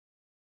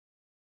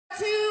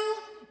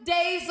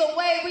days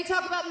away. We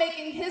talk about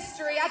making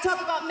history. I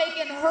talk about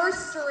making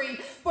herstory.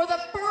 For the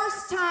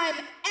first time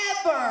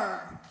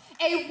ever,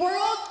 a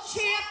world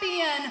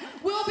champion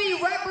will be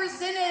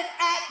represented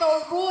at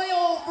the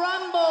Royal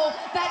Rumble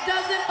that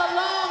doesn't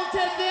belong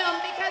to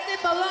them because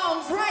it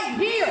belongs right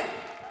here.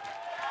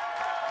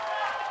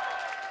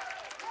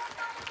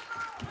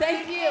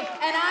 Thank you.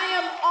 And I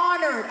am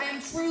honored. I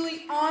am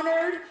truly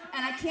honored.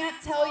 And I can't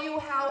tell you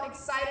how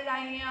excited I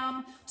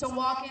am to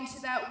walk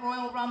into that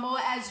Royal Rumble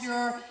as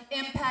your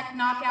Impact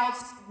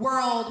Knockouts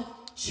World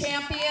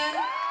Champion.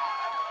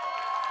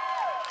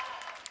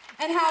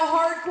 And how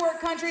Hardcore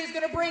Country is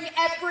going to bring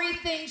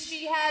everything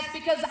she has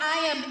because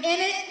I am in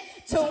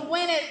it to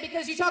win it.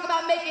 Because you talk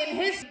about making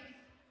history.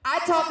 I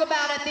talk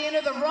about at the end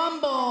of the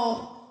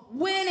Rumble,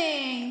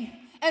 winning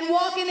and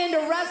walking into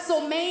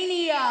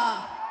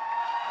WrestleMania,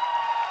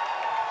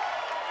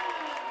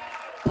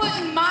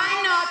 putting my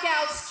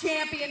Knockouts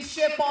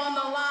championship on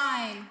the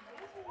line.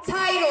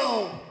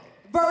 Title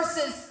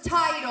versus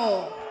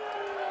title.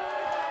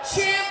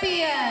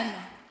 Champion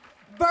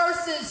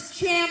versus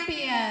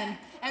champion.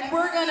 And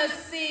we're gonna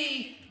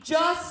see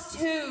just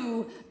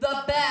who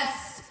the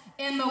best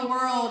in the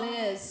world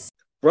is.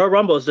 Royal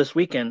Rumble is this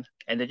weekend,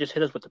 and they just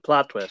hit us with the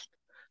plot twist.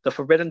 The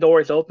Forbidden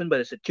Door is open,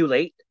 but is it too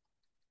late? Is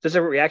this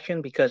a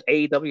reaction because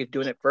AEW is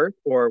doing it first,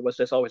 or was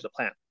this always the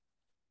plan?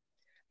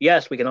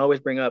 Yes, we can always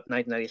bring up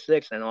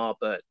 1996 and all,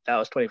 but that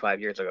was 25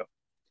 years ago.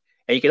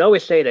 And you can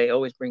always say they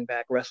always bring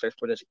back wrestlers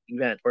for this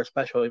event or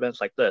special events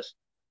like this.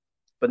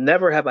 But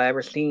never have I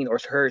ever seen or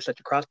heard such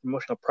a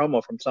cross-promotional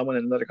promo from someone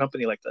in another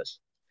company like this.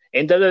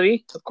 In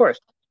WWE, of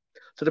course.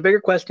 So the bigger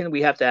question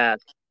we have to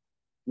ask,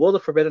 will the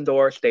Forbidden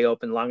Door stay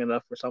open long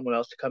enough for someone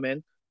else to come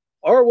in?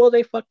 Or will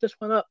they fuck this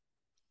one up?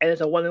 And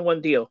it's a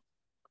one-on-one deal.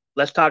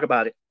 Let's talk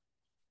about it.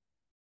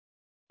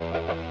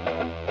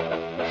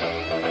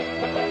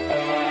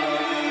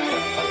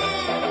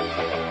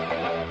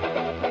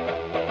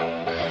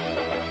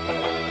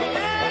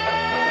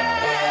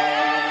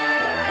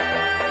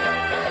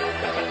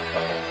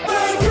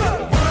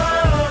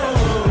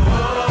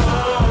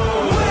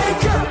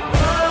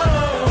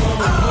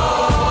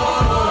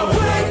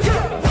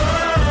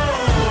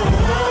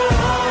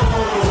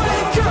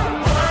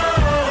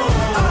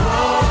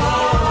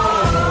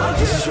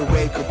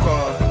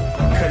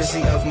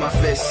 Of my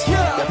fist,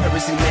 the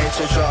purposely match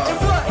your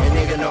jaw, and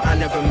nigga know I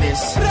never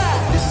miss.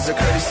 This is a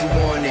courtesy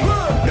warning.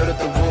 Know that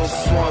the rules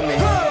are swarming.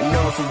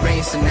 Know if it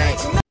rains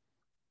tonight.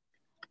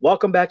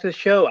 Welcome back to the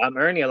show. I'm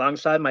Ernie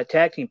alongside my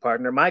tag team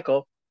partner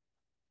Michael.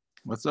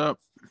 What's up?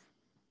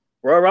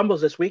 Royal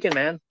Rumble's this weekend,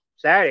 man.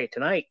 Saturday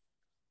tonight.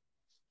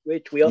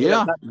 Which we also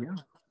yeah.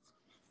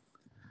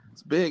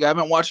 It's big. I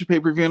haven't watched a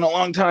pay-per-view in a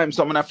long time,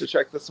 so I'm gonna have to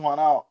check this one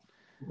out.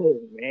 Oh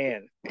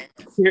man,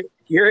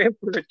 you're in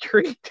for a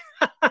treat.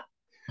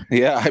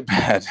 Yeah, I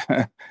bet.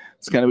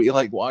 It's going to be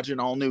like watching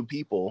all new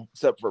people,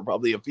 except for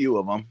probably a few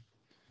of them.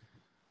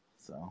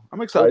 So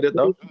I'm excited,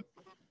 though.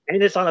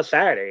 And it's on a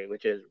Saturday,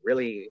 which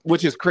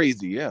is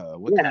crazy, yeah.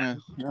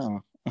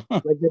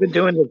 Like they've been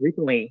doing this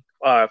recently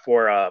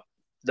for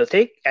the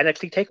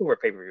NXT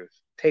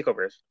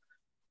takeovers.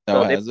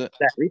 So has it?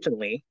 That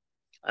recently,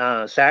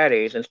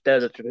 Saturdays instead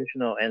of the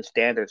traditional and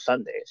standard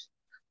Sundays.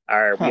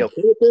 Are we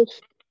okay with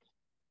this?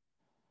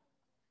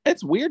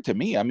 It's weird to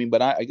me. I mean,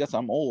 but I guess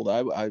I'm old.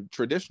 I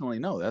traditionally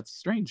know. That's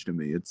strange to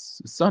me.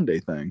 It's a Sunday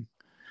thing.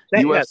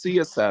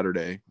 UFC is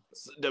Saturday.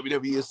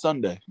 WWE is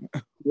Sunday.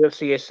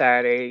 UFC is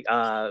Saturday.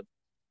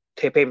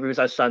 Pay-per-views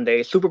on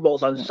Sunday. Super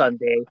Bowl's on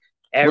Sunday.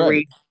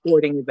 Every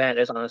sporting event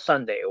is on a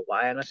Sunday.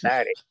 Why on a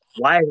Saturday?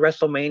 Why is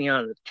WrestleMania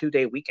on a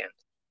 2-day weekend?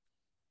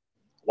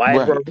 Why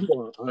is Royal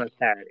Rumble on a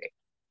Saturday?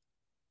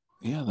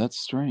 Yeah, that's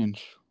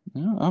strange.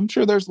 Yeah, I'm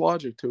sure there's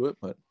logic to it,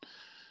 but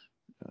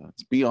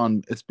it's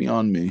beyond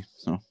me.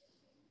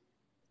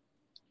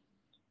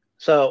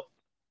 So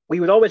we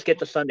would always get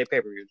the Sunday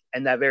pay-per-views,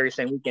 and that very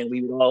same weekend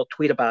we would all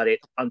tweet about it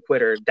on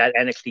Twitter that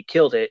NXT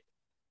killed it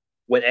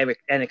when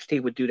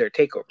NXT would do their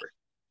takeover.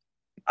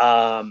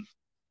 Does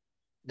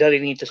they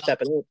need to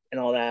step it up and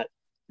all that?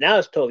 Now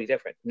it's totally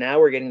different. Now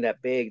we're getting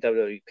that big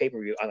WWE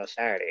pay-per-view on a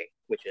Saturday,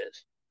 which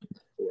is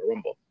Royal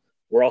Rumble.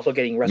 We're also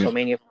getting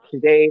WrestleMania for 2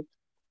 days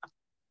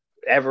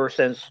ever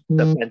since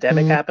the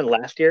pandemic happened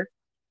last year,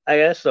 I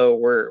guess. So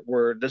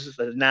we're this is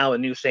now a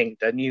new thing.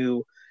 The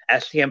new,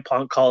 as CM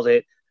Punk called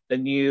it, the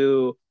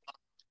new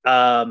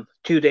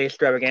 2-day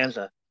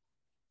extravaganza.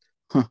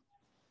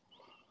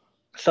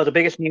 So the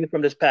biggest news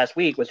from this past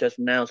week was just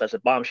announced as a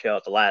bombshell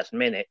at the last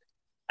minute.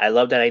 I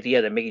love that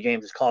idea that Mickie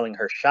James is calling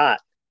her shot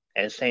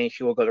and saying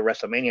she will go to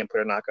WrestleMania and put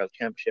her knockout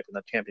championship in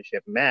the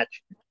championship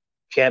match,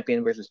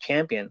 champion versus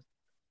champion,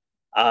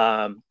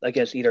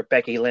 against either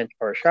Becky Lynch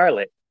or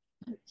Charlotte.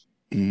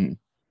 Mm-hmm.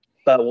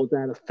 But will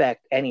that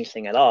affect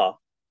anything at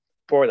all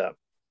for them?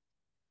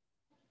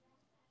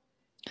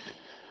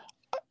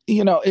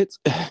 You know, it's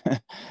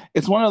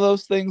one of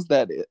those things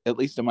that, at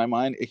least in my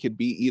mind, it could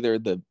be either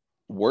the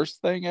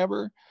worst thing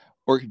ever,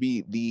 or it could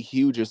be the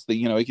hugest thing.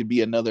 You know, it could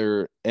be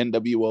another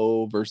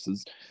NWO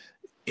versus,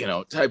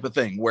 type of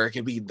thing where it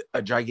could be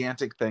a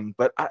gigantic thing.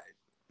 But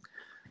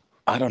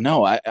I don't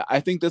know. I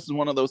think this is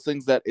one of those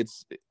things that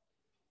it's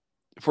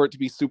for it to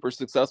be super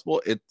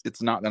successful.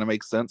 It's not going to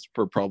make sense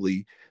for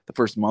probably the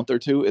first month or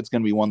two. It's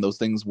going to be one of those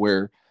things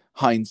where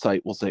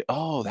hindsight will say,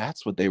 "Oh,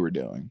 that's what they were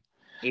doing."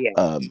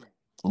 Yeah.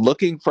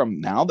 Looking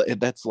from now,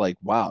 that's like,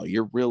 wow,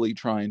 you're really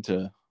trying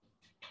to.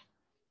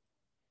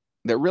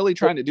 They're really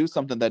trying to do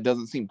something that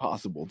doesn't seem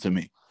possible to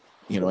me,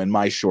 in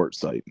my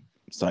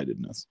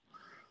short-sightedness.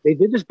 They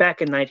did this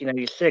back in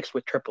 1996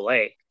 with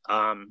AAA.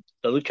 The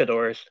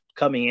Luchadors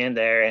coming in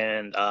there,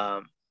 and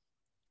I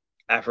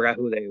forgot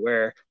who they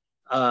were,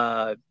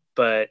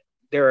 but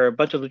there were a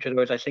bunch of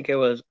Luchadors. I think it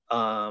was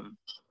Grand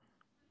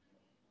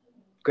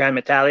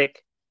Metalik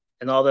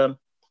and all them.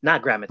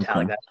 Not Grand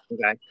Metalik, that's the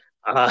guy.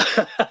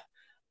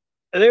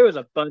 There was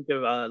a bunch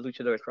of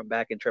Luchadors from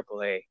back in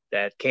AAA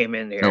that came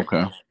in there.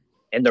 Okay.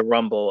 In the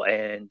Rumble,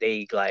 and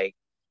they like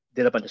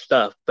did a bunch of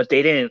stuff, but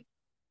they didn't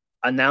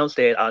announce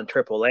it on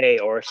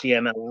AAA or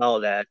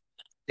CMLL that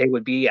they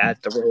would be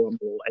at the Royal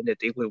Rumble and that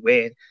they would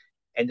win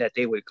and that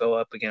they would go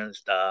up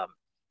against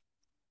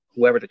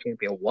whoever the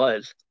champion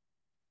was.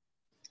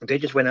 They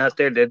just went out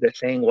there, did their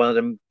thing. One of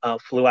them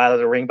flew out of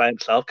the ring by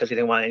himself because he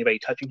didn't want anybody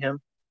touching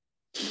him.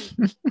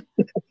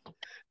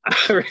 I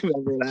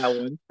remember that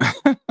one.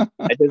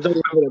 I just don't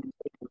remember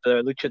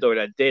the luchador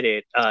that did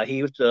it.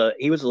 He was a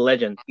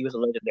legend. He was a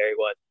legendary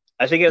one.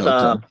 I think it's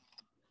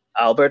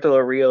Alberto Del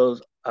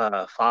Rio's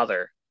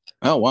father.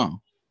 Oh wow.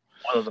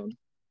 One of them.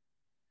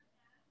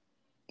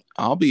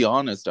 I'll be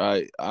honest.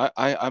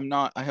 I'm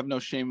not. I have no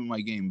shame in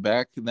my game.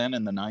 Back then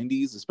in the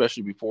 '90s,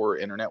 especially before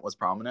internet was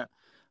prominent,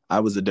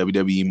 I was a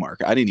WWE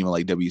mark. I didn't even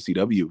like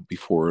WCW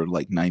before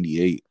like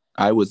 '98.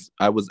 I was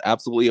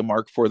absolutely a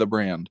mark for the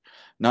brand.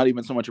 Not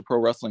even so much a pro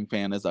wrestling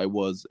fan as I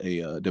was a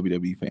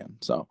WWE fan.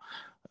 So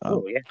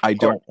I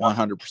don't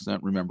 100%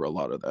 remember a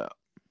lot of that,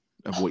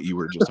 of what you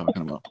were just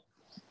talking about.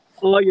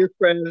 All your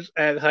friends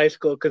at high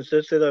school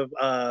consisted of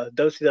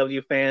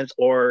WCW fans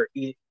or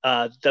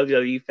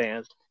WWE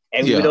fans,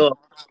 and we would all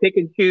pick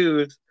and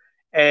choose,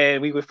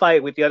 and we would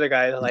fight with the other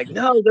guys. Like,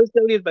 no,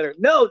 WWE is better.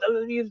 No,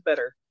 WWE is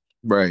better.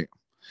 Right.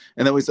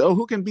 And then we say, oh,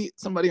 who can beat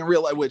somebody in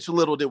real life? Which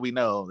little did we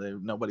know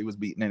that nobody was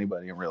beating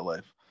anybody in real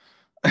life.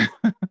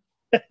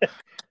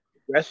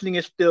 Wrestling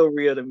is still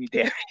real to me,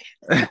 damn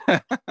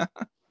it.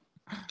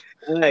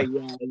 And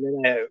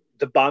then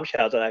the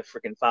bombshells that I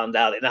freaking found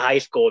out in high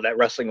school that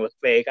wrestling was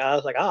fake. I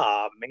was like,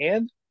 oh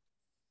man,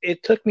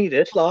 it took me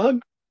this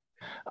long.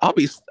 I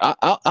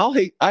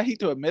hate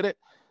to admit it.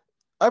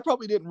 I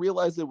probably didn't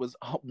realize it was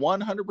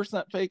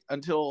 100% fake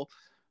until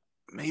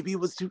maybe it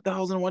was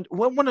 2001.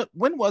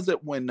 When was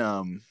it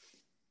when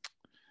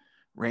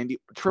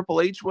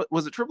Triple H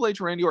was it Triple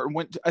H or Randy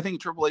Orton I think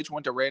Triple H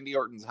went to Randy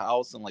Orton's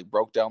house and like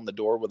broke down the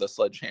door with a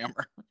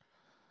sledgehammer.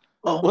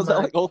 Oh, was that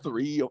like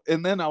 03?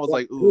 And then I was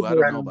like, ooh, I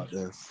don't know about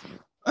this.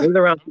 It was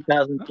around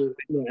 2002,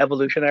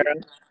 Evolution era.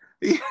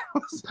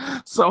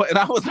 So, and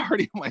I was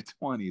already in my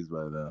 20s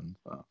by then.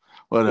 So,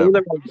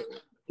 whatever.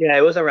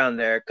 It was around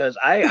there because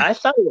I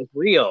thought it was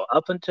real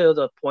up until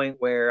the point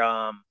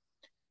where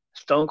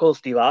Stone Cold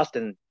Steve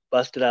Austin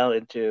busted out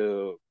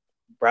into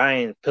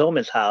Brian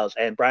Pillman's house,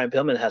 and Brian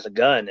Pillman has a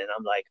gun, and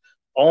I'm like,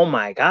 oh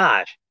my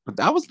gosh. But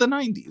that was the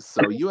 90s,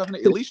 so you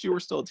haven't. At least you were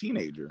still a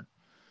teenager.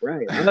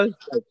 Right. I was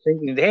like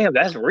thinking, damn,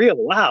 that's real.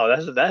 Wow,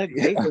 that's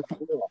real on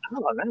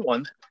that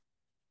one.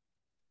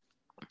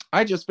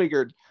 I just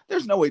figured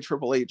there's no way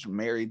Triple H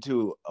married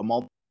to a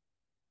multi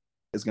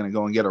is going to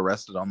go and get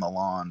arrested on the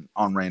lawn,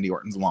 on Randy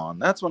Orton's lawn.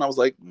 That's when I was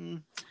like,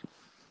 I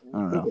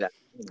don't know.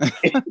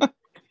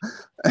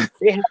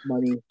 They have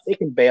money. They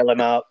can bail him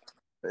out.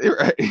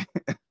 Right.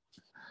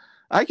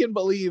 I can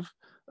believe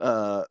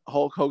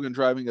Hulk Hogan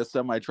driving a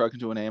semi-truck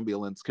into an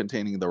ambulance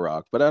containing The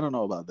Rock, but I don't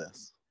know about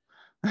this.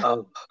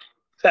 Oh,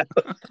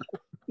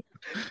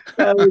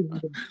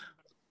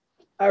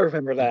 I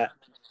remember that.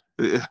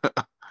 Yeah.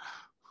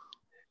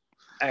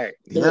 All right.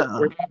 So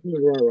we're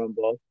talking Royal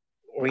Rumble.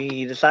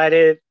 We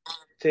decided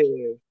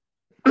to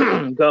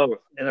go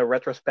in a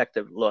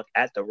retrospective look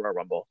at the Royal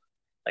Rumble,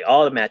 like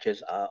all the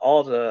matches,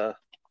 all the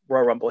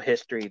Royal Rumble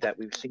history that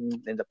we've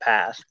seen in the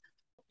past.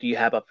 Do you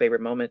have a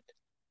favorite moment?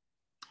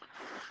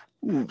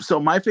 So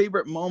my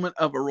favorite moment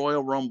of a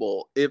Royal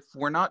Rumble, if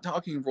we're not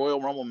talking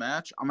Royal Rumble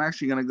match, I'm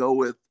actually going to go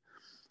with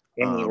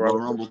Royal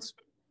Rumble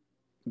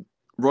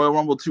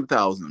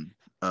 2000,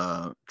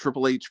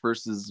 Triple H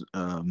versus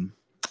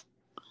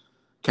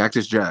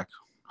Cactus Jack,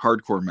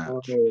 hardcore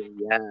match. Oh,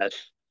 yes.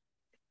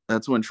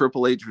 That's when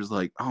Triple H was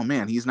like, oh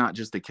man, he's not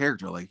just a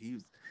character. Like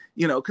he's,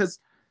 because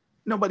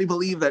nobody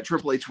believed that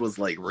Triple H was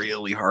like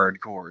really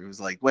hardcore. It was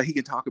like, well, he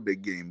could talk a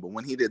big game, but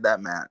when he did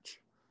that match,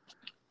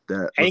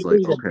 that was like,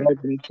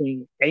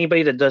 okay.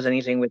 Anybody that does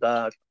anything with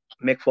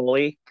Mick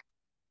Foley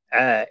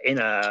in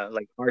a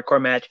like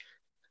hardcore match,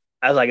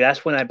 I was like,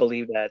 that's when I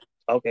believe that,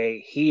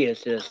 okay, he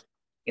is just,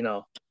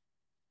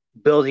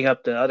 building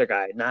up the other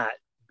guy, not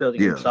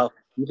building himself.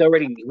 We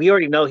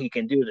already know he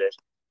can do this.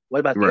 What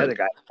about the other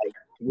guy? Like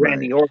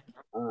Randy Orton,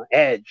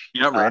 Edge.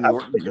 Yeah, Randy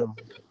Orton.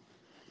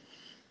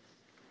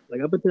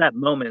 Like up until that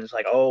moment, it's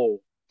like, oh,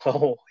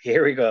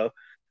 here we go.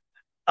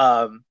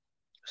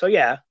 So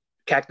yeah,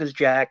 Cactus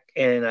Jack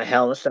in a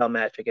Hell in a Cell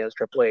match against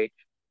Triple H.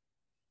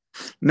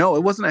 No,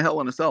 it wasn't a Hell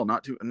in a Cell.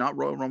 Not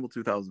Royal Rumble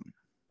 2000.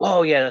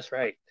 Oh yeah, that's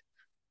right.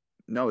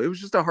 No, it was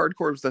just a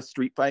hardcore. It was a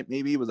street fight.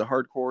 Maybe it was a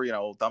hardcore.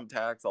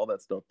 Thumbtacks, all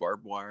that stuff,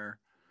 barbed wire.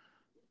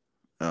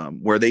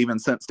 Where they even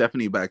sent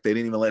Stephanie back. They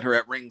didn't even let her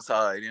at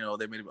ringside.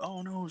 They made it.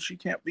 Oh no, she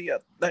can't be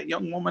that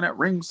young woman at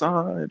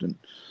ringside. And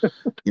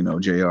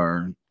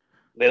JR.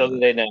 Little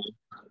did they know.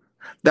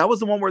 That was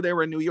the one where they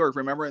were in New York,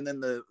 remember? And then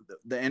the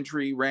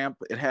entry ramp,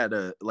 it had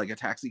a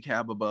taxi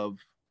cab above.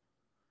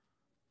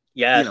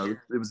 Yeah,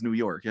 it was New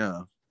York.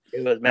 Yeah,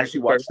 it was. I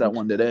actually watched that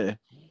one today.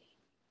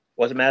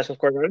 Was it Madison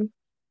Square Garden?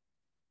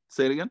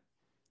 Say it again.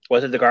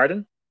 Was it the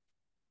Garden?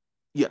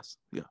 Yes.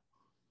 Yeah.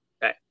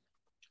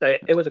 Okay.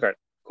 It was a Garden.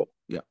 Cool.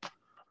 Yeah.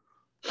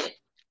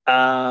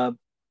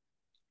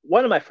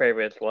 One of my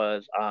favorites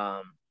was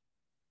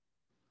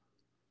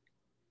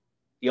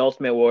the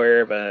Ultimate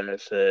Warrior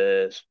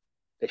versus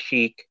the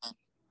Sheik.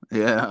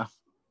 Yeah.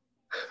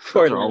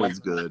 Those are always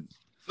good.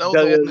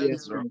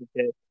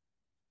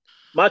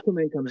 Macho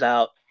Man comes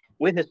out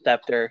with his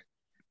scepter,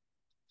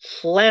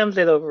 slams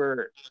it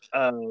over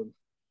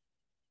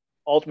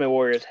Ultimate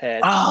Warrior's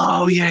head.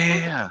 Oh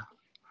yeah.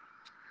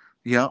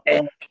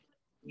 And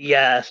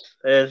yes,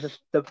 it's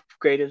the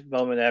greatest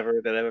moment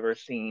ever that I've ever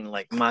seen.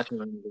 Like Macho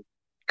Man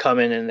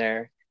coming in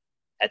there,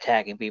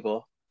 attacking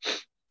people.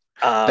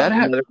 Go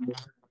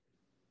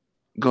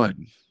ahead.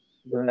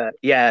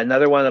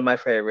 Another one of my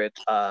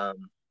favorites. I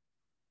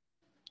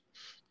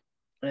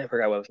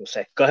forgot what I was going to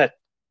say. Go ahead.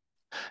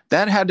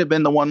 That had to have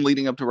been the one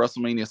leading up to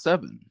WrestleMania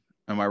 7.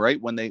 Am I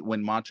right?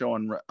 When Macho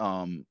and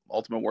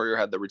Ultimate Warrior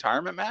had the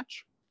retirement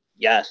match?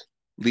 Yes.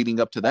 Leading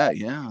up to that,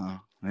 yeah.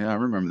 Yeah, I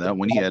remember that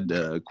when he had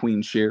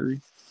Queen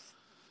Sherry.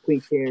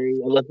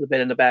 Elizabeth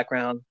in the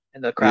background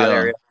in the crowd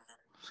area.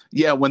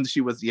 Yeah, when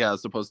she was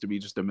supposed to be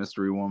just a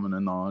mystery woman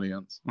in the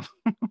audience.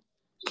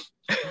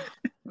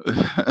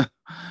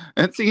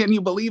 And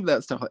you believe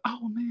that stuff, like,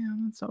 oh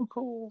man, that's so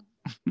cool.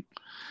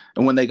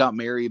 And when they got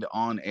married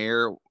on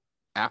air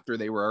after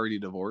they were already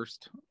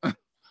divorced.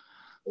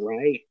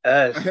 Right.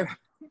 That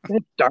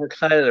dark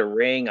side of the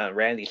ring on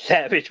Randy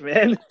Savage,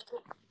 man.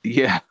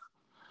 Yeah.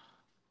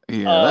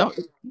 I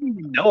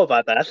didn't know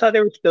about that. I thought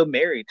they were still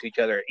married to each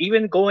other.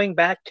 Even going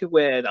back to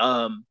when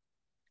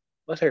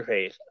what's her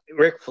face?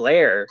 Ric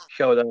Flair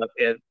showed up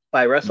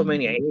by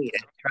WrestleMania 8 and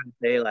trying to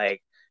say,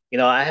 like,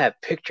 I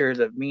have pictures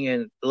of me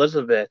and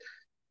Elizabeth.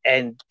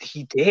 And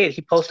he did.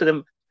 He posted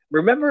them.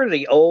 Remember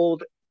the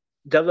old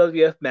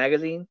WWF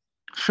magazine?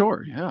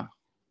 Sure, yeah.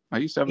 I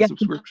used to have a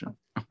subscription.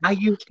 I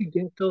used to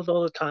get those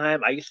all the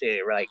time. I used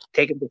to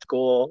take them to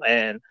school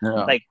and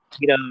and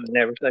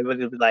everybody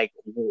would be like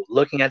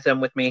looking at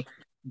them with me.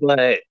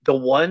 But the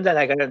one that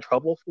I got in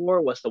trouble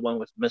for was the one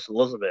with Miss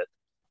Elizabeth.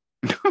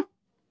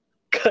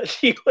 Because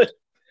she was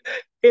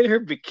in her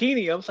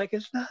bikini. I was like,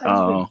 it's not.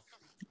 Oh.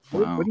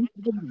 What are you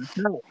doing?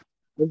 No.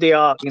 They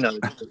all,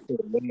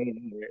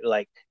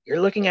 like,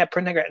 you're looking at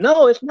pornography.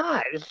 No, it's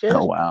not. It's just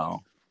a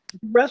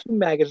wrestling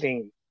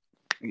magazine.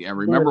 Yeah,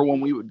 remember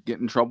when we would get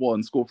in trouble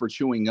in school for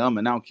chewing gum,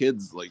 and now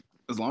kids, like,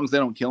 as long as they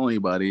don't kill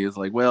anybody, it's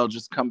like, well,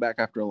 just come back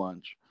after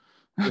lunch.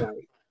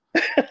 Right.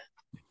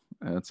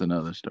 That's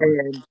another story.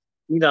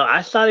 And,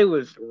 I thought it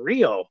was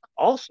real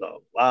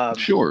also.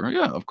 Sure,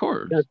 yeah, of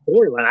course. That's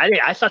storyline.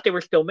 I thought they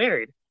were still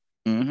married.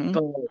 Mm-hmm.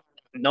 But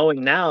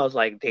knowing now, it's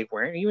like they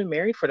weren't even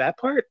married for that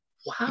part.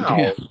 Wow.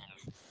 Yeah.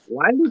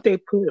 Why did they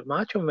put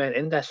Macho Man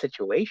in that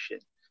situation?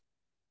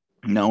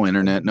 No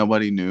internet.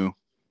 Nobody knew.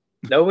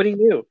 Nobody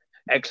knew.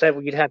 Except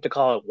we'd have to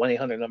call a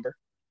 1-800 number.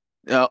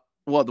 Well,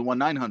 the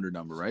 1-900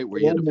 number, right?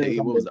 Where you had to pay.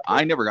 What was it?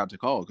 I never got to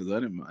call because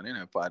I didn't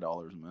have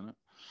 $5 a minute.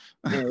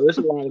 Yeah, it was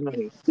a lot of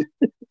money. It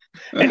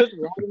was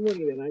a lot of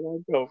money, and I got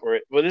to go for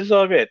it. But it's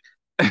all good.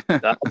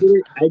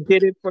 I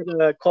did it for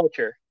the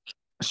culture.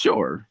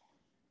 Sure.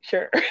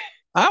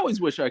 I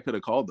always wish I could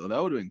have called though.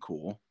 That would have been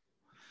cool.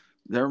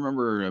 I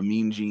remember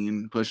Mean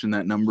Gene pushing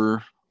that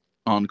number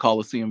on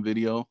Coliseum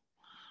Video.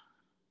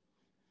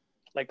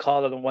 Like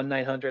call the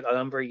 1-900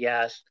 number,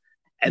 yes.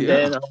 And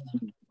then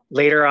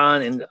later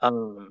on, in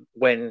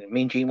when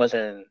Mean Gene was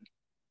in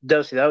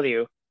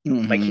WCW,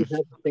 like he had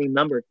the same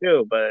number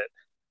too, but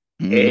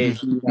he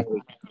to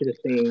the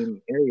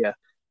same area.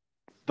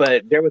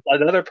 But there was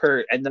another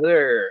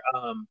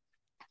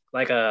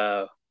like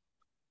a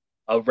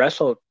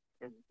wrestling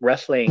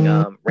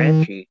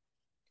rant sheet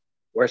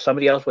where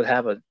somebody else would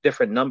have a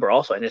different number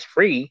also, and it's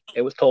free.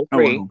 It was toll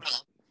free. Oh, wow.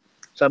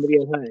 Somebody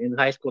in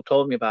high school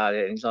told me about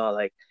it, and he's all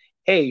like,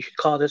 hey, you should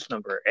call this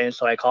number. And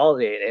so I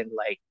called it, and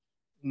like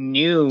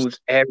news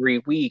every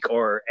week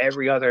or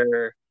every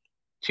other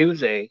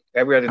Tuesday,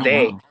 every other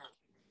day,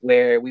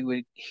 where we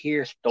would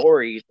hear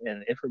stories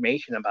and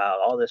information about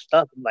all this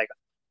stuff. I'm like,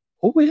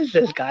 who is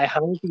this guy?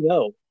 How does he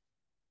know?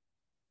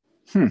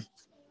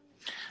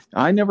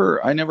 I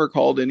never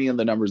called any of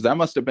the numbers. That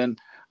must have been.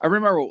 I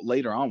remember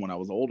later on when I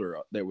was older,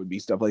 there would be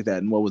stuff like that.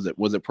 And what was it?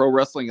 Was it Pro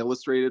Wrestling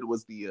Illustrated?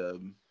 Was the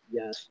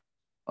yes,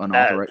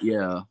 unauthorized?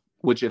 Yeah,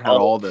 which it had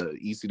all the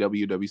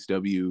ECW,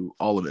 WCW,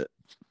 all of it.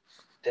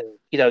 the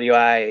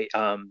PWI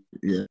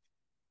Yeah.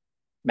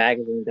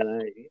 magazine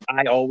that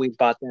I always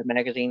bought that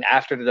magazine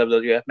after the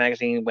WWF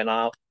magazine went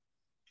out.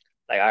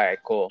 Like, all right,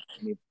 cool.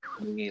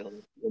 Let me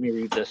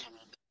read this.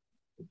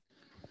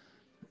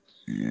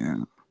 Yeah.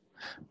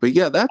 But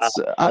yeah, that's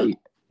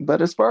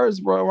but as far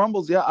as Royal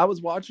Rumbles, yeah, I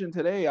was watching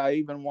today. I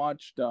even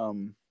watched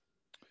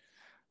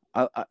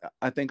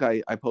I think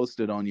I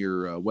posted on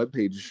your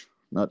webpage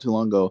not too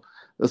long ago.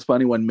 It was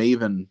funny when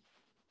Maven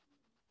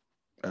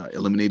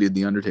eliminated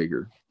the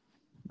Undertaker.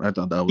 I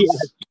thought that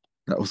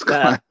was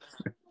classic.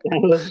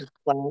 That was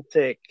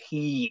classic.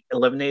 He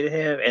eliminated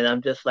him, and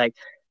I'm just like,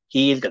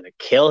 he's gonna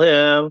kill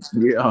him.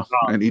 Yeah,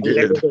 and he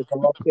They're did. gonna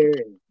go up there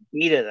and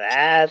beat his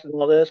ass and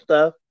all this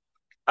stuff.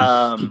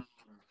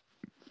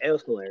 It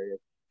was hilarious.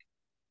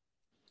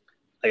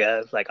 Like I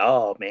was like,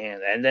 oh man,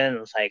 and then it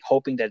was like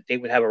hoping that they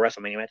would have a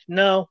WrestleMania match.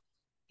 No,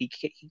 he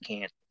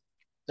can't.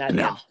 Not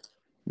him.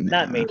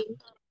 Not me.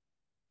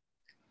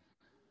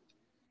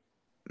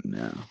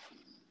 No.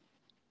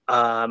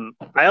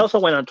 I also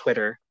went on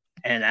Twitter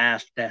and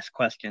asked this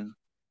question.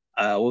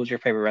 What was your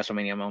favorite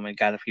WrestleMania moment?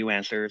 Got a few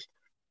answers.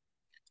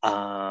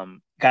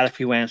 And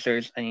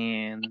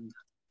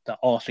the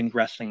All Things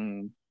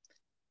Wrestling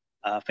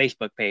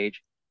Facebook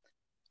page.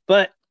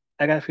 But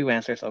I got a few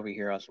answers over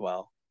here as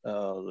well.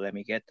 So let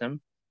me get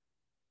them.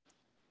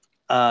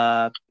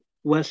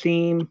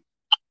 Wasim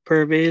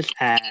Purvis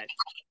at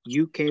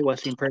UK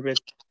Wasim Purvis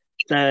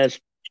says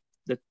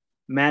the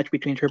match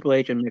between Triple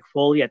H and Mick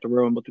Foley at the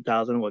Royal Rumble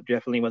 2000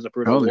 definitely was a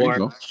brutal war. You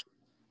go.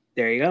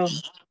 There you go.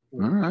 All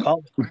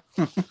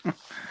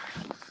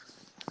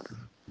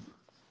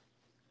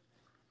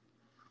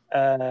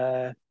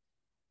right.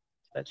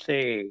 Let's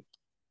see.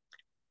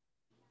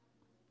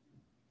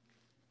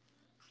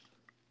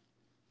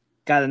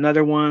 Got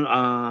another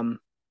one.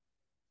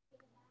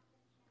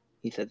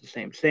 He said the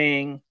same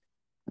thing.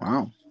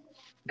 Wow.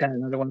 Got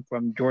another one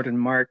from Jordan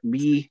Mark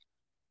B,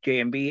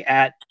 JMB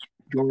at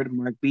Jordan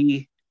Mark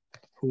B,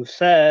 who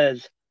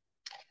says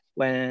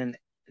when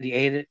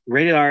the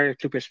rated R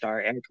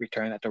superstar Edge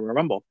returned at the Royal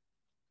Rumble.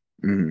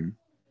 Mm-hmm.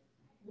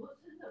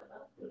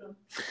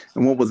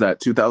 And what was that?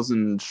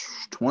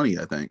 2020,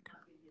 I think.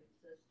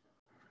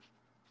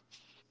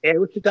 Yeah, it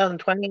was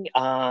 2020.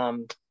 I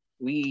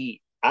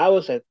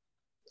was at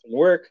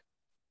work.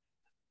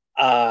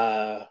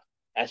 As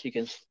you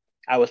can,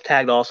 I was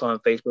tagged also on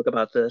Facebook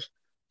about this,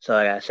 so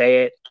I gotta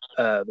say it.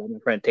 By my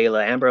friend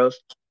Taylor Ambrose.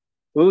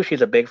 Ooh,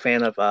 she's a big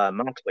fan of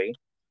Moxley.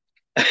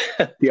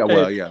 Yeah,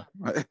 well, yeah.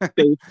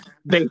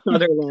 based on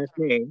her last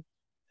name,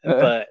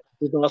 but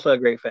she's also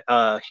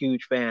a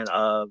huge fan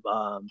of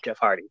Jeff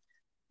Hardy.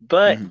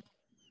 But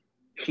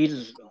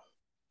she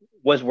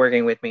was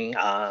working with me.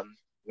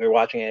 We were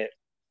watching it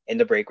in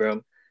the break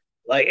room.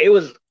 Like it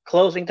was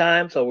closing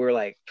time, so we were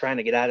like trying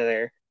to get out of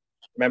there.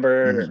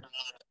 Remember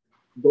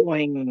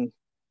going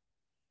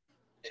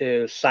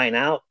to sign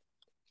out,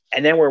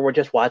 and then we're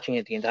just watching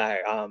it the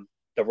entire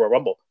the Royal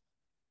Rumble,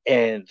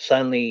 and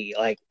suddenly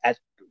like at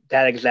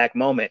that exact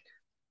moment,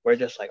 we're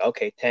just like,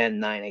 okay, 10,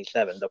 9, 8,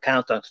 7. The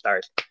countdown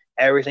starts.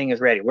 Everything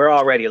is ready. We're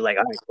all ready. Like,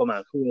 all right, come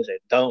on, who is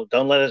it? Don't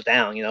let us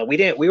down. You know, we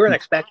weren't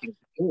expecting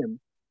him.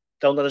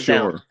 Don't let us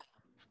down. Like,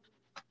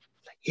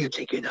 you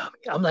take it on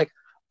me. I'm like,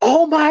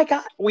 oh my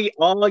god! We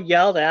all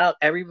yelled out.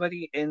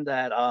 Everybody in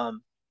that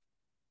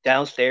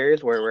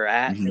downstairs where we're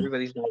at,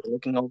 everybody's like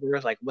looking over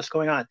us, like, what's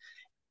going on?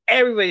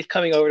 Everybody's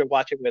coming over to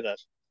watch it with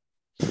us.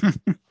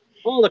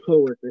 All the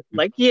coworkers,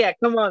 like, yeah,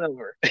 come on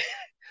over.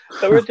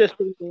 So we're just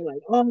thinking,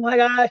 like, oh my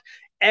god,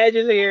 Edge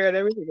is here, and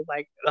everything is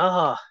like,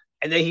 oh.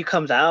 And then he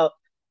comes out,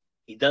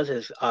 he does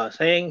his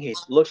thing, he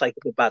looks like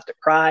he's about to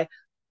cry.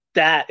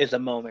 That is a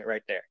moment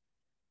right there.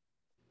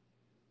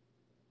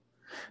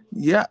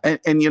 Yeah,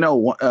 and you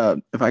know,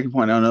 if I can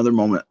point out another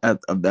moment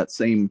of that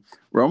same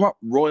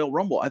Royal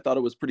Rumble, I thought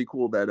it was pretty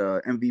cool that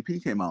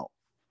MVP came out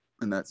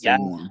in that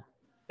same one.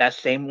 That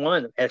same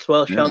one, as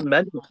well as Shelton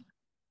Benjamin.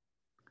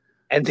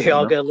 And they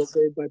all get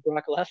eliminated by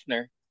Brock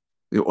Lesnar.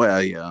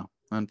 Well, yeah,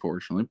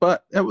 unfortunately.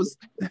 But it was,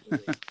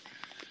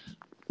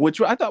 which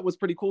I thought was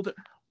pretty cool.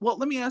 Well,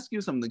 let me ask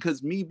you something,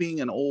 because me being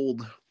an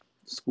old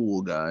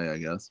school guy, I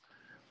guess,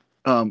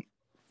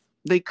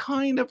 they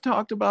kind of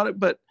talked about it,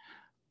 but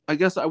I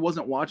guess I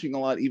wasn't watching a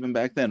lot even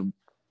back then.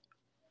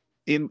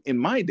 In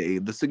my day,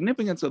 the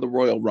significance of the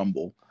Royal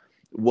Rumble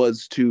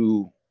was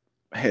to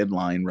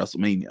headline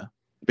WrestleMania,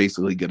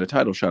 basically get a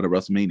title shot at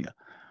WrestleMania.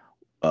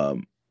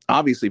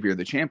 Obviously, if you're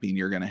the champion,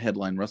 you're going to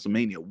headline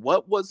WrestleMania.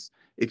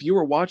 If you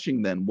were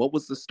watching then, what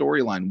was the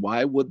storyline?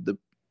 Why would the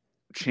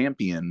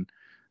champion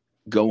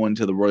go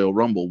into the Royal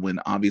Rumble when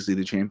obviously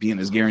the champion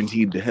is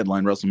guaranteed to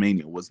headline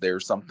WrestleMania? Was there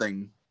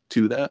something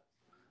to that?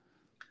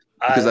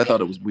 Because I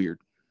thought it was weird.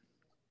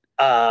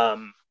 They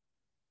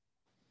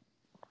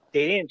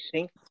didn't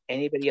think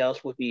anybody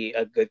else would be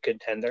a good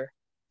contender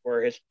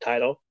for his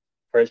title,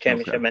 for his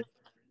championship match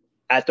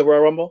at the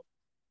Royal Rumble.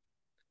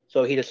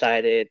 So they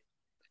decided,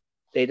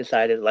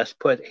 let's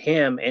put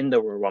him in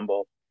the Royal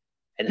Rumble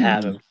and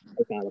have him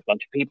take out a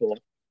bunch of people.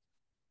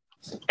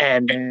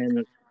 And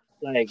then,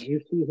 like,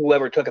 you see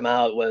whoever took him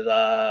out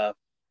was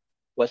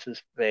what's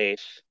his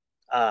face,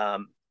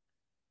 McIntyre.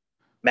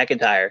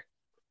 Kicked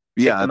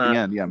Yeah, him at the out.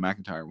 end, yeah,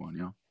 McIntyre won.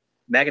 Yeah,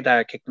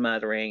 McIntyre kicked him out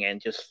of the ring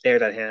and just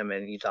stared at him,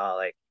 and he's all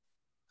like,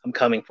 "I'm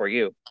coming for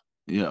you."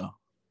 yeah, yeah,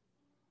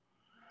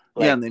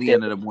 Like, and then he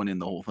ended up winning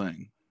the whole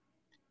thing.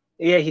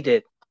 yeah, he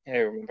did. I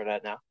remember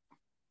that now.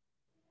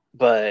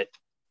 But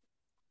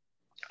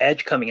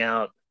Edge coming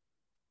out,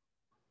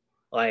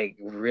 like,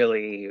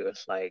 really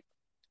was like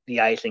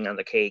the icing on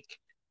the cake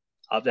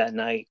of that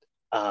night.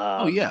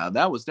 Oh yeah,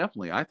 that was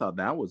definitely. I thought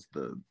that was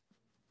the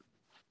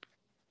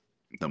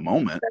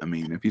moment. I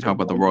mean, if you talk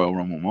about the Royal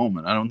Rumble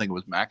moment, I don't think it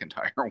was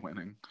McIntyre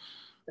winning.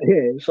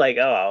 It's like,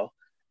 oh,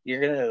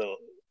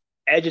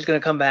 Edge is gonna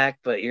come back,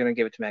 but you're gonna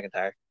give it to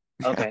McIntyre.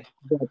 Okay.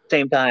 But at the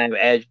same time,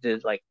 Edge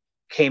did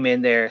came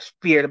in there,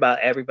 speared about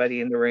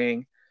everybody in the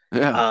ring,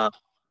 Yeah,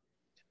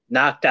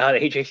 knocked out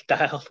AJ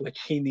Styles, which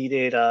he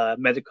needed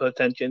medical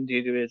attention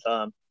due to his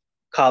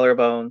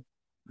collarbone.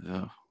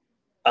 yeah,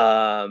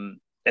 And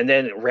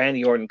then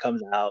Randy Orton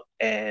comes out,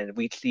 and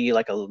we see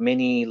like a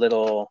mini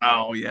little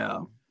oh yeah,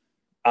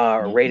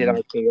 rated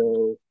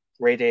RKO,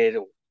 rated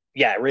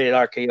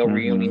RKO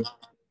reunion.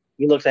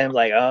 He looks at him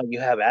like, "Oh, you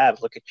have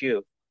abs. Look at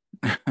you."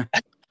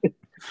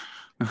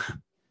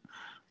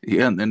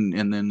 yeah, and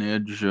then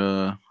Edge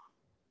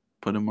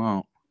put him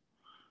out.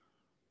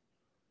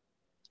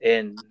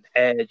 And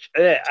Edge,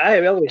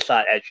 I always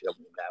thought Edge should have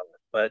won that one,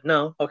 but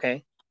no,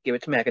 okay, give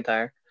it to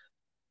McIntyre.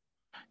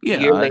 Yeah,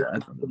 I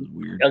thought that was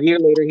weird. A year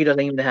later, he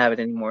doesn't even have it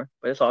anymore,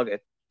 but it's all good.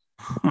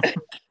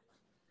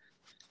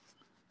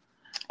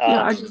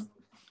 Yeah,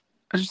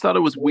 I just thought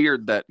it was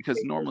weird that, because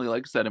normally,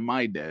 like I said, in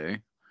my day,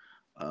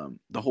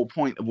 the whole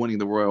point of winning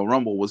the Royal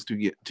Rumble was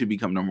to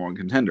become number one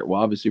contender.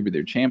 Well, obviously, if you're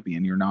their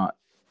champion, you're not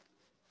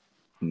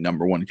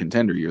number one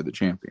contender. You're the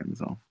champion.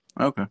 So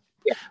okay,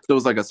 yeah. So it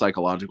was like a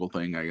psychological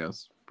thing, I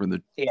guess, for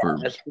the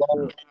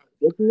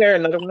Wasn't there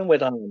another one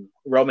with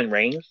Roman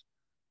Reigns?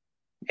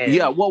 And,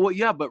 yeah, well,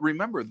 yeah, but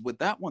remember with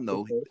that one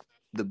though,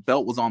 the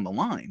belt was on the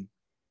line.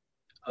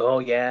 Oh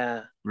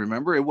yeah,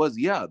 remember it was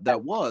he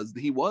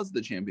was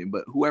the champion,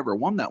 but whoever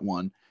won that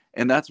one,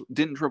 and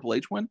didn't Triple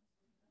H win?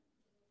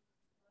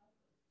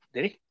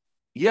 Did he?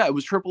 Yeah, it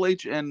was Triple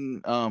H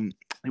and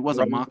it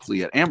wasn't Moxley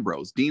yet.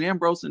 Ambrose, Dean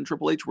Ambrose, and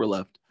Triple H were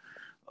left.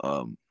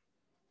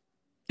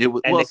 It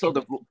was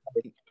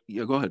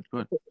yeah. Go ahead.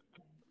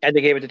 And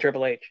they gave it to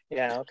Triple H.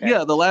 Yeah. Okay.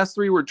 Yeah, the last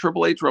three were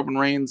Triple H, Roman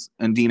Reigns,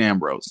 and Dean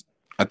Ambrose.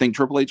 I think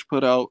Triple H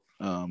put out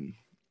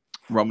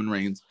Roman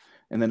Reigns,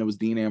 and then it was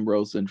Dean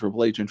Ambrose and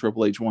Triple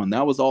H won.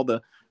 That was all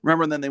the.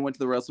 Remember, and then they went to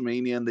the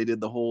WrestleMania and they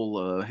did the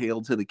whole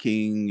 "Hail to the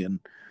King" and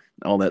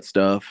all that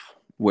stuff,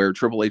 where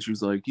Triple H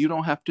was like, "You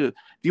don't have to. If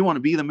you want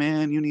to be the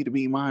man, you need to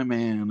be my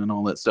man," and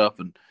all that stuff.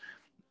 And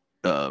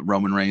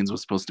Roman Reigns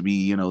was supposed to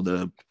be,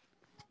 the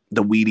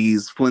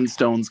Wheaties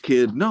Flintstones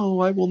kid. No,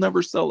 I will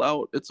never sell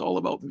out. It's all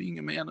about being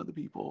a man of the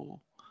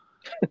people.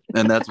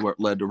 And that's what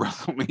led to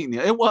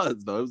WrestleMania. It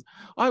was, though.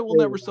 I will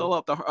never sell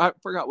out. I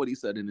forgot what he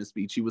said in his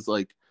speech. He was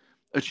like,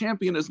 a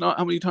champion is not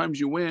how many times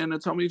you win.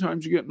 It's how many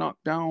times you get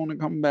knocked down and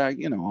come back.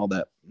 All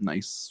that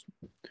nice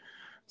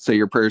say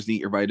your prayers and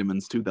eat your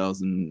vitamins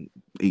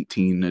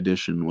 2018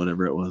 edition,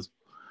 whatever it was.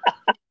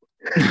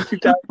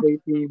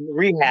 2018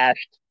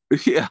 rehashed.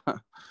 Yeah.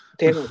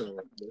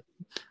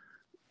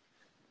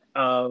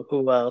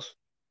 Who else?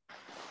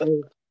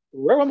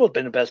 Royal Rumble's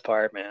been the best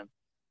part, man.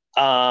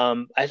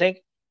 I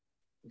think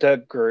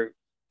the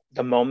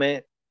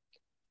moment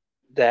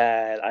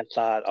that I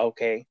thought,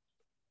 okay,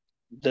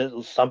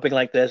 something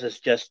like this is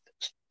just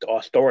a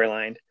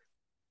storyline,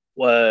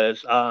 was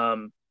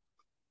Stone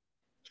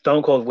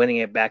Cold winning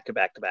it back to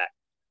back to back.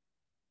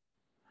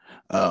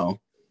 Oh,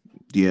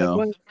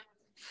 yeah.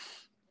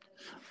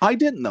 I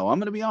didn't, though. I'm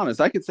going to be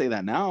honest. I could say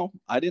that now.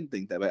 I didn't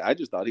think that, but I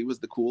just thought he was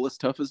the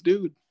coolest, toughest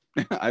dude.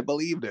 I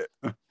believed it.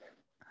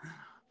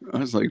 I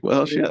was like,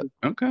 well, shit.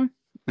 Okay.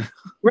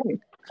 Right.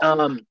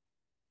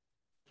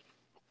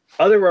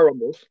 Other Royal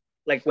Rumbles,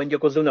 like when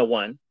Yokozuna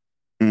won.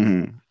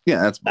 Mm-hmm.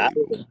 Yeah, that's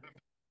believable.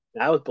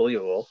 That was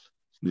believable.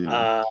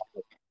 Yeah.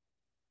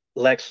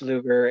 Lex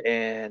Luger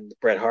and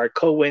Bret Hart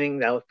co-winning,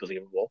 that was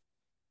believable.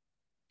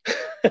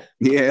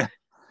 Yeah.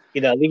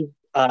 At least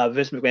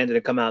Vince McMahon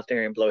didn't come out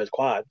there and blow his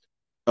quad.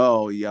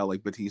 Oh, yeah,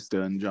 like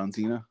Batista and John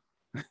Cena?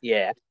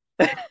 Yeah.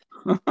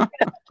 What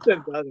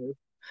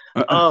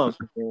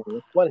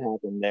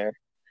happened there?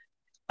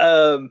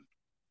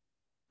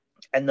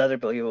 Another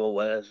believable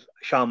was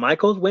Shawn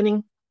Michaels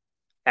winning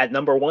at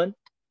number one.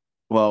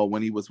 Well,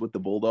 when he was with the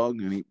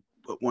Bulldog and he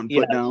put one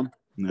foot down.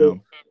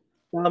 No.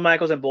 Shawn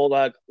Michaels and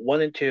Bulldog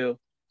 1 and 2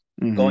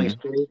 going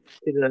straight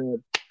to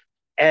the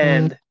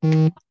end.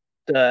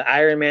 The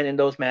Iron Man in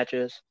those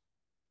matches.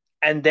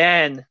 And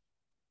then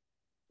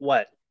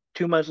what?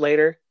 2 months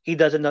later, he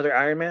does another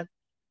Iron Man.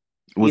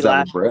 Was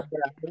that with Bret?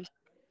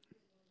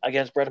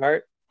 Against Bret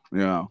Hart?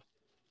 Yeah.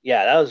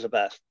 Yeah, that was the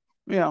best.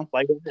 Yeah.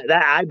 Like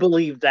that, I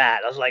believe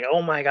that. I was like,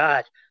 oh my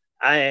gosh,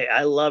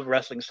 I love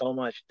wrestling so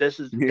much. That's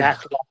why I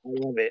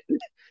love it.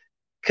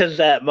 Because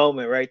that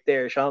moment right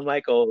there, Shawn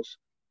Michaels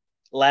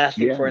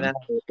lasting for an hour,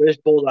 British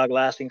Bulldog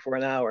lasting for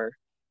an hour.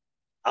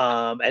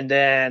 And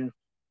then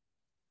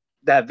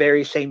that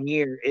very same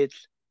year,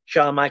 it's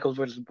Shawn Michaels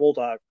versus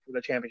Bulldog for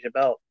the championship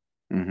belt.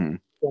 Mm-hmm.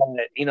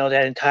 But,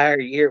 that entire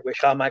year with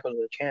Shawn Michaels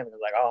as the champion,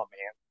 like, oh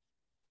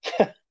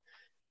man.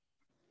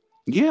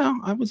 Yeah,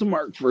 I was a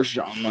mark for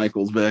Shawn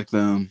Michaels back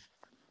then.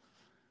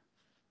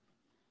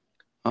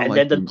 And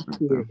then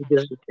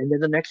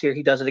the next year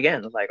he does it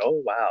again. It's like,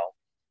 oh wow.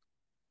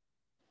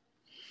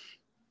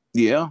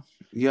 Yeah,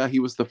 he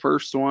was the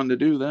first one to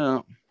do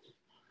that.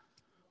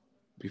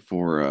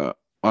 Before, I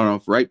don't know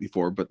if right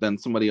before, but then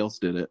somebody else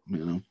did it.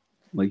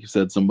 Like you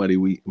said, somebody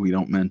we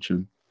don't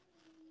mention.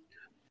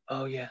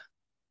 Oh yeah.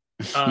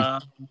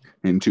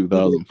 In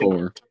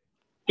 2004.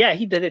 Yeah,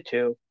 he did it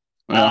too.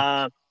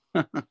 Yeah.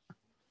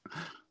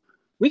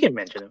 We can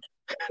mention him.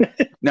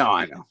 No,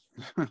 I know.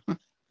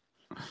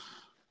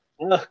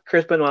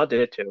 Chris Benoit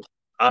did it too.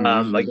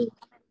 Like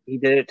he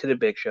did it to the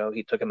Big Show.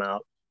 He took him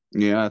out.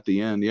 Yeah, at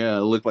the end. Yeah,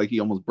 it looked like he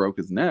almost broke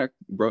his neck,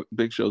 broke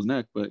Big Show's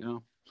neck, but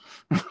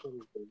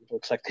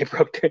Looks like they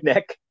broke their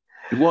neck.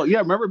 Well, yeah,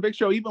 remember Big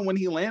Show, even when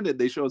he landed,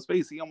 they show his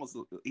face. He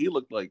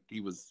looked like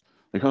he was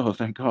like, oh,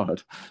 thank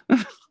God.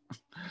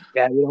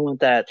 Yeah, you don't want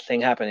that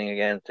thing happening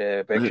again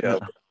to Big Show.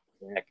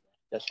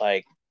 Just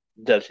like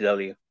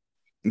WCW.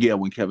 Yeah,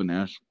 when Kevin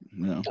Nash.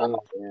 Yeah. Oh,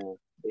 yeah.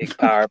 Big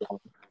power bomb.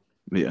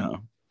 Yeah.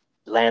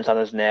 Lands on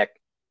his neck.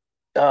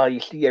 Oh, you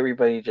see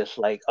everybody just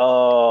like,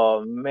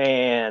 oh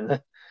man.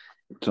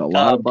 It's a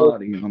lot of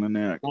body on the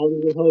neck.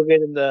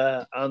 Hogan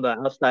on the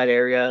outside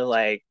area,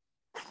 like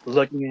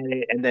looking at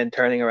it and then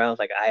turning around,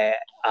 like I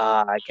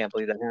can't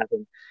believe that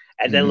happened.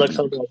 And then looks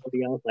over at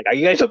somebody else, like, are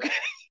you guys okay?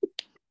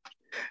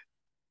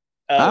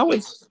 I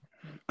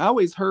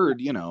always heard,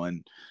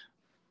 and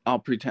I'll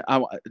pretend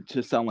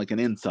to sound like an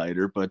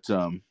insider, but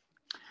I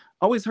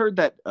always heard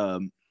that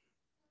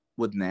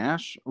with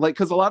Nash, like,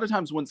 because a lot of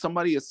times when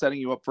somebody is setting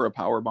you up for a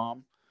power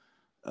bomb,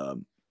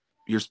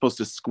 you're supposed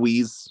to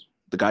squeeze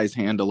the guy's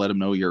hand to let him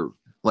know you're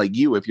like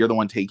if you're the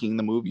one taking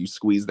the move, you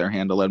squeeze their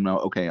hand to let them know,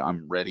 okay,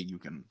 I'm ready. You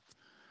can,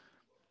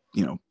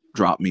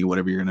 drop me,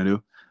 whatever you're gonna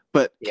do.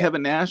 But yeah.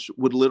 Kevin Nash he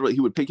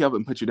would pick you up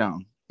and put you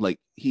down. Like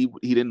he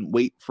didn't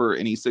wait for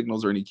any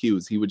signals or any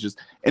cues. He would just,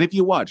 and if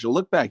you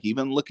look back,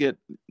 even look at,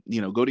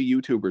 go to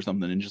YouTube or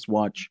something and just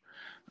watch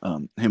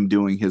him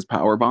doing his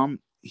power bomb.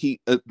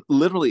 He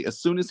literally, as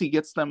soon as he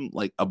gets them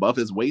like above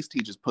his waist, he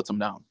just puts them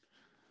down.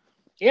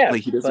 Yeah.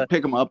 Like he doesn't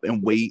pick them up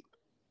and wait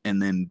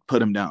and then put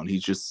them down.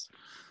 He's just,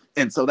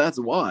 and so that's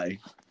why,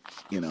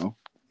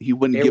 he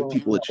wouldn't give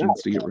people a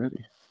chance to get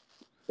ready.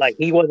 Like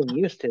he wasn't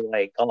used to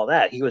like all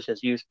that. He was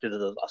just used to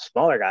the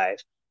smaller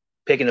guys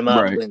picking them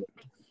up.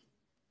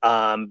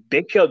 Right.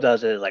 Big Show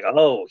does it like,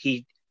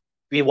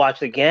 we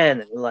watched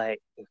again, and like,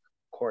 of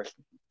course,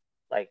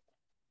 like,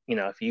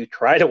 if you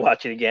try to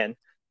watch it again,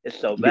 it's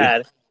so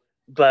bad. Yeah.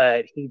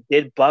 But he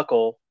did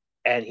buckle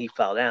and he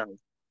fell down.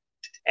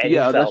 And he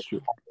fell. That's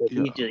true.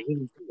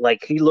 Yeah.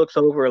 He looks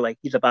over like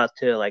he's about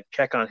to like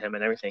check on him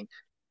and everything,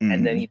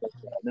 and then he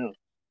doesn't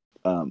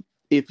know.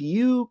 If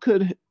you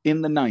could,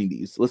 in the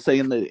 90s, let's say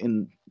in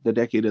the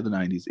decade of the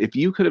 90s, if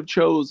you could have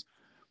chose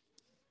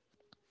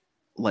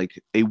like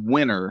a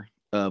winner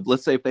of,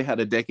 let's say if they had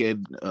a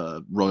decade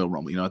Royal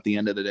Rumble, at the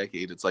end of the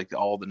decade, it's like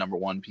all the number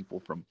one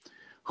people from,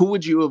 who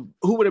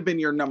would have been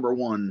your number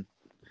one,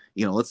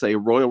 let's say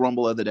Royal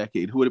Rumble of the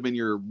decade, who would have been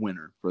your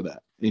winner for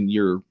that in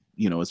your,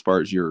 as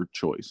far as your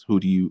choice, who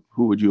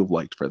would you have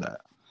liked for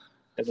that?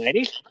 The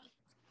 90s?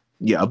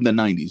 Yeah, of the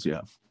 90s, yeah.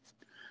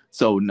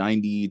 So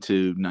 90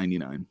 to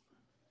 99.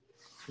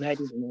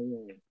 90 to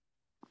 99.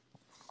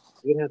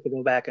 We'd have to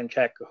go back and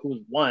check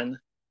who's won.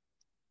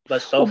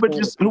 But but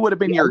just who would have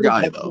been your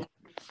guy though?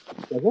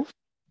 Uh-huh.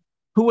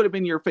 Who would have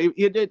been your favorite?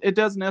 It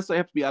doesn't necessarily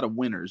have to be out of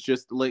winners.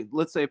 Just like,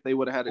 let's say if they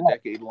would have had a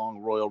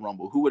decade-long Royal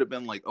Rumble, who would have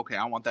been like, okay,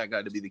 I want that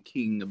guy to be the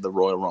king of the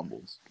Royal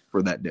Rumbles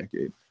for that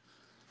decade?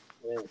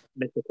 Yeah,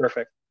 Mr.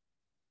 Perfect.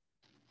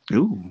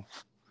 Ooh,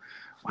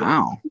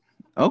 wow.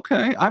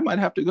 Okay, I might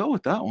have to go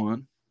with that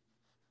one.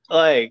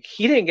 Like,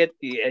 he didn't get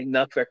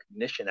enough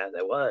recognition as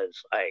it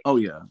was. Like, oh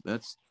yeah,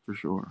 that's for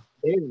sure.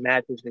 His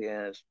matches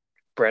against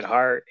Bret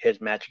Hart,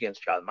 his match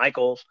against Shawn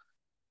Michaels,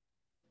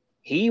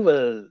 he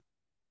was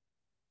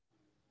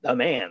the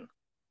man.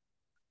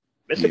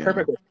 Mr.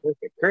 Perfect was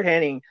perfect. Kurt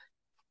Hennig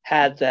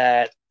had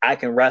that I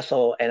can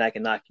wrestle and I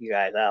can knock you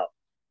guys out.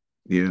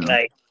 Yeah.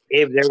 Like,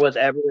 if there was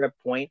ever a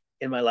point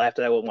in my life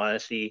that I would want to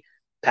see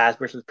past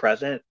versus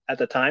present at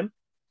the time,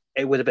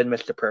 it would have been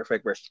Mr.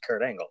 Perfect versus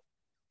Kurt Angle.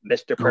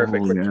 Mr.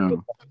 Perfect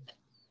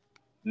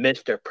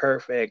Mr.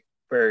 Perfect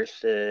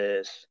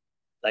versus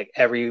like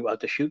every of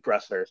the shoot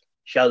wrestlers.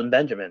 Shelton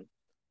Benjamin.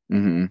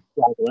 Mm-hmm.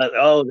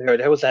 Oh,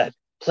 there was that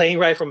plane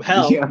ride from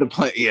hell.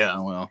 Yeah,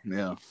 well,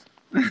 yeah.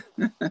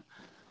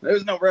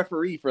 There's no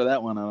referee for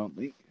that one, I don't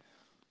think.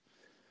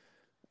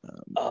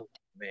 Oh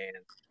man,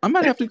 I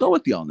might have to go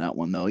with you on that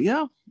one though.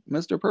 Yeah,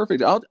 Mr.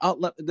 Perfect. I'll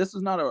let. This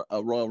is not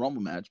a Royal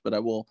Rumble match, but I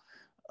will.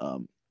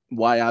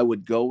 Why I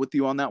would go with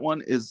you on that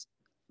one is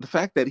the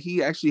fact that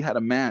he actually had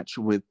a match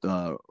with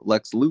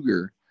Lex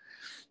Luger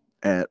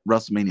at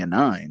WrestleMania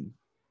 9,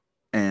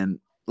 and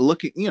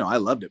looking, I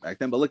loved it back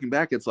then, but looking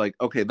back, it's like,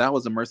 okay, that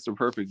was a Mr.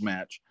 Perfect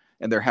match,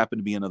 and there happened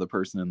to be another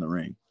person in the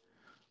ring.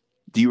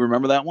 Do you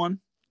remember that one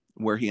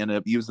where he ended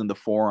up using the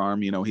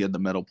forearm? He had the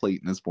metal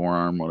plate in his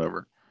forearm,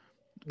 whatever.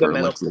 The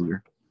metal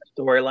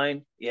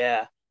storyline,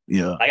 yeah.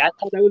 Like, I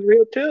thought that was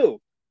real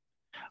too.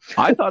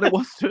 I thought it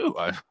was too.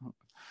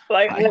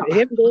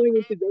 Him going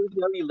into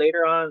WWE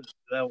later on,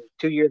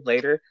 2 years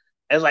later,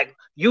 it's like,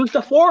 use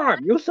the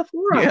forearm. Yeah.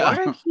 Why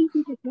aren't you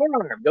using the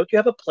forearm? Don't you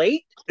have a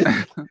plate?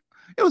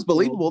 It was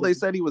believable. They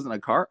said he was in a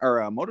car or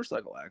a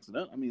motorcycle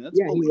accident. I mean, that's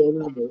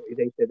believable.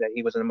 They said that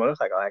he was in a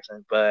motorcycle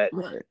accident, but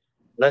right.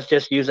 Let's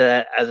just use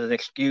that as an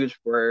excuse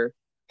for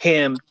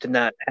him to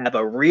not have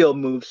a real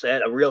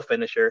moveset, a real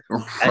finisher.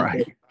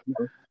 Right.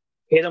 And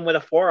hit him with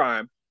a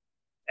forearm,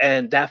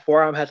 and that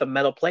forearm has a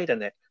metal plate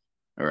in it.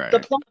 Right. The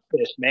plot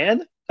twist,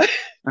 man. The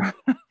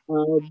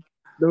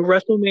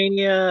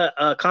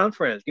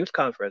WrestleMania youth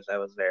conference that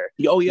was there.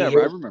 Oh yeah, I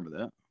remember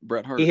that.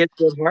 Bret Hart. He hit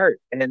Bret Hart,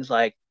 and it's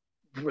like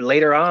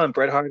later on,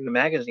 Bret Hart in the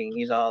magazine,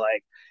 he's all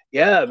like,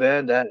 "Yeah,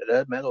 man,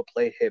 that metal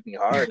plate hit me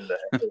hard."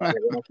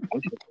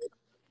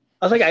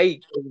 I was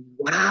like,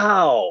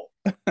 wow.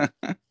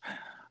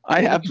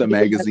 I have the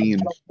magazine.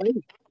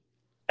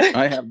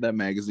 I have that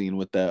magazine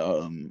with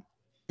that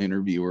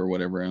interview or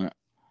whatever in it.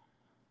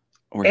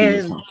 Or he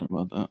was talking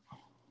about that.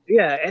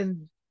 Yeah,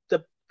 and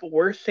the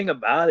worst thing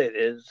about it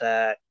is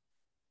that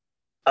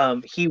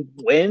he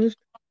wins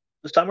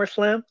the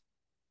SummerSlam,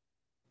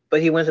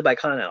 but he wins it by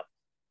count-out.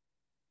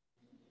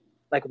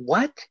 Like,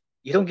 what?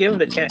 You don't give him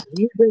the chance.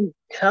 You've been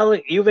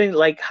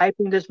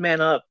hyping this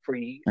man up for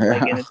an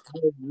entire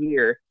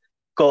year.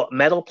 Go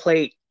metal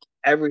plate,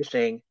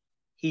 everything.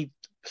 He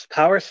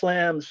power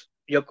slams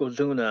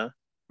Yokozuna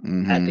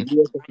at the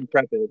US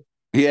Intrepid.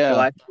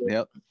 Yeah.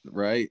 Yep.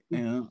 Right.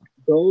 Yeah.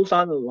 Goes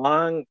on a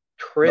long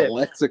trip. The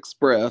Lex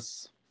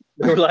Express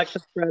on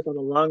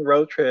a long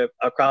road trip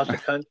across the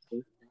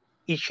country.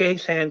 He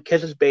shakes hands,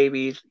 kisses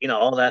babies,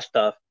 all that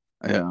stuff.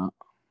 Yeah.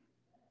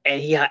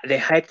 And they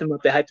hyped him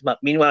up.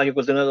 Meanwhile,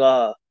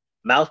 Yokozuna's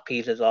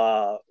mouthpiece is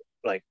all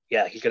like,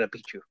 yeah, he's gonna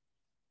beat you.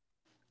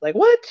 Like,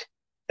 what?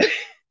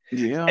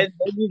 Yeah. And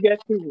then you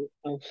get to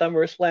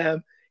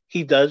SummerSlam,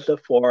 he does the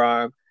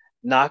forearm,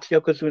 knocks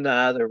Yokozuna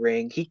out of the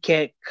ring. He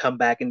can't come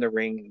back in the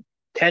ring.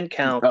 10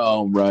 count.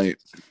 Oh, right.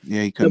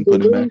 Yeah, he couldn't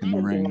put him back in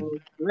the ring.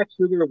 Lex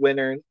Luger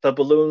winner. The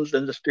balloons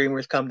and the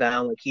streamers come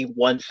down like he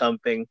won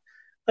something.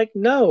 Like,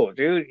 no,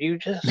 dude, you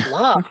just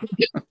lost.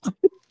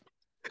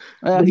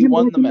 He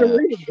won the match.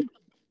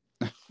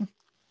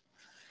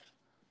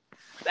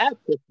 That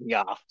pissed me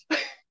off.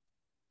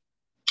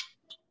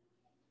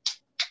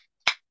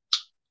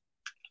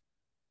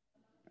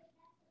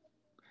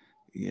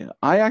 Yeah,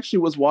 I actually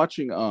was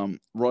watching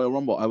Royal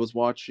Rumble. I was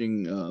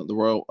watching the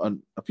Royal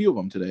a few of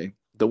them today.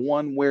 The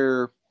one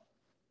where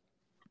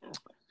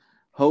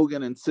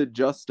Hogan and Sid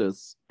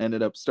Justice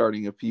ended up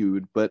starting a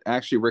feud, but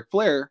actually Ric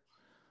Flair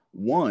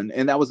won,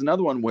 and that was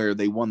another one where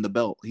they won the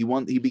belt. He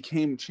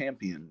became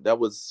champion. That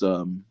was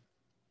I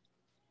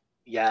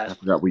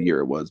forgot what year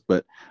it was,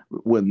 but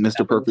when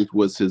Mr. Perfect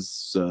was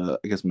his I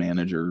guess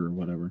manager or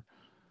whatever.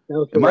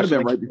 It might have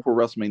been right before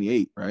WrestleMania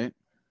 8, right?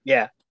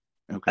 Yeah.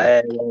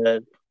 Okay.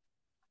 So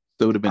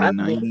it would have been in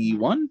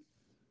 91?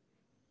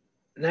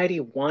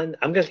 91?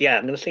 I'm going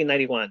to say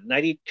 91.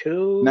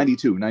 92?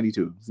 92.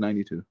 It's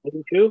 92.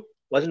 92?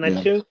 Was it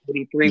 92? Yeah.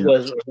 83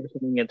 was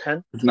WrestleMania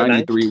 10?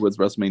 93 was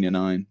WrestleMania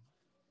 9.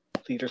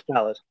 Caesar's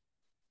Palace.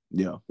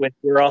 Yeah. Which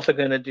we're also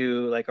going to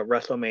do like a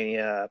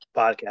WrestleMania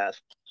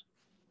podcast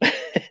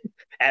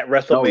at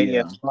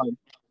WrestleMania. Oh,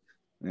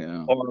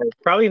 yeah. Or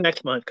probably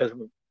next month because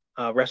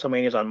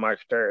WrestleMania is on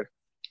March 3rd.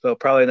 So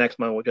probably next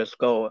month we'll just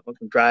go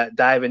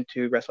dive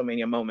into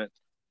WrestleMania moments.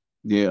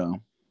 Yeah,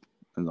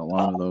 there's a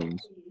lot of those.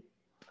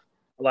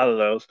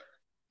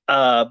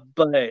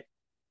 But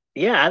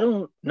yeah, I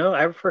don't know.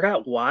 I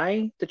forgot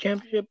why the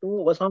championship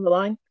was on the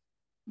line.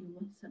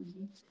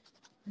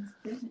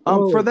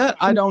 For that,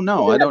 I don't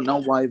know. I don't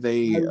know why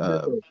they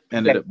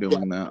ended up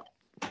doing that.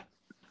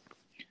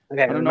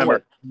 Okay, I don't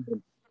remember.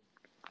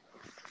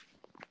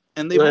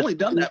 And they've only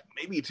done that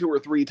maybe 2 or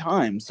 3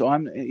 times. So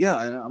I'm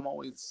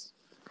always.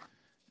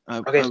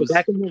 Okay, so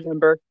back in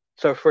November,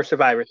 so for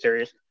Survivor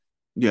Series.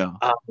 Yeah.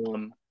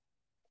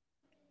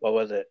 What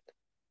was it?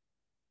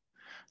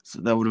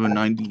 So that would have been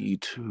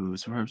 92.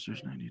 Survivor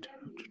Series 92.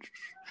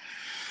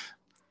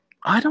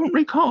 I don't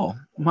recall.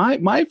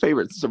 My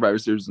favorite Survivor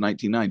Series is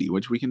 1990,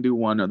 which we can do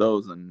one of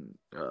those in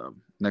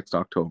next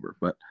October.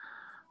 But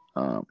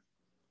I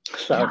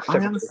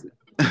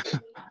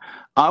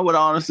would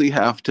honestly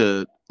have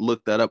to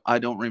look that up. I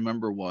don't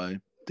remember why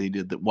they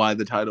did that. Why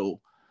the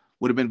title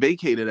would have been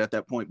vacated at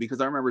that point,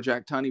 because I remember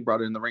Jack Tunney brought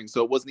it in the ring.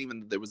 So it wasn't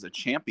even that there was a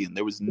champion.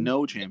 There was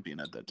no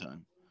champion at that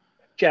time.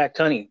 Jack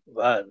Tunney,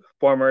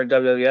 former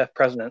WWF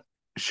president.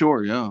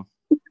 Sure, yeah.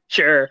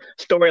 Sure,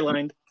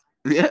 storyline.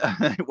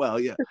 Yeah, well,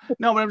 yeah.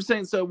 No, but I'm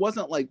saying, so it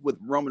wasn't like with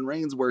Roman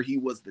Reigns where he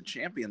was the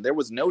champion. There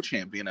was no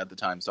champion at the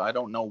time, so I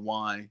don't know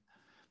why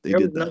they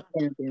did that.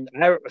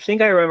 I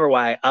think I remember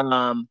why.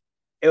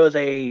 It was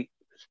a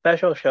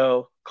special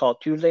show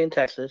called Tuesday in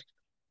Texas,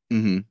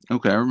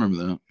 Okay, I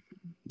remember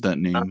that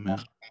name. Yeah.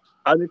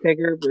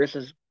 Undertaker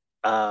versus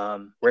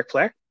Ric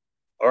Flair,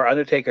 or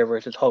Undertaker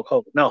versus Hulk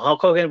Hogan. No,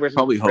 Hulk Hogan versus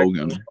Probably Ric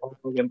Hogan. Flair, Hulk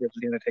Hogan versus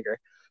the Undertaker.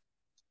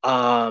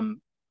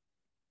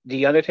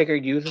 The Undertaker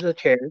uses a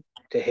chair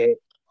to hit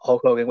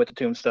Hulk Hogan with the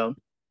tombstone,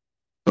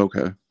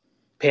 Okay.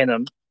 pin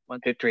him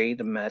 1, 2, 3.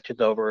 The match is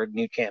over.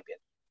 New champion.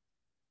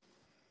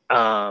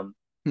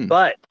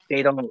 But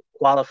they don't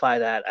qualify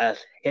that as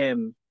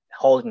him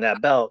holding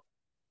that belt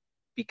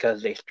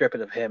because they strip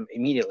it of him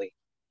immediately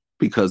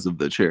Because of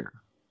the chair.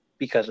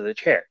 because of the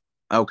chair.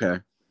 Okay.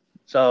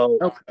 So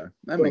Okay,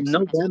 that from makes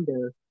sense.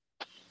 November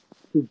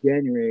to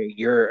January,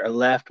 you're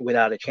left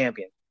without a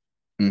champion.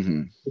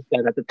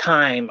 Because at the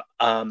time,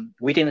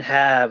 we didn't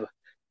have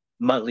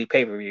monthly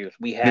pay-per-views.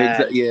 We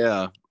had we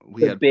the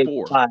had big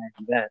 4. 5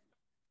 events.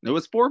 It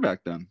was 4 back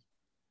then.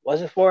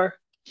 Was it 4?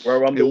 Royal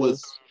Rumble. It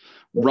was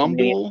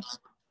Rumble,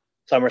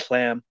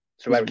 SummerSlam,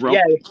 Survivor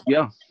Series.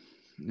 Yeah.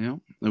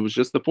 It was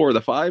just the 4.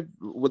 The 5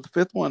 with the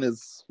 5th one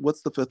is,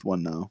 what's the 5th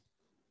one now?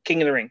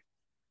 King of the Ring.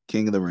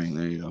 King of the Ring.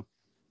 There you go.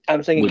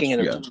 I'm thinking King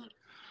of the Ring.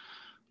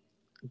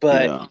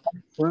 But at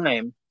the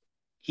time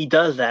he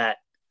does that,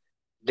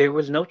 there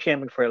was no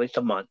champion for at least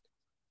a month.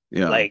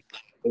 Yeah. Like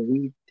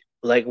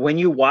when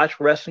you watch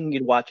wrestling,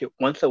 you'd watch it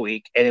once a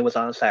week, and it was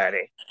on a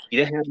Saturday. You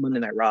didn't have Monday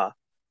Night Raw.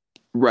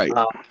 Right.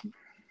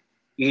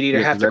 You'd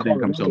either have to call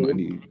the number.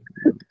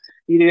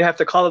 You'd either have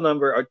to call the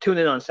number or tune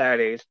in on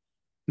Saturdays,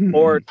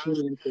 or tune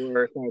in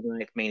for Saturday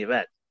night's main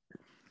event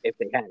if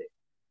they had it.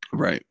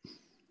 Right.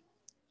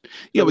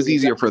 Yeah, it was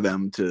easier for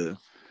them to.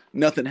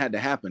 Nothing had to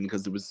happen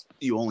because it was,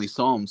 you only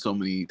saw them so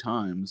many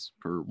times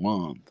per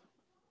month.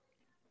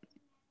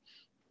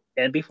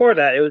 And before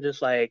that, it was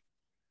just like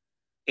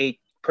a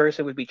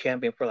person would be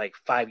champion for like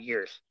 5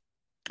 years.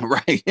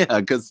 Right.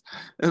 Yeah, because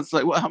it's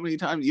like, well, how many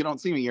times you don't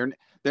see me?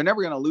 They're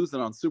never going to lose it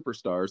on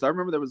Superstars. I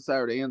remember there was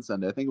Saturday and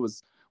Sunday. I think it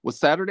was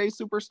Saturday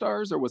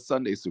Superstars or was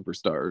Sunday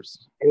Superstars?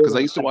 Because I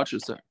used to watch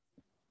it.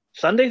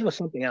 Sundays was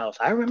something else.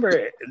 I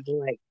remember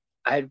like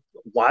I'd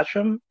watch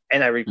them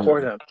and I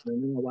record them,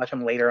 and then I watch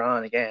them later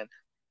on again.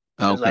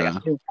 Okay. Like, I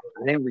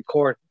didn't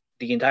record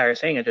the entire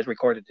thing. I just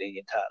recorded the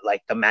entire,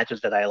 like, the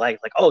matches that I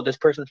liked. Like, oh, this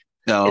person is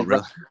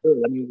really?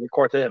 let me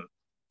record them.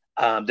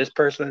 This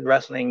person is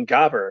wrestling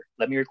Jobber.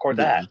 Let me record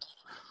that.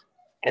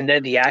 And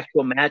then the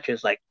actual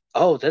matches, like,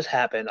 oh, this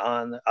happened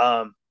on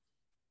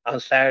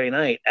Saturday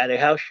night at a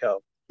house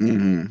show.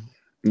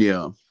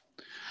 Yeah,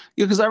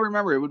 because I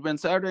remember it would have been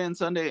Saturday and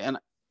Sunday, and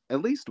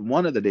at least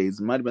one of the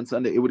days, it might have been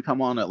Sunday, it would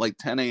come on at like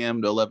 10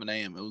 a.m. to 11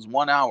 a.m. It was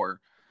 1 hour.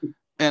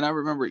 And I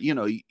remember, you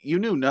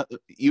knew nothing,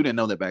 you didn't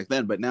know that back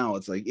then, but now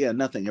it's like, yeah,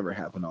 nothing ever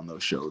happened on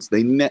those shows.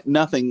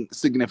 Nothing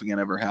significant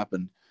ever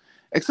happened,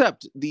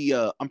 except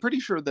I'm pretty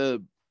sure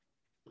the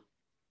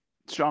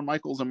Shawn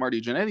Michaels and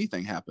Marty Jannetty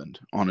thing happened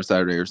on a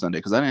Saturday or Sunday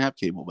because I didn't have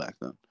cable back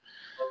then.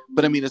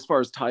 But I mean, as far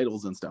as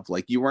titles and stuff,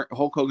 like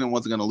Hulk Hogan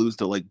wasn't going to lose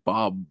to like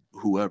Bob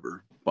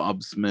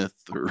Smith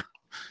or.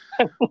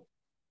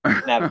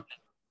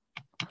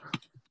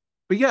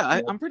 But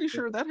yeah, I'm pretty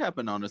sure that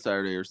happened on a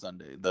Saturday or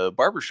Sunday. The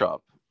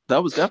barbershop,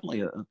 that was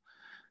definitely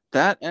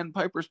that, and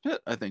Piper's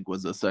Pit, I think,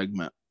 was a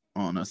segment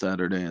on a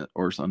Saturday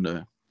or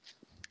Sunday.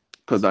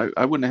 Because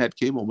I wouldn't have had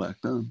cable back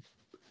then.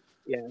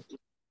 Yeah,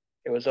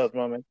 it was those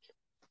moments.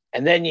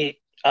 And then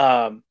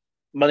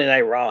Monday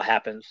Night Raw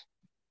happens.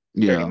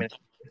 30 minutes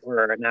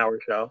or an hour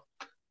show.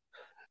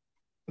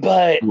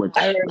 But which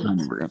I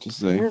never got to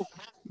say.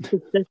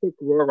 Specific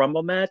Royal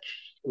Rumble match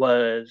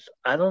was,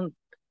 I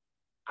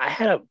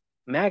had a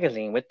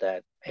magazine with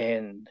that,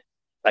 and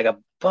like a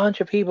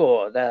bunch of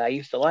people that I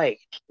used to like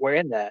were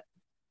in that.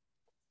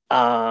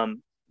 I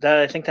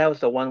think that was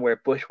the one where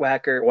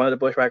one of the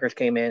Bushwhackers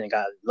came in and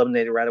got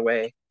eliminated right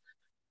away.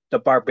 The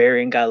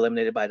Barbarian got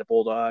eliminated by the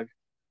Bulldog.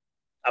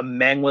 A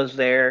Meng was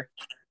there.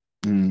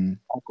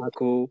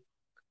 Okaku.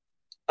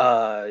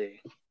 Are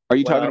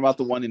you talking about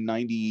the one in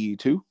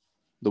 92?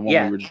 The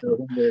one we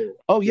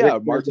were.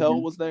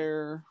 Martel was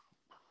there.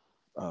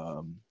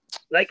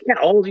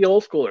 All the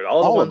old schoolers,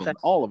 all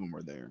of them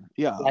were there.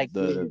 Yeah, like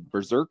the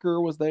Berserker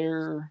was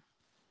there,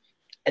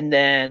 and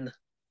then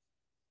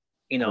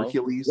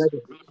Hercules,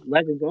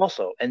 legends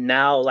also. And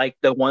now, like,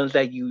 the ones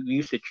that you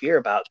used to cheer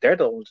about, they're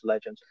the ones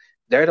legends.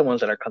 They're the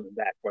ones that are coming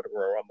back for the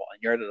Royal Rumble,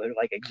 and you're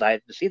like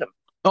excited to see them.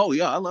 Oh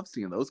yeah, I love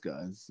seeing those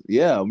guys.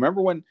 Yeah,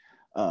 remember when?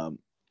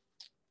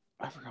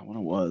 I forgot when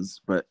it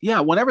was, but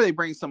yeah, whenever they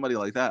bring somebody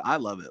like that, I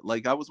love it.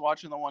 Like, I was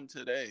watching the one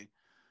today.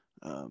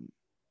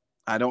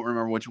 I don't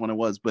remember which one it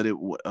was, but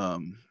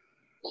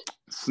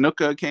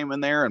Snuka came in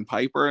there and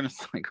Piper, and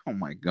it's like, oh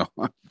my god,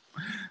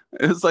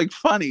 it's like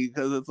funny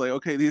because it's like,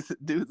 okay, these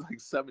dudes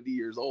like 70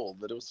 years old,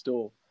 but it was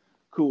still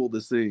cool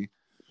to see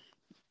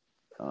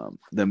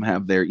them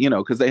have their,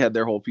 because they had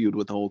their whole feud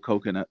with the whole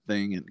coconut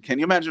thing. And can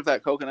you imagine if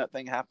that coconut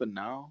thing happened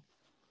now?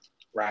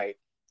 Right.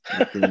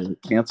 Like the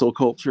cancel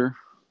culture.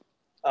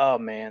 Oh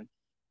man.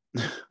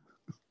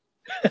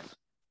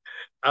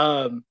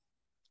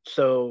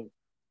 So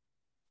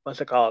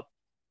what's it called?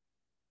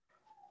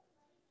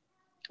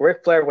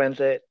 Ric Flair wins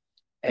it.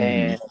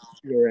 and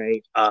you're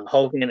right,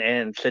 Hogan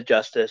and Sid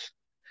Justice.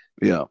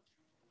 Yeah,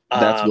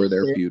 that's where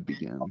their Sid- feud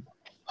began.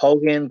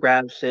 Hogan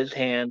grabbed Sid's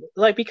hand,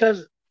 like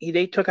because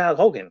they took out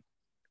Hogan,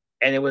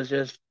 and it was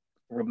just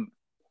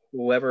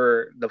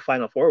whoever the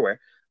final four were.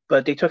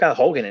 But they took out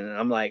Hogan, and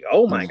I'm like,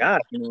 oh my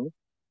god,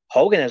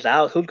 Hogan is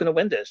out. Who's gonna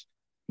win this?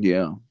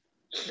 Yeah.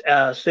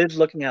 Sid's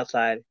looking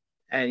outside,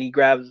 and he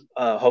grabs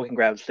Hogan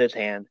grabs Sid's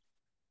hand,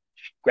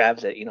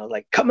 grabs it,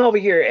 like come over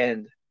here,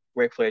 and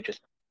Ric Flair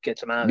just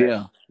gets him out of there.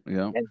 Yeah.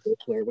 Yeah. And Ric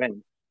Flair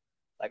wins.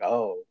 Like,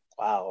 oh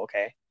wow,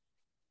 okay.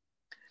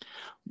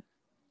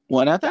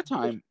 Well, and at that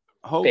time,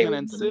 Hogan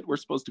and Sid were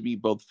supposed to be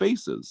both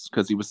faces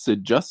because he was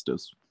Sid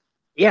Justice.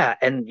 Yeah,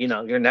 and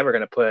you're never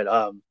gonna put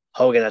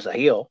Hogan as a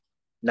heel,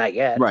 not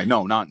yet. Right?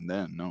 No, not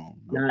then. No.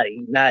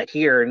 Not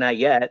here, not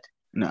yet.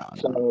 No.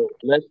 So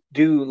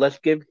let's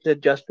give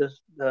Sid Justice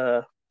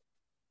the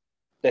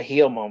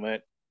heel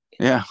moment.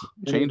 Yeah,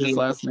 change his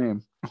last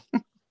name.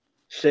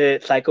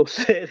 Sid, Psycho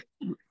Sid.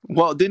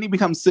 Well, didn't he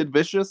become Sid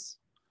Vicious?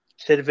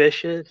 Sid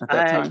Vicious. At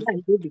that time? Yeah,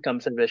 he did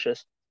become Sid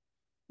Vicious.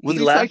 Was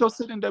he Psycho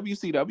Sid in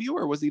WCW,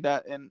 or was he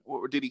that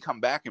or did he come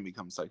back and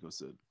become Psycho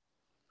Sid?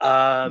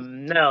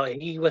 No,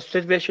 he was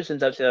Sid Vicious in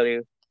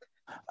WCW.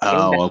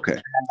 Oh,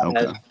 okay.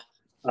 Okay.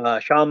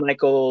 Shawn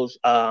Michaels'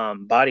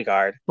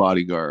 bodyguard.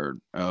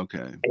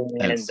 Okay.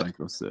 And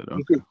Psycho Sid.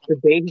 Okay.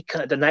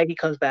 The night he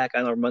comes back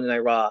on Monday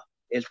Night Raw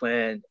is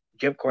when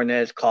Jim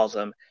Cornette calls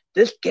him,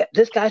 this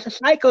guy's a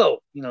psycho,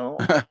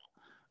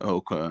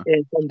 Okay.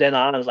 And from then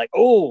on, I was like,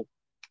 oh,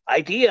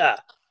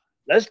 idea.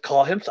 Let's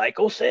call him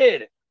Psycho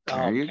Sid.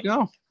 There you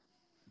go.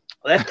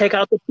 Let's take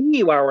out the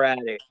P while we're at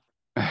it.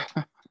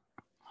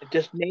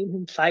 Just name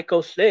him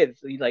Psycho Sid.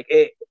 So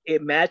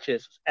it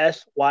matches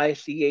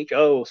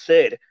SYCHO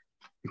Sid.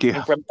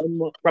 Yeah.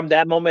 From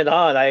that moment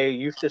on, I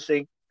used to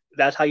think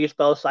that's how you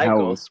spell psycho. How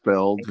it was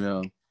spelled,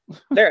 yeah.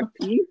 There a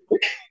P?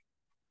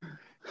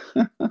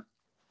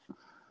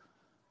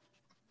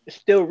 It's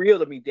still real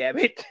to me, damn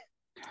it.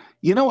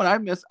 You know what I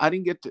missed? I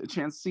didn't get a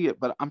chance to see it,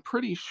 but I'm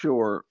pretty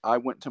sure I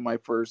went to my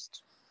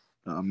first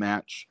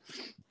match.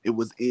 It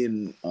was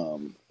in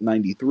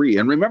 93.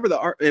 And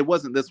remember it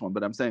wasn't this one,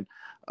 but I'm saying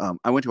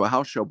I went to a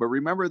house show, but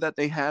remember that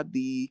they had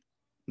the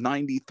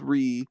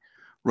 93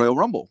 Royal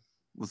Rumble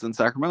was in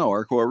Sacramento,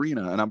 Arco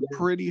Arena, and I'm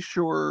pretty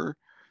sure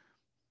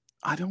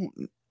I don't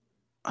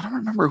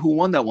remember who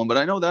won that one, but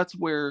I know that's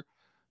where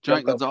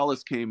Giant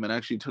Gonzalez came and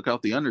actually took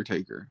out the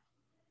Undertaker.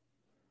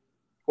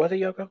 Was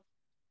it Yoko?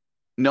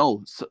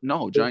 No,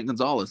 Giant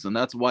Gonzalez, and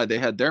that's why they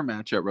had their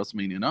match at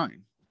WrestleMania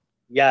 9.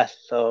 Yes,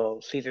 so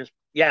Caesar's,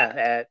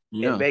 in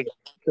Vegas.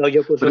 So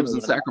Yokozuna, but it was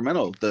in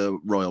Sacramento, the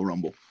Royal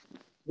Rumble.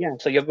 Yeah,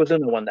 so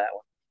Yokozuna won that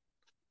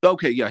one.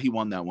 Okay, yeah, he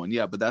won that one.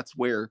 Yeah, but that's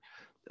where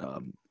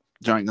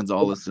Giant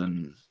Gonzalez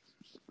and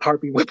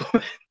Harvey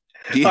Whippleman.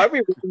 Yeah.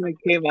 Harvey Whippleman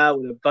came out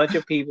with a bunch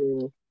of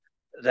people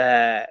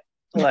that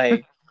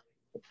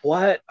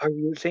what are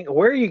you thinking?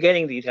 Where are you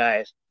getting these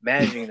guys?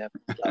 Managing them.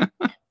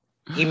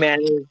 He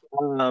managed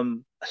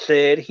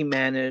Sid. He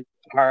managed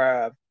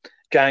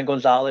Giant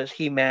Gonzalez.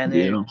 He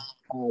managed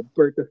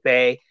Bertha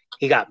Faye.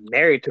 He got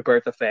married to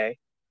Bertha Faye.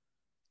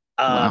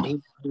 Wow. He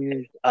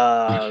managed,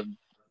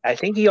 I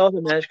think he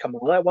also managed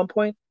Kamala at one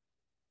point.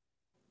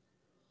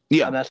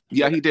 Yeah,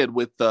 he did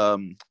with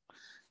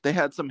they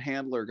had some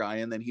handler guy,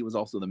 and then he was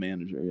also the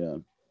manager.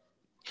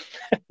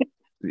 Yeah.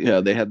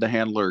 Yeah, they had the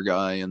handler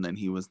guy, and then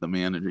he was the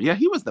manager. Yeah,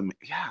 he was.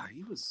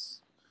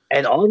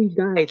 And all these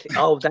guys.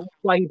 Oh, that's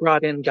why he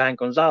brought in Giant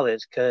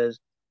Gonzalez, because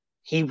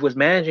he was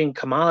managing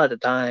Kamala at the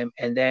time,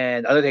 and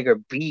then Undertaker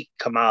beat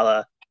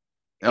Kamala.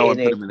 Oh, and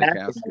put him in a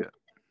casket.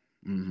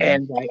 Mm-hmm.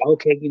 And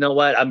okay, you know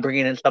what? I'm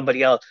bringing in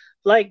somebody else.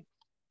 Like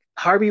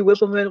Harvey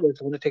Whippleman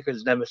was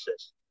Undertaker's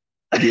nemesis.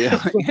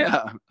 Yeah,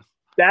 yeah.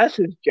 That's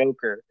his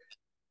Joker.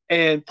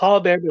 And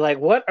Paul Bear be like,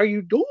 "What are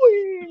you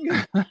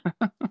doing?"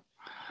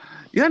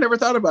 Yeah, I never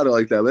thought about it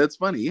like that. That's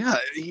funny. Yeah,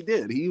 he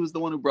did. He was the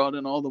one who brought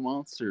in all the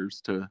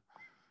monsters to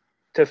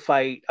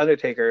fight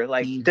Undertaker.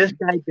 Like, this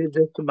guy did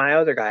this to my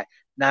other guy.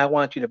 Now I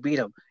want you to beat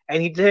him.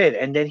 And he did.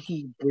 And then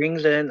he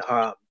brings in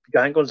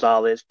Giant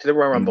Gonzalez to the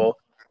Royal Rumble,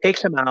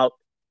 takes him out.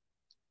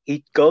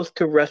 He goes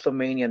to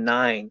WrestleMania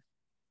 9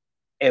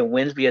 and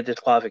wins via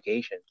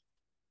disqualification.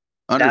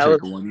 Undertaker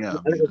won, yeah.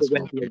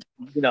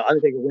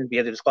 Undertaker wins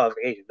via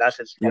disqualification. That's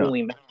his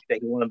only match that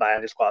he won by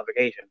a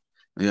disqualification.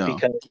 Yeah.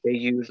 Because they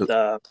used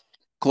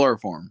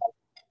chloroform.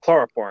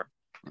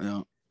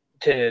 Yeah.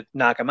 To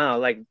knock him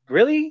out. Like,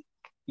 really?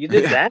 You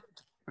did that?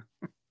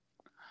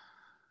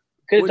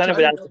 Could have done it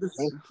without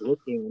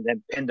looking and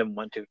then pinned him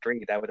 1, 2,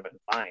 3. That would have been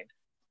fine.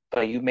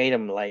 But you made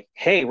him like,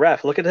 hey,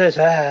 ref, look at this.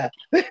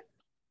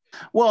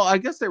 Well, I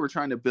guess they were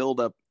trying to build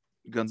up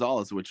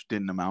Gonzalez, which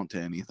didn't amount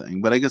to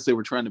anything. But I guess they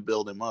were trying to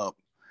build him up.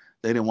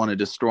 They didn't want to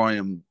destroy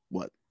him,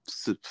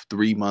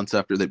 3 months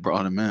after they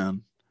brought him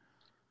in.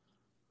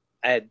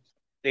 And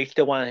they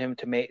still wanted him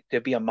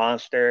to be a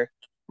monster.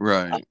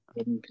 Right.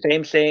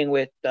 Same thing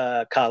with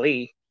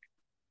Khali.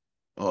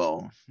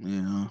 Oh,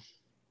 yeah.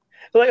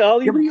 Like all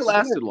these, but he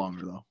lasted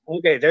longer though.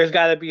 Okay, there's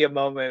got to be a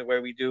moment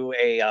where we do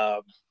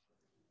a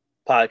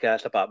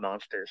podcast about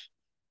monsters.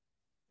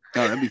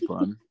 Oh, that'd be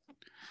fun.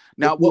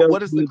 Now,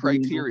 what is the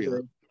criteria?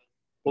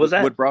 What was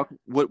that?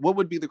 What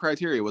would be the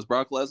criteria? Was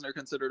Brock Lesnar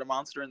considered a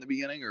monster in the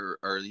beginning, or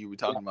are you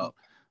talking about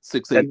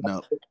 6'8" and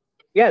up?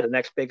 Yeah, the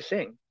next big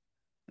thing.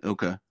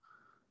 Okay.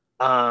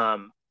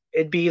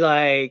 It'd be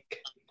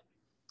like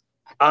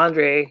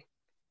Andre.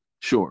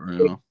 Sure.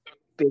 Yeah.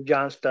 Big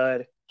John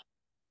Studd.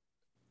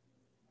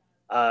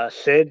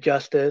 Sid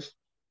Justice.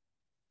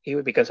 He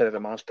would be considered a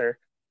monster.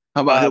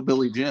 How about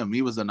Hillbilly Jim?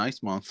 He was a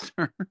nice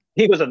monster.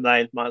 He was a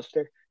nice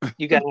monster.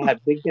 You gotta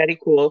have Big Daddy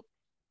Cool,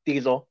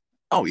 Diesel.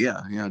 Oh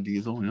yeah,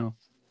 Diesel. Yeah.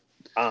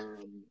 How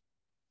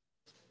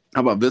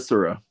about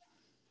Viscera?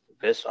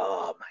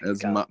 Oh my As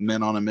god!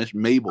 Men on a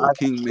Mission. Mabel,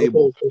 King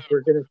Mabel. If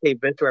we're gonna say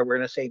Viscera, we're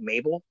gonna say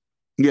Mabel.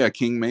 Yeah,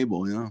 King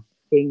Mabel. Yeah.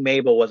 King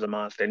Mabel was a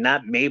monster,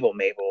 not Mabel.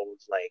 Mabel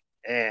was like,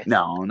 eh.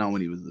 No, not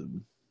when he was.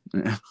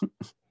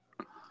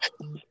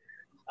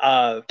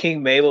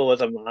 King Mabel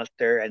was a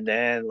monster, and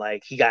then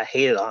like he got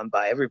hated on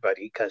by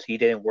everybody because he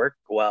didn't work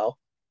well.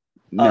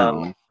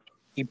 No.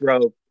 He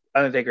broke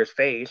Undertaker's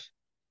face.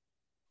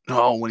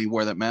 Oh, when he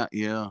wore that mask.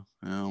 Yeah,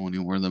 when he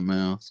wore the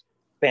mask.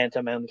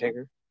 Phantom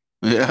Undertaker.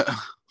 Yeah.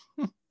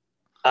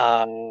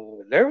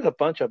 There was a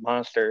bunch of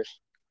monsters,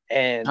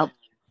 and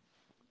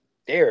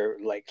they're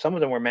like some of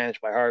them were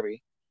managed by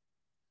Harvey.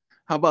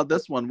 How about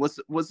this one? Was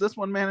this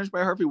one managed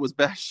by Harvey? Was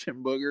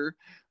Bastion Booger?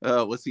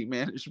 Was he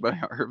managed by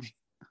Harvey?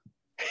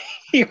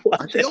 He was.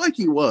 I feel like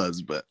he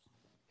was, but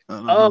I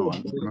don't know.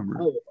 I don't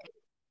remember.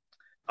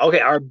 Okay,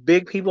 are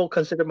big people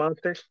considered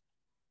monsters?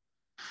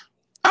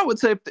 I would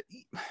say,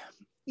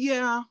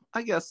 yeah,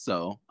 I guess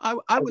so.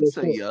 I would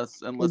say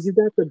yes, unless you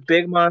got the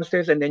big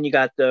monsters and then you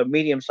got the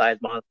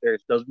medium-sized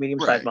monsters. Those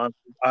medium-sized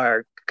monsters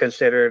are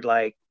considered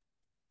like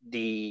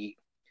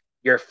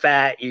you're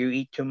fat, you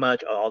eat too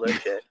much, all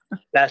that shit.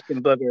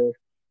 Bastion Booger.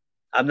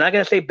 I'm not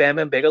gonna say Bam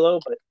Bam Bigelow,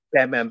 but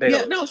Bam Bam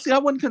Bigelow. Yeah, no, see, I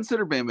wouldn't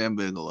consider Bam Bam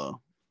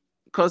Bigelow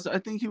because I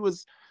think he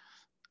was.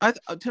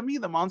 To me,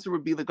 the monster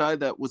would be the guy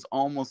that was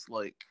almost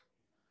like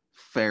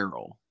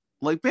feral.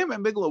 Like Bam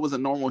Bam Bigelow was a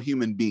normal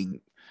human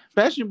being.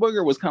 Bastion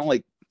Booger was kind of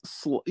like,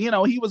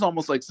 he was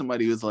almost like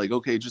somebody who's like,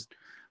 okay, just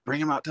bring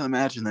him out to the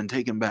match and then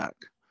take him back.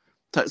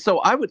 So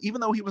I would,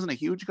 even though he wasn't a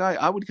huge guy,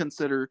 I would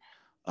consider,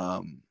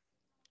 what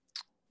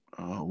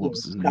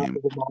was his name?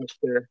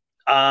 Monster.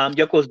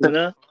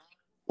 Yokozuna.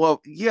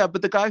 Well, yeah,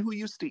 but the guy who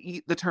used to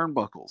eat the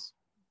turnbuckles.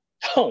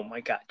 Oh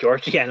my God,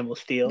 George the Animal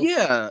Steel.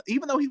 Yeah,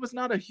 even though he was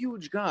not a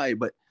huge guy,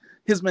 but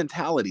his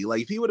mentality,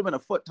 like if he would have been a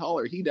foot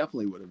taller, he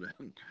definitely would have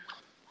been.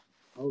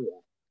 Oh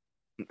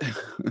yeah.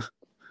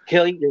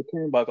 He'll eat your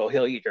turnbuckle.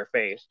 He'll eat your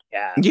face.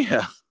 Yeah.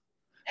 Yeah.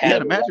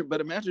 Imagine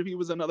if he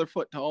was another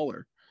foot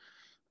taller.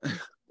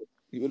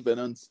 He would have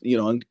been,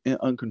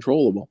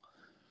 uncontrollable.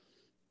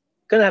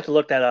 Gonna have to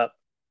look that up.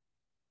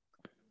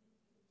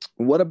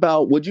 What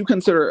about? Would you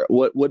consider?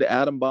 Would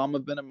Adam Bomb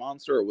have been a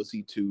monster, or was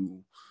he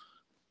too?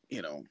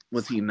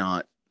 Was he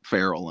not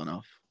feral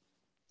enough?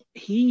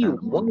 He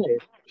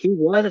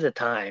was at the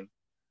time,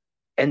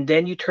 and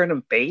then you turn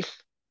him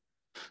face.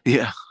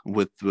 Yeah,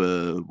 with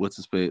what's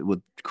his face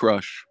with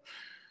Crush.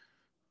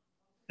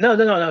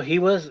 No. He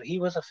was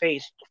a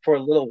face for a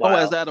little while. Oh,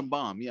 as Adam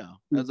Bomb, yeah,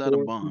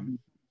 Adam Bomb.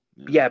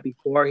 Yeah,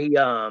 before he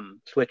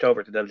switched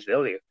over to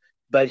WCW,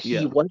 but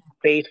he was a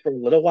face for a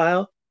little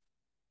while.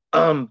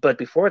 But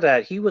before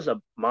that, he was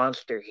a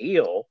monster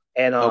heel,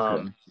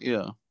 and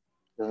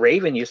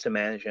Raven used to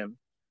manage him.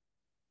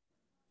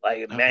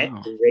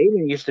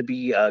 Raven used to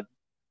be a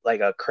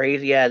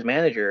crazy ass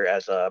manager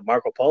as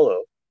Marco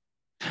Polo.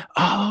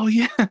 Oh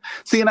yeah.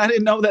 See, and I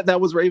didn't know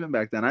that was Raven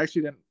back then. I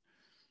actually didn't.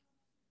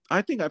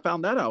 I think I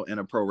found that out in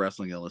a Pro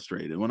Wrestling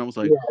Illustrated when I was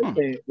like,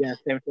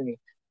 same thing.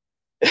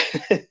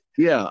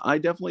 Yeah, I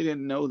definitely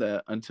didn't know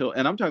that until,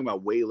 and I'm talking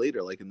about way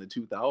later, like in the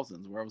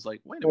 2000s, where I was like,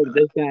 wait a minute.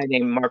 This guy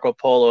named Marco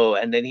Polo,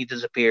 and then he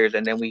disappears,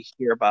 and then we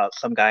hear about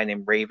some guy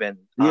named Raven.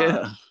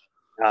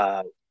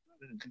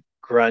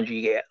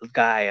 Grungy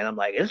guy, and I'm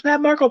like, isn't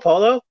that Marco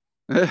Polo?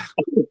 What?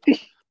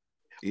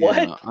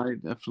 I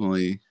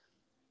definitely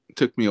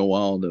took me a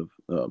while to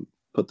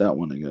put that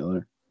one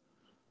together.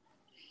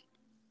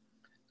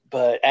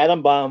 But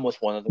Adam Bomb was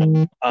one of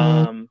them.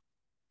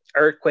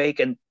 Earthquake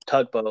and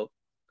Tugboat.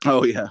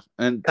 Oh yeah,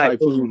 and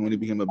Typhoon when he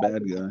became a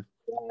bad guy.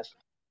 Yes.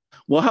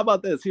 Well, how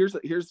about this?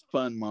 Here's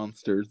fun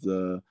monsters.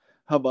 How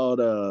about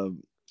oh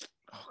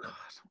god,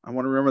 I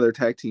want to remember their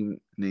tag team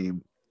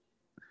name.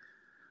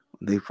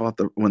 They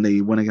fought when they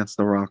went against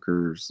the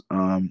Rockers.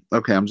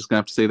 Okay, I'm just gonna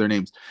have to say their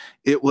names.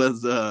 It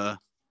was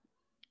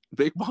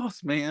Big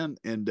Boss Man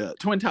and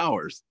Twin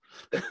Towers.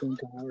 Twin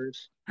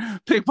Towers.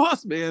 Big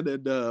Boss Man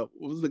and what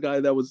was the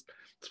guy that was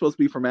supposed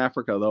to be from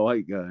Africa, the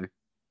white guy?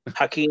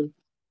 Hakeem.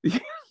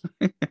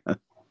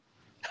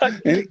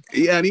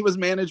 And he was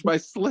managed by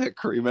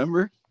Slick,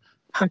 remember?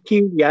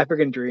 Hakeem, the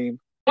African Dream.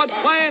 What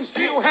plans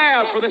do you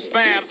have for this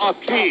man,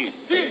 Akeem?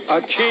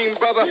 Akeem,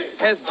 brother,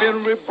 has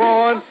been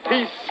reborn.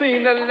 He's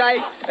seen the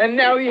light, and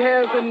now he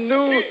has a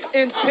new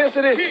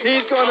intensity.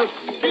 He's going to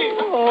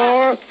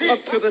soar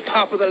up to the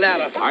top of the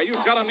ladder. Are you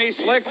telling me,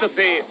 Slick, that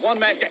the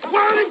one-man gang...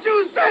 What did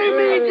you say,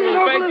 me,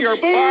 Beg your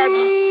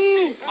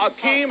pardon?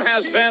 Akeem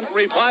has been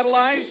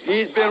revitalized?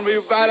 He's been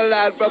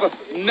revitalized, brother.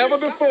 Never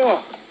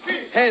before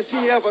has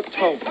he ever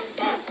talked.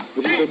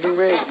 But he's a new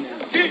man now.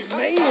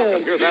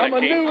 Man, Hear that, I'm a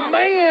Akeem? new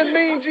man,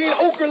 Mean Gene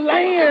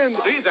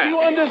Okerland. See that? You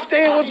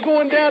understand what's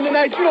going down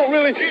tonight? You don't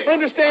really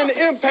understand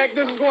the impact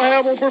this is going to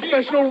have on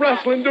professional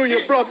wrestling, do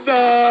you, brother?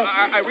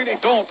 I really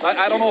don't.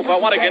 I don't know if I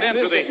want to get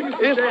into the...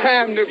 It's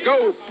time to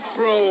go,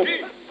 bro.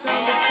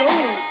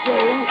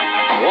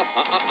 Well,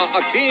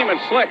 Akeem and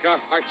Slick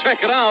are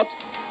checking out.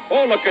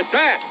 Oh, look at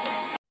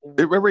that.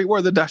 Remember he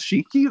wore the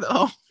dashiki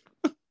though.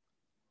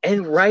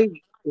 And right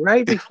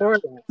before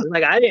that,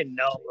 like I didn't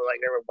know like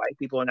there were white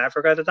people in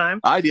Africa at the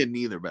time. I didn't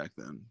either back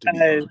then. To be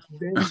And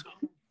honest.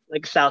 then,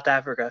 like South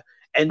Africa,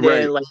 and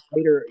then Right. like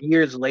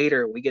years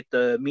later, we get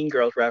the Mean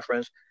Girls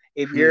reference.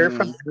 If you're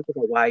from Africa,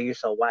 why are you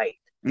so white?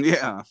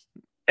 Yeah.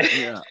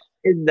 Yeah.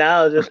 And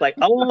now it's just like,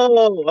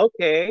 oh,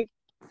 okay,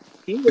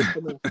 he was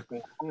from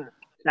Africa.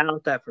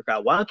 South Africa.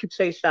 Why don't you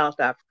say South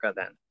Africa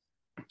then?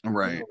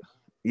 Right.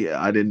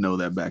 Yeah, I didn't know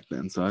that back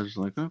then, so I was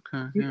like,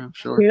 okay, yeah,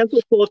 sure.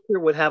 Cancel culture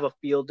would have a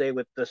field day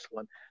with this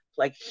one.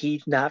 Like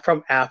he's not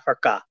from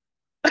Africa.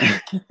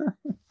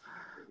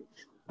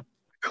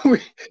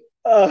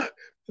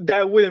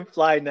 That wouldn't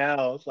fly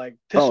now. It's like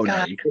this Oh, no,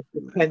 guy you is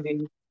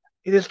pretending.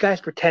 This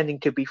guy's pretending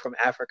to be from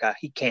Africa.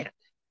 He can't.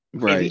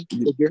 Right.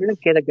 If you're gonna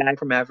get a guy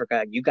from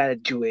Africa, you got to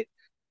do it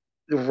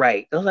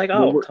right. I was like,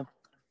 Well, oh, we're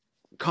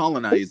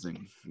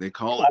colonizing. They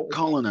call it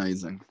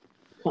colonizing.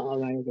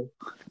 colonizer.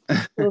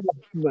 Oh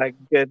my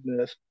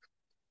goodness.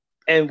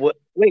 And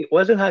wait,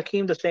 wasn't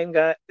Hakeem the same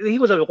guy? He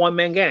was a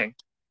one-man gang.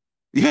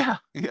 Yeah,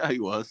 he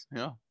was.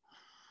 Yeah,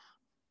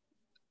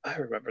 I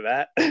remember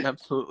that.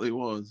 absolutely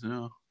was.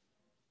 Yeah.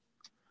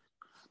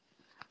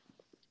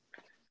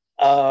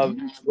 What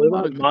a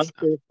lot about of good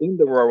Monsters in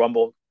the Royal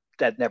Rumble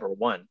that never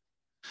won?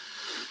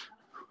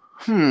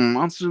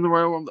 Monsters in the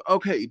Royal Rumble.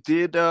 Okay,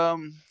 did I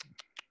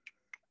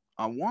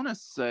want to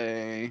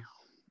say,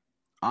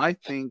 I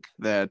think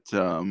that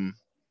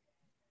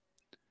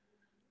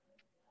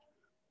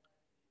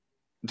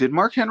did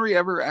Mark Henry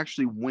ever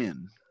actually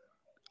win?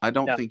 I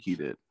don't No. think he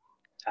did.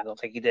 I don't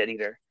think he did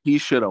either. He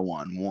should have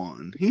won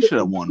one. He should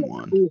have won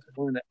one.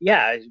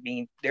 Yeah, I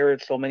mean, there were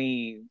so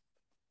many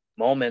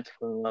moments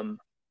from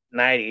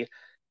 '90s.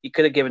 You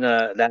could have given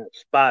that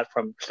spot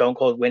from Stone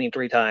Cold winning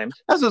 3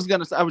 times. I was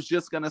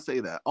just gonna say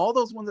that all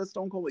those ones that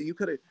Stone Cold, you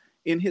could have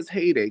in his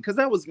heyday, because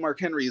that was Mark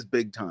Henry's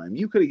big time.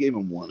 You could have gave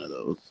him one of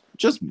those,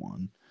 just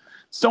one.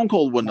 Stone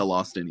Cold wouldn't have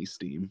lost any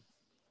steam.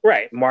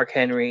 Right, Mark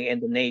Henry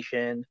in the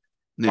Nation.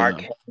 Yeah.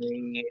 Mark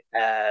Henry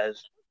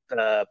as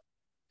the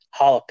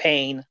Hall of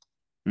Pain.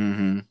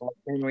 Mm-hmm. Mark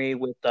Henry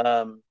with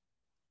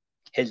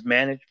his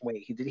manager.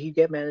 Wait, did he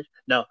get managed?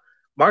 No,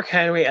 Mark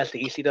Henry as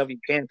the ECW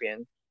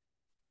champion.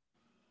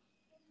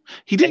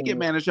 He did get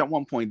managed at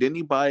one point, didn't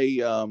he? By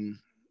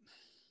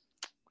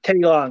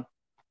Teddy Long.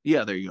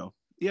 Yeah, there you go.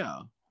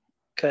 Yeah,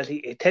 because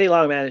Teddy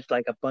Long managed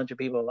like a bunch of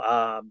people.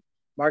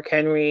 Mark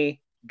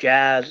Henry,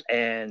 Jazz,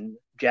 and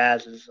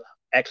Jazz's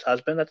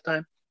ex-husband at the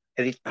time.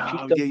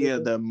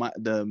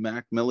 The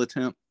Mac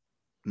Militant,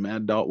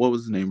 Mad Dog. What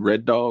was his name?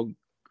 Red Dog.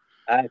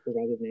 I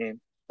forgot his name.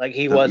 Like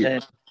he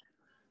wasn't.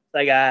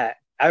 Like I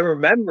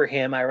remember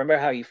him. I remember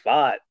how he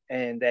fought,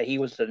 and that he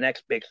was the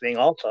next big thing.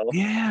 Also.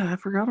 Yeah, I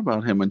forgot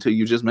about him until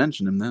you just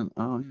mentioned him. Then,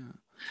 oh yeah,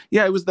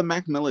 yeah, it was the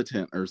Mac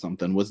Militant or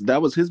something.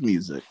 That was his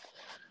music?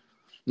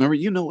 Remember,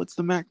 it's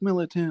the Mac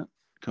Militant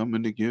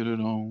coming to get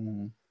it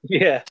on.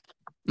 Yeah.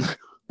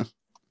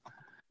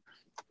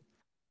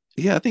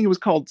 Yeah, I think it was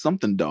called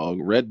something Dog,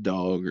 Red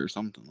Dog, or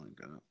something like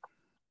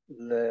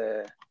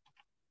that.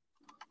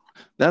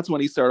 That's when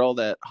he started all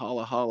that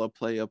holla holla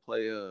playa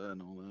playa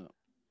and all that.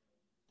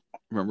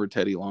 Remember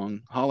Teddy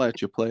Long? Holla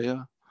at you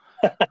playa.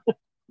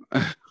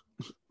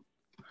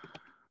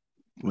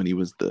 When he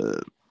was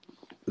the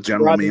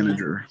general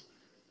manager.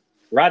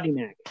 Rodney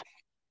Mack.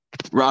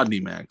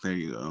 Rodney Mack, there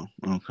you go.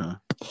 Okay.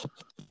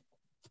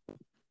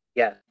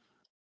 Yeah.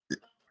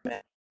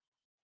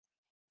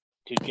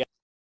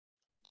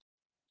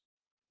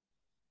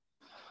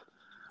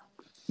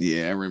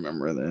 Yeah, I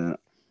remember that.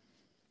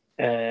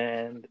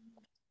 And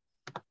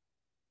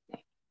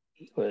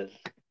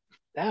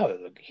that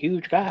was a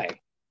huge guy.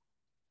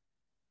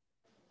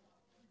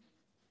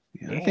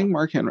 Yeah, I think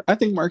Mark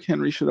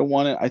Henry should have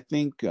won it. I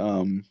think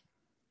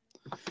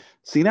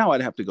see, now I'd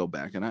have to go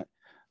back, and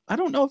I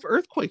don't know if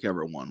Earthquake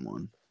ever won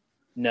one.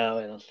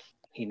 No,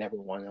 he never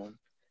won one.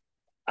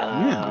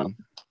 Yeah.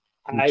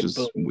 Which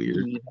is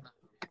weird.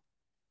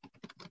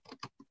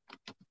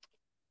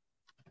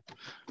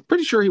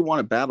 Pretty sure he won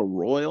a Battle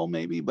Royal,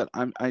 maybe, but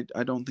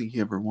I don't think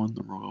he ever won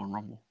the Royal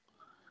Rumble.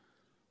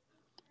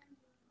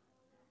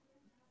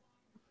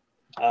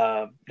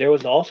 There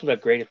was also the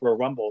Greatest Royal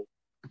Rumble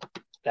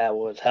that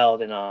was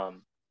held in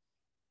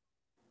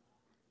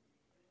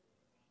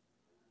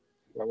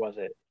Where was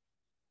it?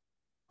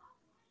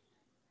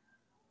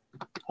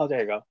 Oh,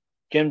 there you go.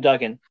 Jim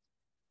Duggan.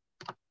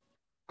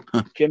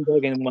 Jim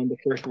Duggan won the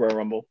first Royal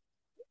Rumble.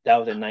 That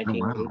was in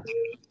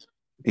 1988.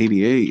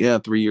 88, yeah,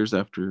 3 years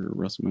after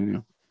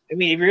WrestleMania. I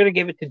mean, if you're gonna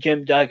give it to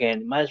Jim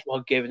Duggan, might as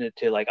well give it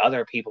to like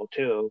other people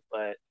too.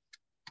 But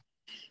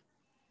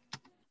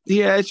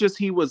yeah, it's just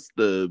he was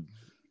the.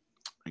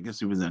 I guess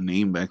he was a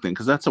name back then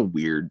because that's a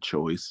weird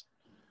choice.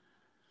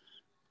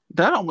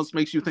 That almost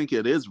makes you think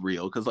it is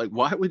real because, like,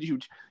 why would you?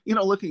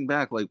 Looking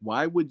back, like,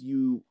 why would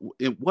you?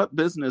 In what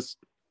business?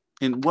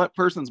 In what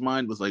person's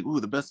mind was like,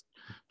 ooh, the best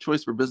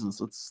choice for business?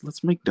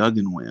 Let's make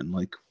Duggan win.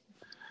 Like,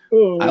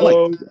 I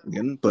like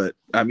Duggan, but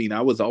I mean,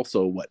 I was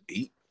also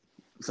 8,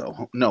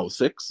 so no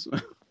 6.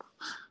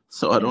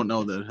 So I don't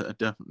know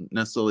that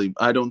necessarily.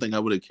 I don't think I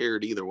would have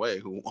cared either way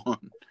who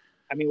won.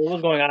 I mean, what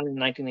was going on in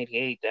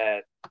 1988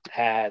 that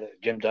had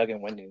Jim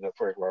Duggan winning the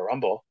first Royal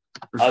Rumble,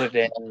 other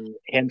than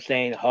him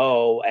saying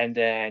 "ho" and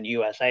then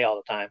USA all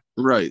the time?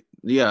 Right.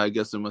 Yeah, I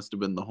guess it must have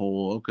been the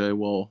whole. Okay,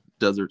 well,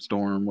 Desert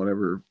Storm,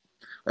 whatever.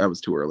 That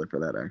was too early for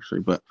that, actually.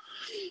 But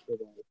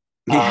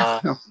yeah.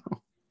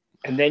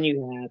 And then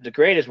you have the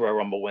greatest Royal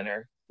Rumble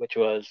winner, which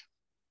was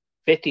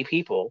 50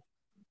 people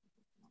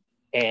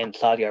in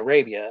Saudi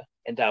Arabia,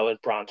 and that was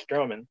Braun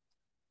Strowman.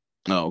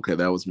 Oh, okay.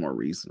 That was more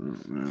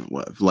recent.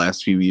 What,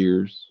 last few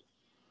years?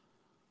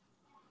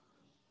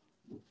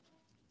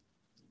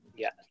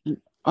 Yeah.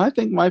 I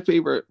think my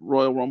favorite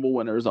Royal Rumble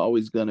winner is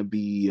always going to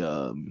be.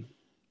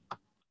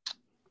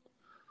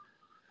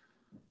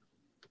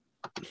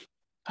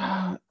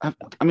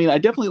 I mean, I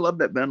definitely love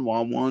that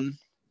Benoit won.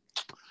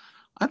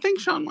 I think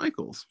Shawn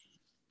Michaels.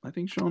 I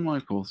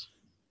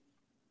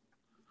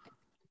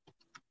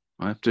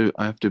have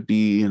to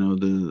be,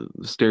 the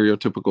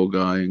stereotypical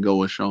guy and go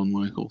with Shawn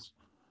Michaels.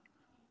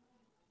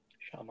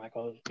 Shawn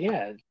Michaels,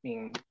 yeah. I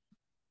mean,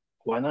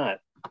 why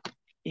not?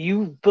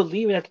 You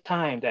believe at the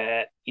time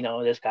that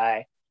this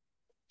guy,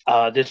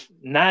 this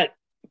not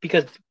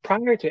because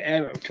prior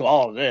to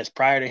all of this,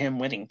 prior to him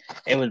winning,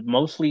 it was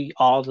mostly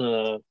all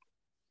the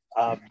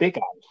big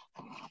guys,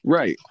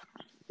 right?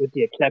 With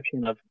the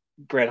exception of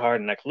Bret Hart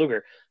and Lex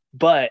Luger,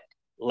 but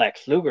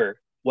Lex Luger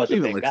was a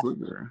big guy.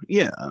 Luger,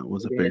 yeah,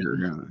 was a bigger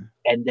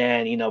guy. And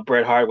then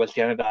Bret Hart was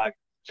the underdog,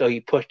 so he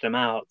pushed them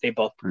out. They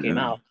both came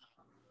out.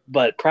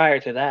 But prior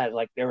to that,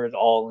 like there was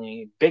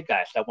only big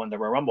guys that won the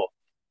Royal Rumble.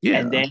 Yeah.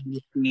 And then you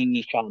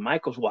see Shawn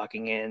Michaels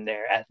walking in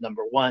there as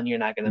number 1. You're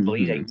not going to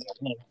believe that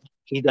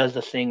he does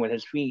the thing with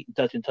his feet,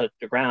 doesn't touch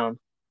the ground,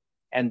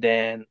 and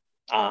then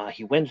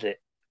he wins it.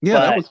 Yeah,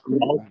 but that was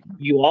cool.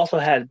 You also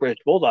had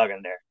British Bulldog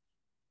in there.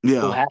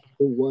 Yeah.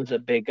 Who was a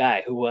big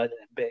guy, who was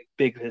a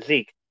big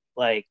physique.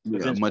 Like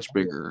much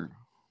bigger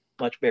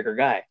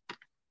guy.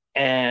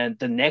 And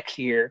the next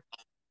year,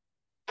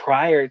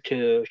 prior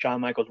to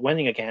Shawn Michaels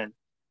winning again,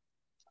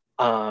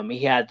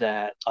 he had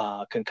that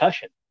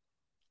concussion.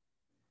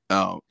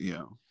 Oh,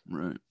 yeah,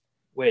 right.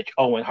 Which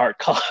Owen Hart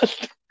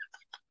caused.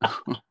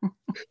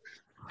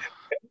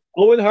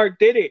 Owen Hart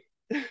did it.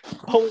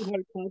 Owen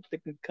Hart caused the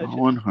concussion.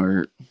 Owen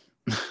Hart.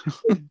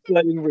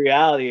 But in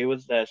reality, it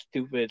was that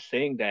stupid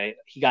thing that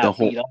he got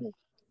beat up.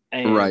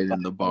 Right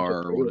in the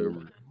bar or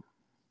whatever.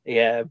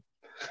 Yeah.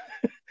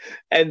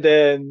 And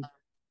then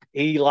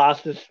he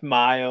lost his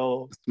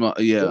smile.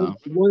 Yeah.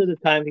 One of the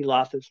times he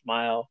lost his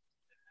smile,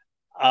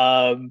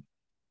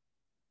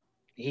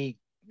 he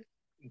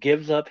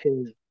gives up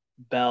his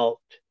belt,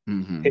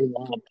 his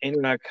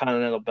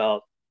Intercontinental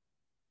belt,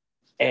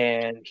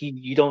 and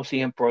you don't see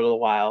him for a little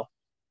while,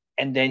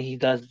 and then he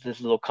does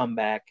this little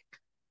comeback.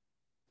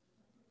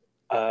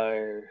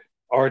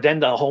 Or then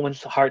the Owen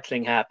Hart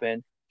thing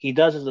happened. He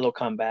does his little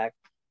comeback.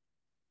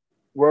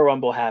 Royal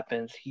Rumble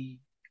happens. He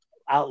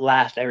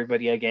outlasts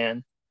everybody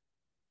again,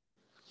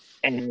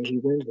 and he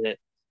wins it.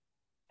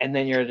 And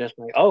then you're just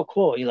like, oh,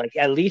 cool. You're like,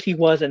 at least he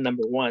wasn't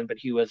number 1, but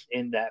he was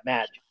in that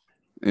match.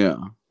 Yeah.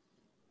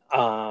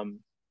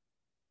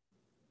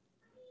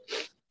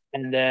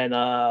 And then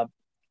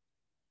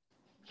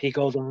he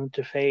goes on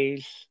to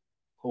face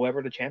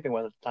whoever the champion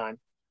was at the time.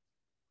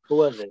 Who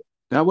was it?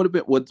 That would have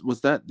been,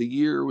 was that the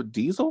year with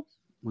Diesel?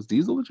 Was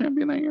Diesel the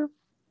champion that year?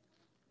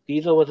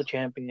 Diesel was a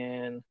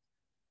champion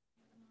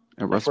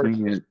at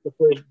WrestleMania.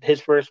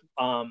 His first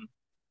Royal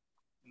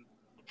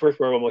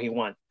Rumble he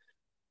won.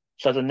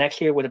 So the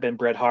next year would have been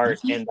Bret Hart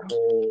and the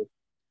whole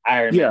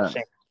Iron Man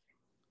thing.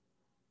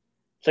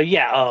 So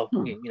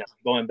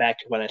going back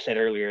to what I said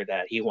earlier,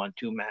 that he won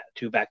two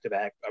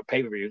back-to-back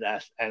pay-per-views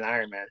as an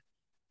Iron Man.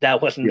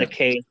 That wasn't the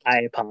case.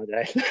 I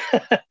apologize.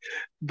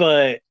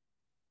 But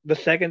the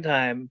second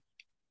time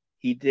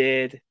he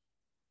did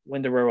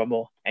win the Royal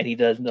Rumble, and he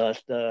does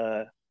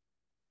the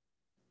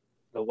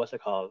what's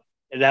it called?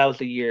 And that was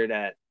the year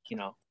that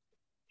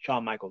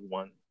Shawn Michaels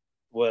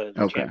was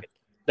the champion.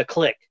 The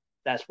Click.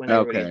 That's when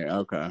everybody.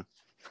 Okay.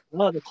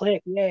 Oh, the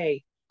Click!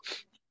 Yay!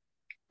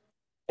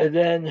 And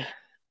then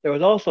there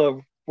was also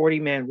a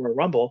 40-man Royal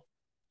Rumble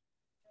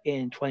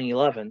in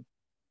 2011,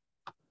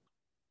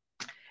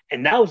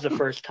 and that was the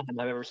first time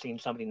I've ever seen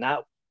somebody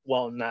not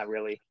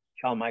really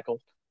Shawn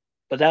Michaels,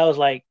 but that was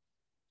like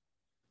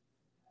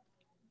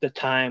the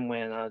time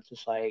when I was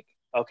just like,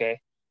 okay,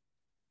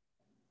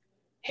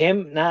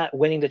 him not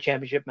winning the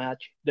championship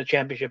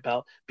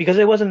belt, because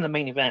it wasn't the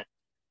main event.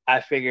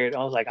 I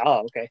was like,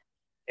 oh, okay,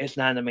 it's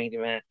not in the main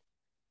event,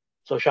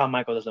 so Shawn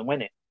Michaels doesn't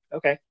win it.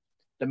 Okay,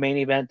 the main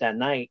event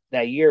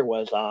that year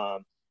was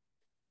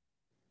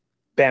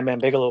Bam Bam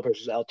Bigelow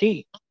versus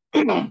LT.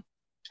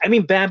 I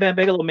mean, Bam Bam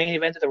Bigelow main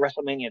event at the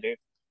WrestleMania, dude.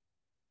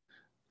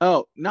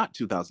 Oh, not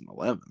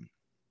 2011.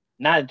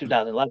 Not in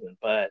 2011,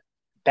 but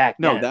back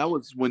then. No, that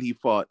was when he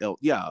fought LT.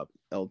 Yeah.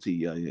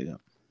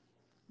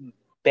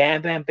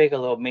 Bam Bam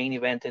Bigelow main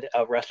evented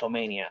a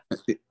WrestleMania.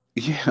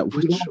 Yeah,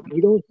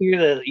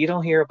 you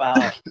don't hear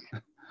about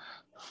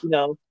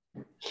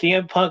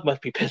CM Punk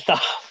must be pissed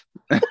off.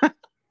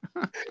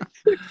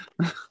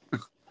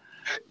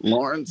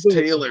 Lawrence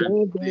Taylor.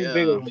 Bam Bam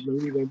Bigelow main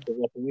evented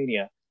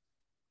WrestleMania.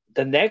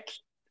 The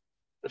next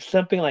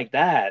something like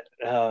that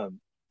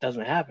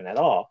doesn't happen at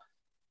all.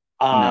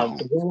 No.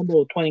 The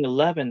Rumble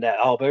 2011 that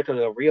Alberto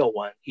Del Rio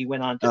won, he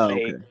went on to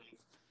face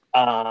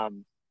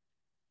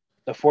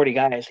the 40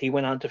 guys. He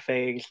went on to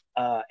face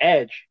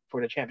Edge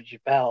for the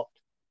championship belt.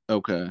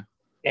 Okay.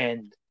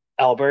 And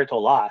Alberto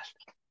lost.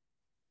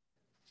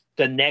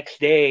 The next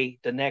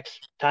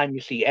time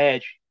you see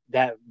Edge,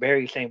 that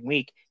very same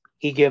week,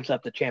 he gives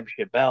up the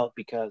championship belt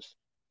because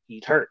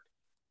he's hurt.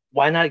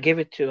 Why not give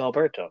it to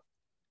Alberto?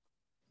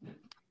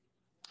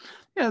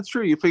 Yeah, it's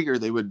true. You figure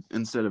they would,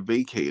 instead of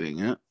vacating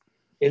it.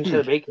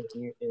 Instead of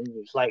vacating it,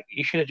 it's like,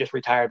 you should have just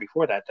retired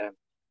before that then.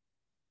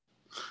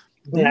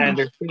 Yeah. I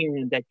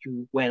understand that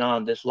you went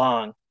on this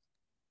long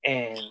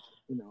and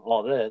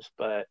all this,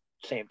 but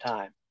same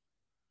time.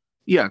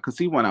 Yeah, because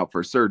he went out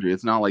for surgery.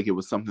 It's not like it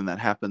was something that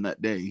happened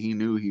that day. He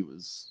knew he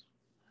was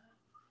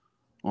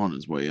on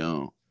his way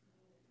out.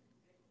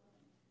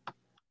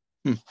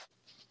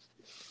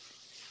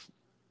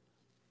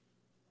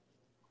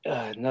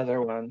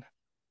 Another one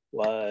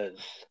was,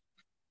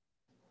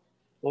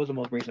 what was the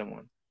most recent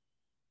one?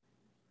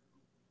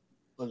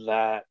 Was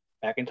that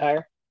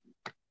McIntyre?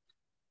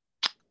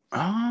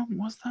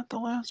 Was that the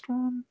last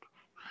one?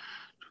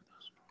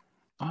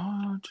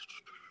 I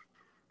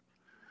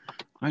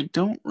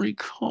don't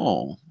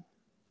recall.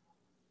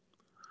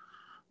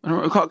 I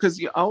don't recall,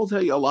 because I will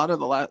tell you, a lot of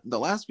the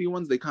last few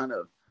ones, they kind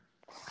of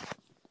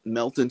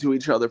melt into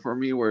each other for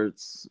me, where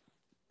it's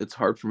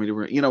hard for me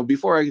to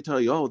before I could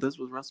tell you, oh, this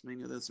was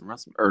WrestleMania, this and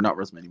or not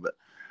WrestleMania, but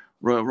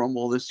Royal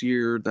Rumble this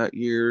year, that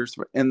year,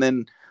 and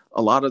then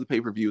a lot of the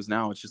pay-per-views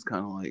now, it's just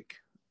kind of like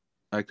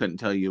I couldn't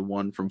tell you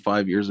one from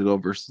 5 years ago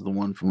versus the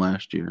one from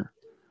last year.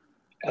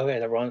 Okay,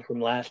 the one from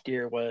last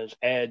year was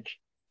Edge.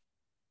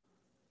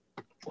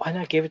 Why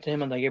not give it to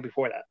him on the year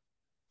before that?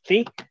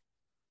 See,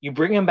 you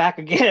bring him back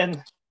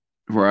again,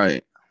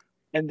 right?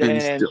 And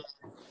then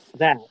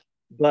that.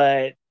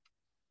 But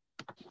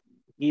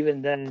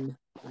even then,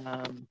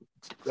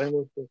 when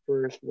was the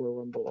first Royal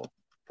Rumble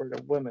for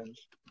the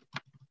women's?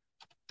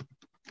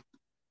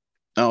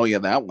 Oh yeah,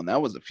 that one.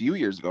 That was a few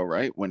years ago,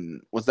 right?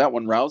 When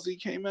Rousey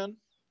came in?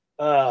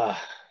 Yeah,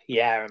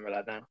 I remember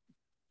that now.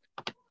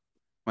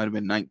 Might have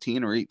been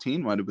 19 or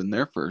 18. Might have been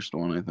their first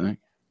one, I think.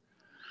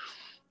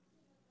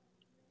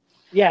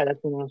 Yeah, that's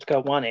when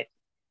Asuka won it.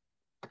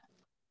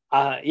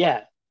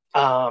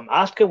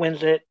 Asuka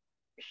wins it.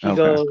 She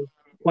goes,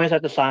 points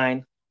at the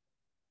sign.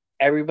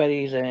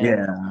 Everybody's in.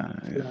 Yeah.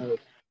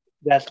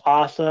 That's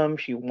awesome.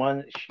 She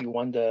won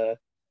the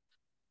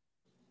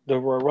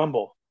Royal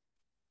Rumble.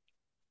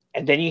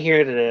 And then you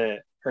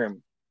hear her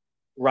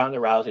Ronda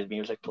Rousey's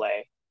music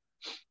play.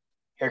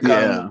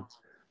 Here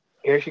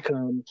she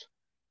comes.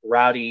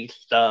 Rowdy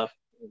stuff.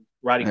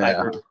 Roddy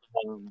Piper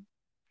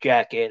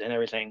jacket and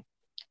everything.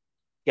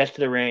 Gets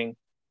to the ring.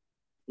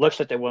 Looks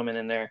at the woman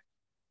in there.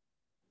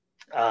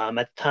 At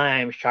the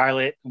time,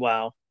 Charlotte,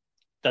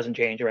 doesn't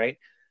change, right?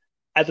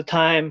 At the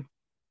time,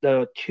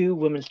 the two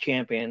women's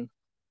champion,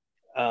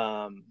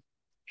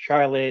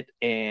 Charlotte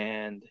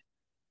and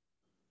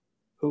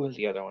who was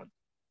the other one?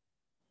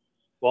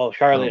 Well,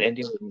 Charlotte and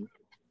the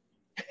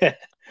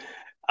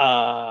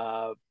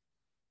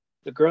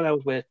the girl that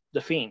was with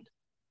The Fiend.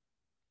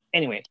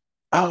 Anyway.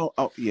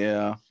 Oh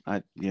yeah.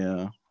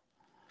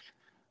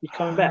 She's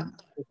coming back.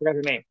 I forgot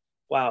her name.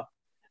 Wow.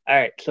 All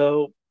right.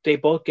 So they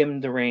both get in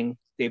the ring.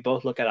 They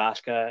both look at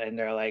Asuka and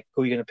they're like,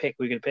 who are you going to pick?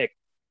 Who are you going to pick?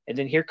 And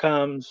then here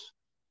comes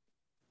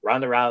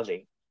Ronda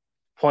Rousey.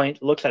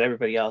 Looks at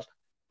everybody else.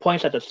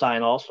 Points at the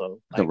sign also.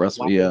 Like, why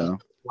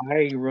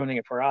are you ruining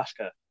it for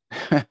Asuka?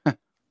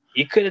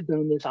 You could have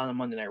done this on a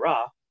Monday Night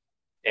Raw.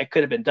 It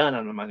could have been done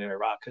on a Monday Night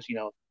Raw because,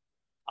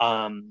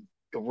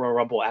 the Royal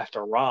Rumble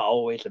after Raw,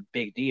 always a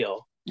big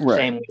deal. Right.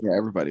 Same with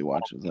everybody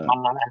watches that.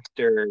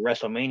 After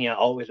WrestleMania,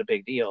 always a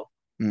big deal.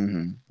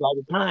 Mm-hmm. By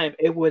the time,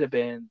 it would have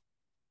been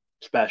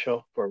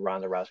special for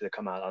Ronda Rousey to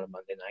come out on a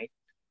Monday night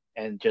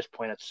and just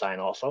point at the sign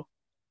also.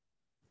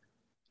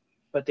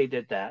 But they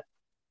did that.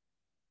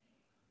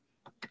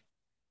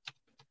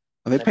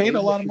 They paid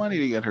a lot of money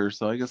to get her,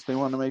 so I guess they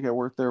want to make it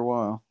worth their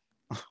while.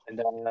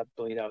 And I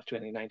believe that was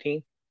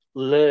 2019.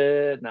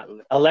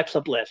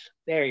 Alexa Bliss.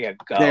 There you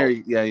go.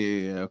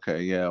 Yeah.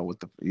 Okay, yeah,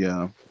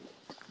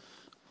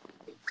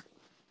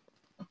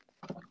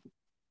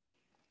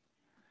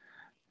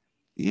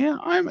 Yeah,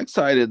 I'm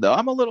excited though.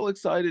 I'm a little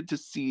excited to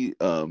see.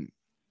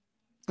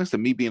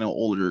 Listen, me being an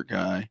older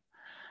guy,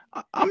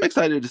 I'm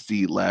excited to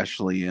see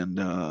Lashley and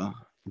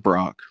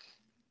Brock,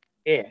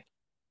 Yeah,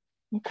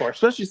 of course.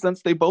 especially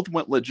since they both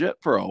went legit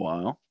for a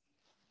while.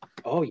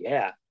 Oh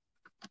yeah.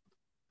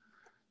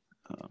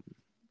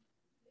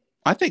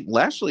 I think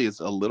Lashley is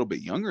a little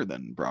bit younger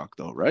than Brock,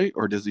 though, right?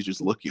 Or does he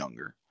just look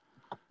younger?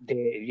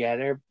 He's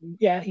a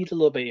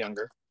little bit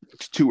younger.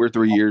 2 or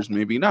 3 years,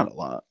 maybe, not a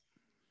lot.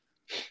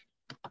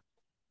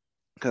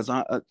 Because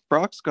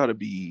Brock's got to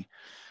be,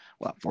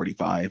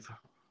 45,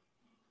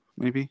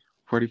 maybe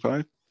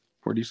 45,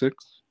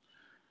 46.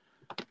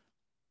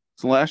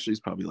 So Lashley's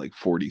probably like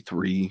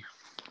 43.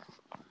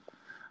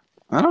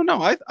 I don't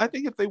know. I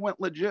think if they went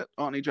legit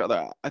on each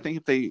other, I think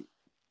if they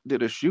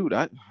did a shoot,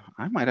 I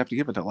might have to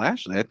give it to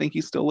Lashley. I think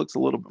he still looks a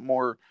little bit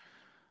more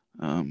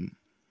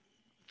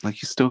like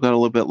he's still got a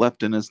little bit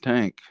left in his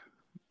tank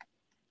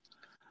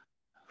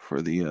for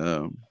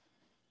the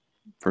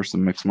for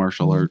some mixed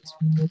martial arts.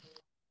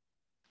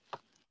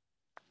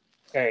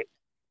 Okay.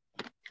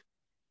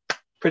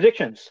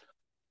 Predictions.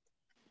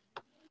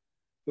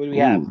 Who do we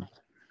have?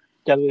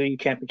 WWE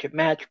Championship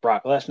match: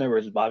 Brock Lesnar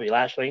versus Bobby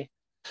Lashley.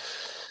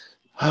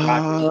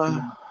 Brock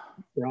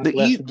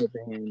Lesnar has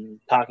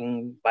been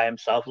talking by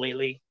himself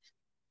lately.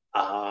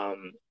 I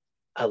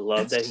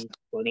love that he's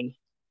funny.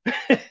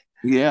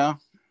 Yeah.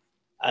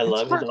 I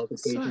love his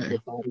altercations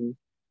with Bobby.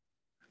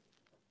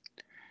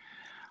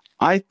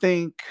 I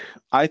think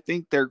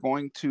they're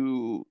going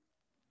to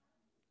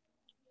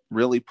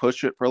really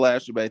push it for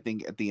Lashley, but I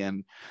think at the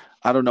end,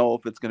 I don't know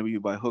if it's going to be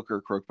by hook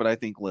or crook, but I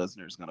think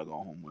Lesnar's going to go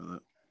home with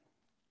it.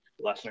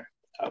 Lesnar.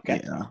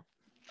 Okay. Yeah.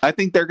 I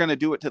think they're going to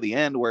do it to the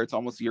end where it's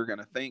almost you're going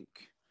to think.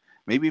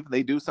 Maybe if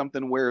they do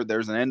something where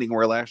there's an ending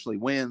where Lashley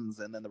wins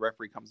and then the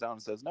referee comes down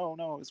and says,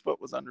 no, his foot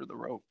was under the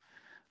rope.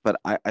 But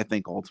I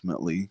think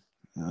ultimately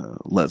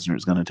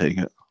Lesnar's going to take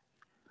it.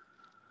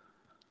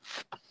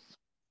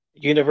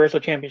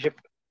 Universal Championship,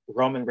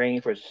 Roman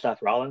Reigns versus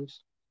Seth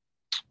Rollins.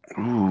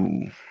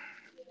 Ooh.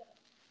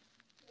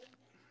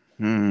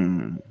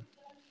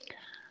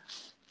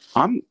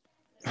 I'm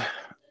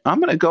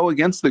going to go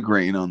against the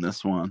grain on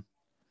this one.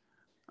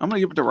 I'm going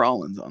to give it to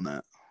Rollins on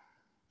that.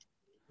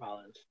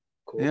 Rollins.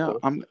 Cool. Yeah, cool.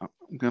 I'm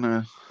going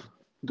to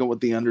go with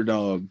the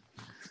underdog.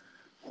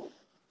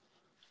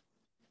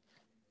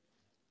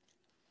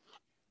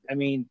 I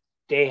mean,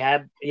 they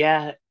have,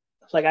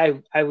 it's like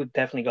I would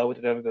definitely go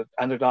with the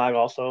underdog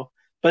also,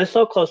 but it's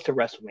so close to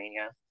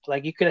WrestleMania.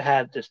 Like you could have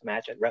had this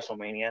match at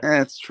WrestleMania.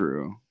 That's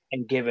true.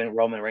 And given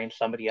Roman Reigns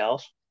somebody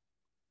else.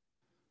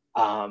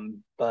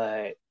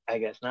 But I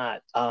guess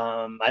not.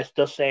 I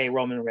still say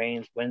Roman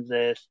Reigns wins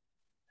this,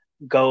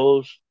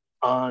 goes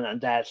on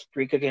that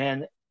streak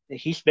again.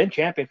 He's been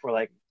champion for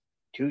like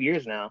 2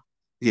 years now.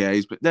 Yeah,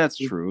 that's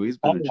true. He's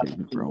been a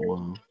champion for a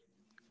while.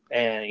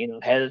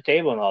 And head of the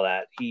table and all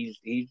that. He's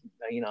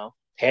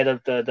head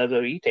of the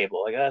WWE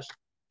table, I guess.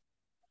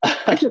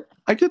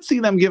 I could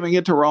see them giving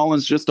it to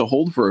Rollins just to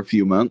hold for a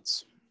few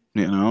months.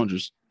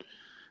 Just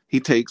he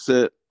takes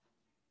it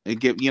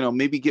and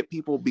maybe get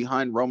people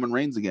behind Roman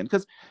Reigns again.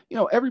 Because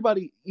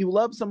everybody, you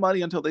love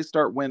somebody until they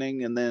start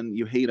winning, and then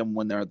you hate them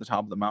when they're at the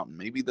top of the mountain.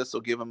 Maybe this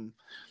will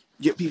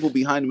get people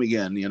behind him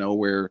again.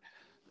 Where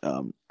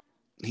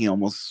he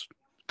almost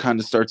kind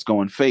of starts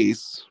going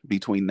face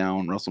between now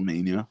and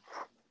WrestleMania.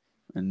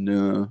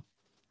 And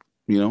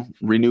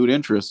renewed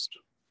interest.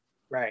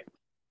 Right.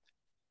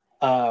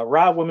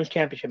 Raw Women's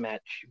Championship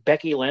match: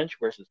 Becky Lynch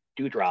versus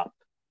Doudrop,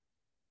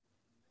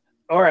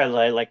 or as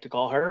I like to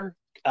call her,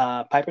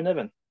 Piper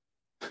Niven.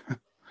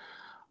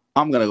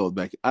 I'm gonna go with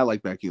Becky. I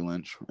like Becky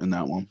Lynch in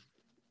that one.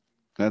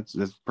 That's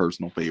a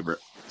personal favorite,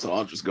 so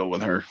I'll just go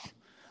with her.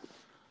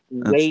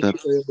 Way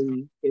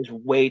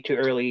too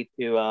early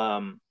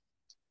to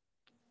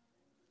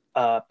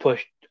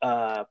push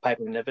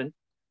Piper Niven.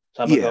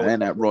 So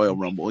and at Royal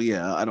Rumble,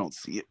 I don't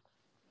see it.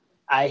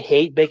 I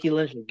hate Becky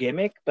Lynch's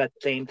gimmick, but at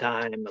the same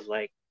time, I was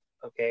like,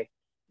 okay,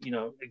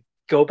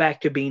 go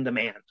back to being the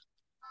man.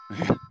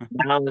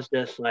 Now it's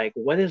just like,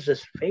 what is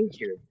this face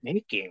you're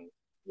making?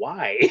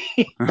 Why?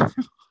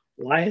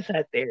 Why is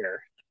that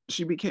there?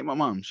 She became a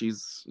mom.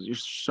 She's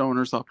showing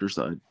her softer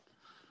side.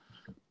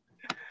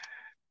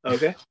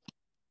 Okay.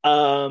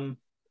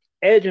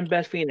 Edge and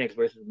Beth Phoenix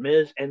versus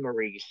Miz and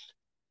Maurice.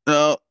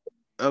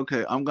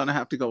 Okay, I'm gonna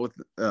have to go with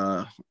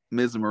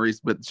Miz and Maurice,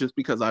 but just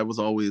because I was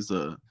always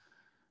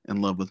in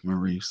love with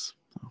Maurice.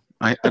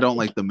 I don't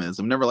like the Miz.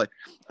 I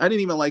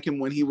didn't even like him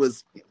when he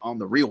was on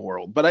the Real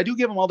World, but I do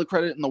give him all the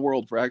credit in the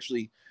world for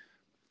actually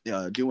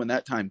doing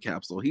that time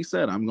capsule. He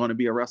said, I'm going to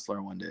be a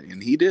wrestler one day,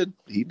 and he did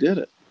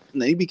it.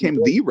 And then he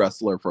became the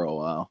wrestler for a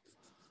while.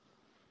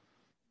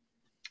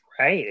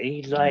 Right.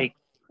 He's like,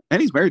 and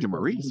he's married to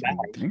Maurice.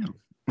 Damn.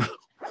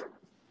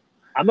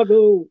 I'm gonna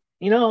go,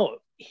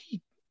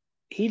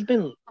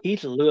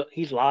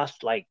 he's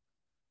lost like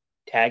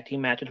tag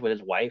team matches with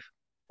his wife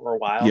for a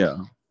while. Yeah.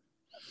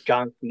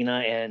 John Cena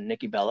and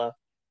Nikki Bella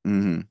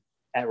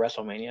at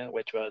WrestleMania,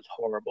 which was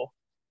horrible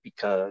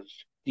because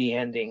the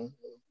ending,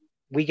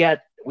 we got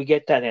we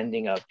get that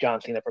ending of John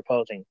Cena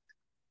proposing,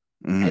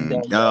 and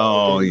then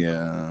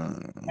yeah,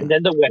 and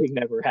then the wedding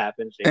never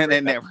happens. and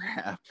it never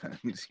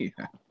happens. Yeah,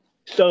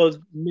 So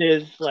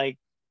Miz, like,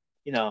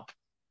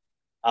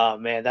 oh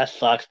man, that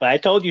sucks. But I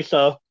told you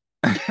so.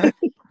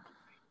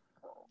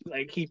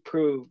 Like he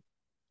proved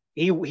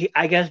he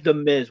I guess the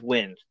Miz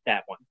wins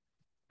that one.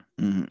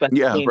 But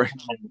yeah, right.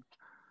 Time,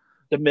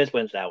 the Miz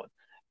wins that one.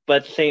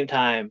 But at the same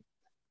time,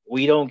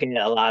 we don't get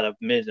a lot of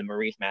Miz and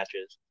Maurice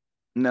matches.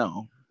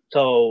 No.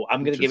 So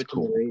I'm gonna give it to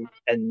Maurice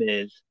and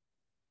Miz.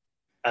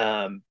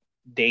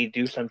 They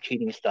do some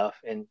cheating stuff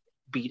and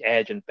beat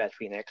Edge and Beth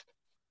Phoenix.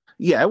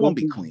 Yeah, it won't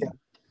be clean.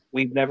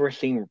 We've never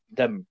seen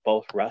them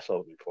both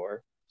wrestle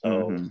before,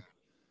 so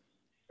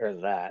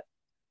there's that.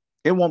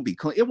 It won't be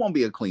clean. It won't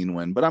be a clean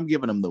win, but I'm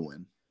giving them the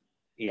win.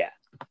 Yeah.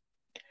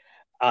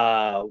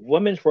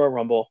 Women's Royal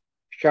Rumble.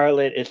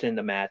 Charlotte is in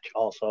the match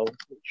also.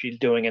 She's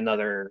doing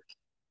another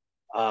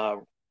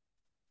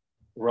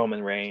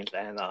Roman Reigns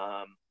and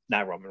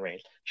not Roman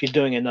Reigns. She's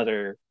doing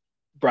another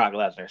Brock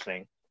Lesnar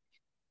thing.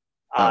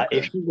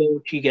 If she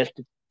wins, she gets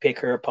to pick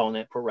her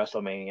opponent for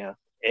WrestleMania.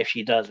 If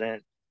she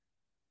doesn't,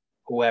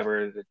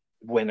 whoever the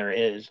winner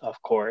is,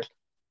 of course.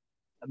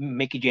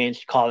 Mickie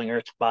James calling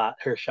her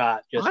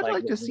shot. I'd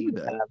like to see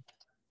that.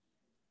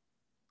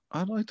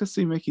 I'd like to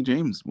see Mickie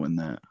James win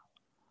that.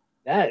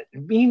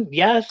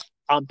 Yes,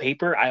 on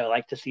paper, I would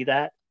like to see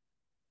that.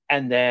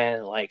 And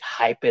then,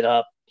 hype it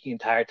up the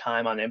entire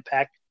time on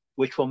Impact,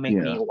 which will make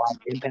me watch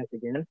Impact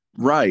again.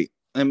 Right.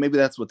 And maybe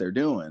that's what they're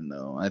doing,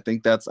 though. I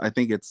think it's,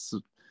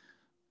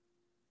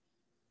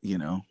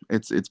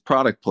 it's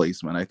product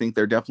placement. I think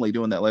they're definitely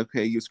doing that. Like,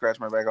 okay, you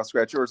scratch my back, I'll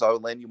scratch yours. I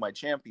would lend you my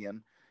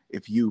champion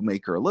if you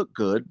make her look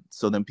good.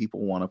 So then people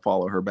want to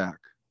follow her back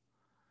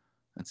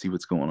and see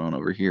what's going on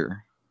over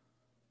here.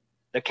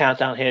 The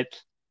countdown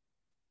hits.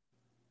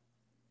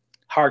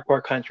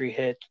 Hardcore country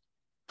hits.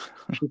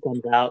 She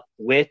comes out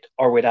with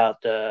or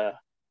without the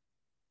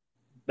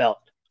belt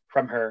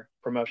from her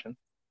promotion.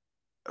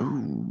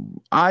 Ooh,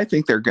 I don't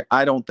think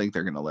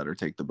they're going to let her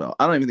take the belt.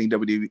 I don't even think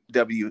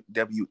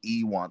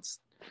WWE wants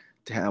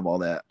to have all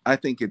that. I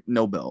think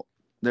no belt.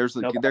 There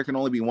can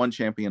only be one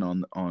champion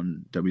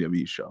on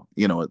WWE show.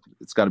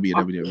 It's got to be a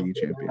WWE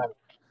champion.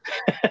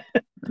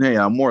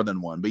 Yeah, more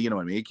than one, but you know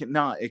what I mean.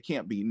 It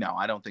can't be. No,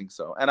 I don't think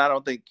so. And I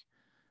don't think.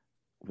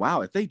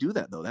 Wow, if they do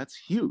that though, that's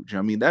huge.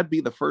 I mean, that'd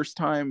be the first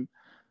time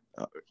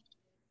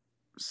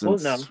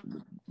since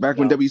back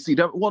when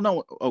WCW. Well,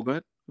 no. Oh, go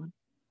ahead.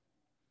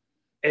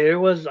 It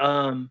was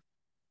NWA,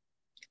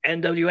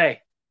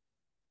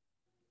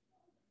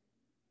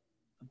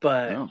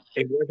 but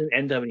it wasn't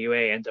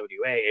NWA.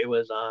 It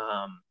was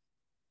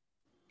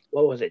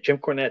what was it? Jim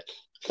Cornette.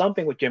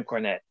 Something with Jim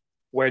Cornette,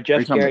 where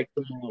Jeff Jarrett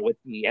came out with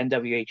the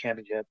NWA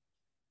championship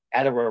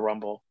at a Royal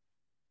Rumble.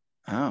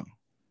 Oh,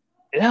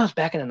 and that was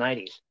back in the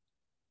 90s.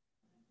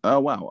 Oh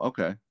wow.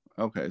 Okay.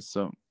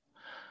 So,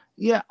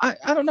 yeah,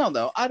 I don't know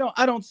though. I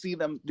don't see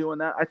them doing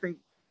that. I think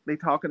they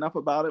talk enough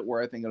about it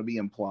where I think it'll be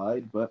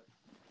implied, but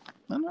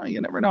I don't know. You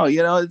never know.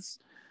 It's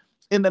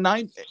in the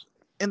 90s.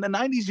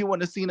 You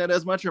wouldn't have seen it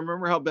as much.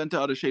 Remember how bent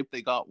out of shape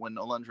they got when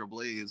Alundra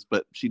Blaze,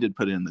 but she did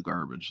put it in the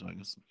garbage. So I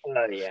guess.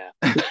 Oh yeah.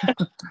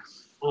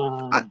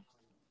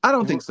 I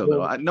don't think so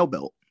though. No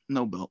belt.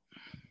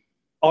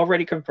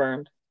 Already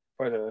confirmed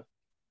for the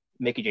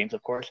Mickie James,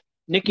 of course.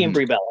 Nikki and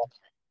Brie Bella.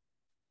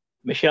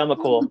 Michelle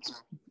McCool.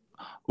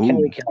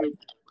 Kelly Kelly.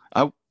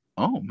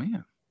 Oh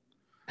man.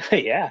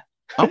 Yeah.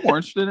 I'm more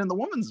interested in the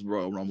women's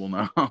Royal Rumble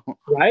now.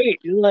 Right?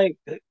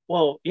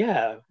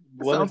 Yeah.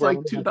 Sounds like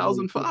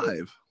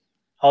 2005.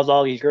 How's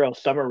all these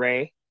girls? Summer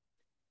Rae,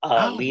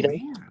 Lita.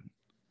 Man.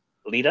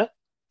 Lita?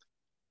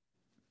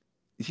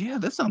 Yeah,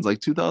 that sounds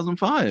like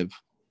 2005.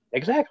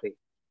 Exactly.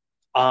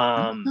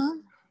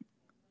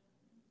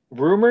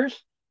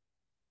 Rumors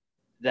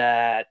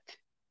that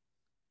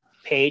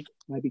Paige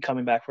might be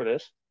coming back for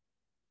this.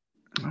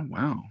 Oh,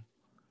 wow.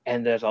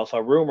 And there's also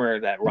a rumor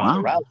that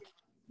Ronda Rousey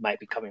might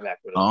be coming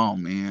back for this. Oh,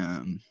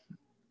 man.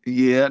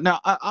 Yeah. Now,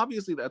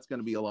 obviously, that's going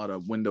to be a lot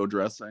of window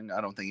dressing.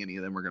 I don't think any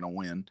of them are going to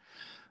win.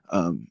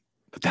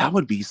 But that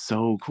would be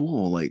so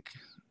cool. I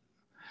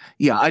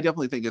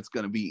definitely think it's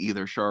going to be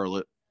either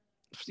Charlotte.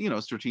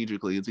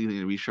 Strategically, it's either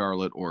going to be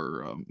Charlotte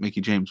or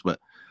Mickie James. But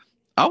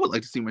I would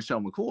like to see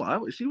Michelle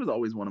McCool. She was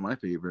always one of my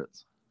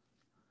favorites.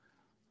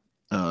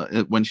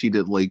 When she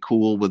did Lay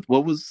Cool with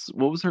what was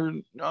her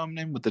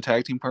name with the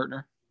tag team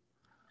partner?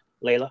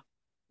 Layla,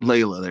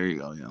 there you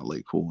go. Yeah,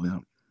 Lay Cool. Yeah,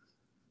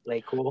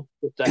 Lay Cool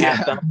with the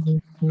half belt.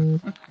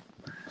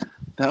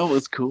 That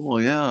was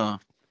cool. Yeah.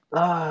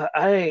 I'm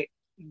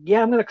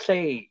gonna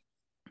say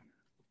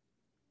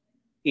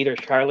either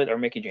Charlotte or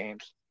Mickie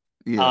James.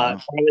 Yeah.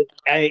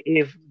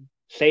 If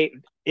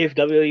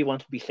WWE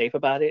wants to be safe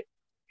about it,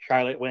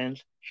 Charlotte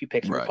wins. She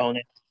picks her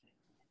opponent.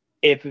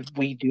 If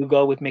we do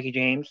go with Mickie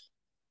James,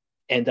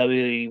 and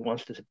WWE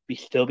wants to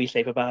still be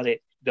safe about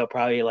it, they'll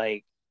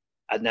probably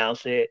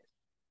announce it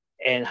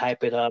and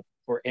hype it up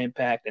for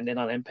Impact, and then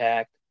on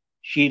Impact,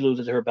 she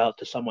loses her belt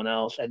to someone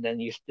else, and then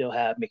you still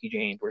have Mickie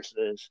James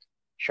versus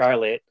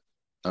Charlotte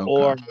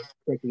or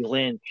Becky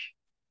Lynch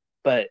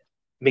but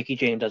Mickey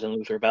James doesn't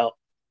lose her belt,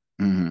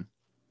 Mm-hmm.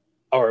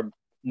 or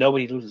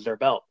nobody loses their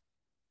belt.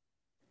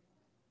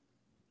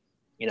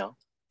 You know,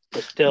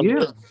 it's still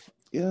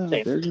Yeah,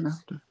 same. they're gonna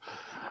have to.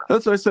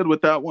 That's what I said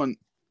with that one.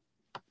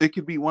 It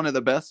could be one of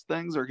the best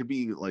things, or it could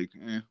be like,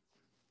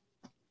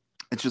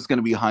 it's just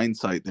gonna be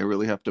hindsight. They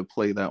really have to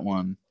play that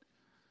one.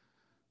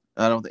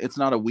 I don't. It's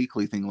not a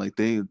weekly thing. Like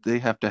they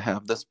have to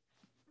have this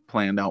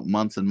planned out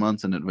months and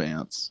months in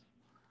advance.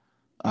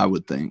 I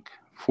would think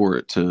for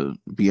it to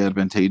be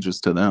advantageous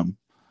to them.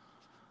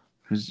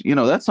 Because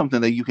that's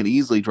something that you can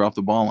easily drop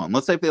the ball on.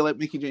 Let's say if they let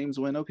Mickey James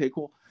win, okay,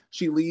 cool.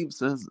 She leaves,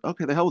 says,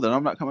 okay, the hell with it,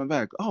 I'm not coming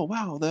back. Oh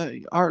wow,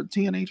 our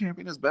TNA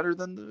champion is better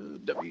than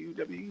the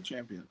WWE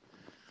champion.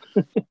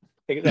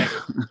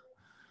 Exactly.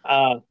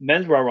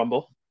 Men's Royal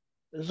Rumble.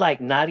 It's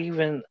like not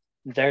even.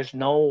 There's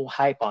no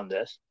hype on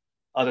this,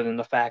 other than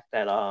the fact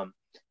that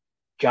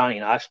Johnny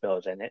Knoxville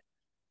is in it.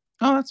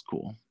 Oh, that's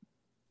cool.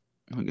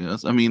 I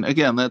guess. I mean,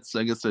 again,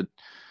 I guess it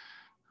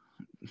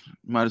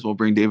might as well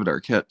bring David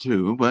Arquette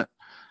too, but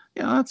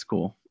yeah, that's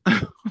cool.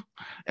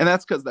 And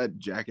that's because that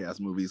Jackass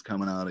movie's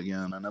coming out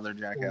again. Another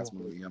Jackass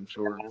movie, I'm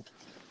sure.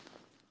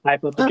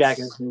 Hype up the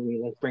Jackass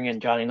movie. Let's bring in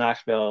Johnny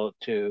Knoxville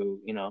to,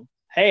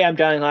 hey, I'm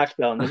Johnny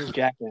Knoxville and this is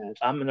Jackass.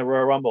 I'm in the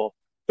Royal Rumble.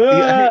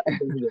 Yeah,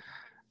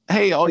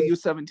 hey, all you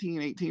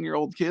 17,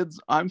 18-year-old kids,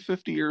 I'm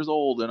 50 years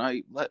old and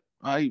I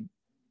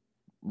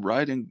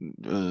ride in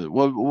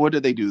what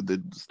did they do?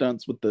 The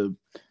stunts with the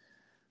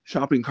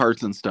shopping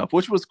carts and stuff,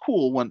 which was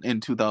cool in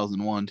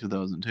 2001,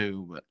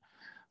 2002, but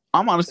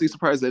I'm honestly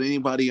surprised that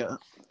anybody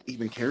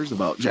even cares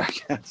about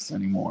Jackass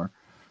anymore.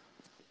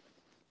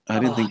 I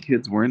didn't think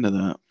kids were into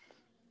that.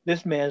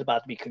 This man's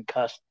about to be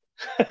concussed.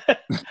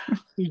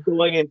 He's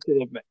going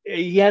into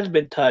he hasn't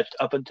been touched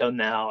up until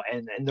now,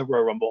 and in the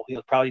Royal Rumble,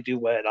 he'll probably do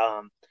what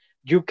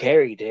Drew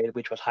Carey did,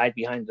 which was hide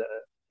behind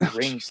the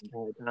ring the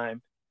entire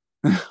time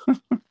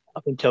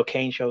up until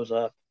Kane shows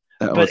up.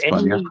 That but was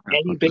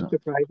any big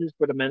surprises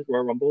for the men's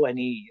Royal Rumble?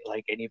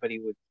 Anybody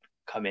would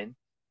come in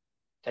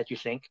that you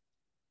think?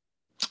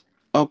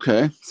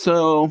 Okay,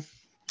 so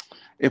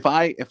if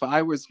I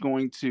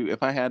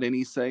had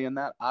any say in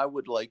that, I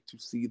would like to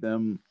see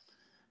them.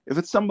 If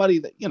it's somebody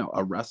that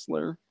a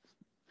wrestler,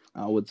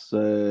 I would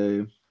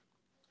say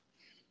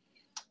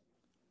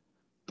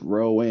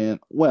throw in.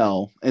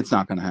 Well, it's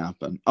not going to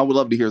happen. I would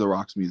love to hear The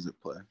Rock's music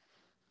play.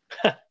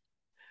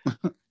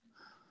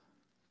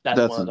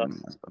 That's one of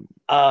them.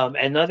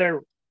 Another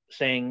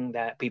thing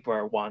that people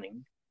are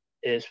wanting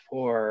is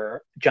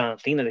for John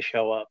Cena to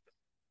show up.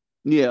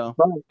 Yeah,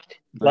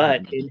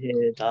 but in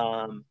his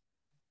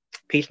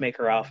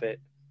Peacemaker outfit.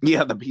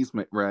 Yeah, the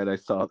Peacemaker. Right, I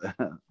saw that.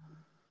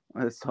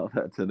 I saw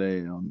that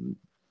today on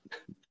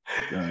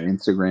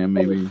Instagram,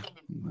 maybe.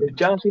 If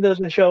John Cena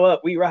doesn't show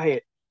up, we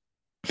riot.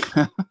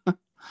 I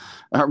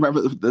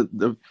remember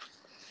the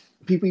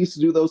people used to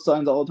do those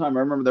signs all the time.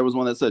 I remember there was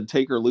one that said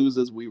 "Taker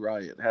loses, we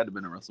riot." It had to have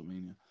been a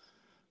WrestleMania.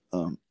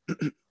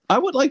 I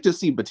would like to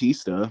see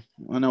Batista.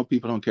 I know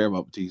people don't care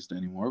about Batista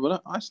anymore,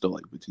 but I still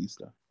like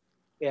Batista.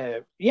 Yeah,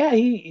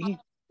 he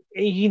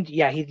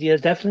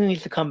definitely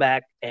needs to come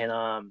back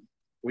and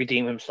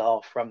redeem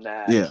himself from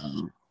that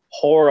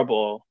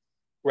horrible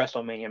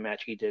WrestleMania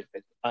match he did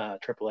with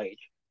Triple H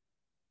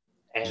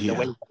and the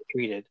way he got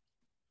treated.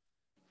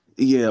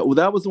 Yeah, well,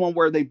 that was the one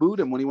where they booed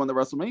him when he won the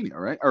WrestleMania,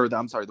 right? Or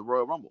I'm sorry, the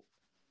Royal Rumble.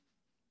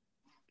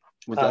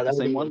 Was that the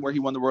same one where he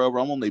won the Royal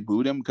Rumble and they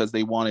booed him because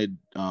they wanted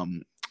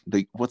Daniel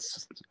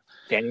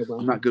Bryan?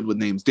 I'm not good with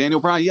names. Daniel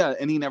Bryan, yeah,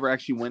 and he never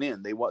actually went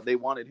in. They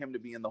wanted him to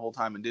be in the whole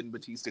time, and didn't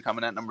Batista come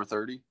in at number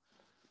 30?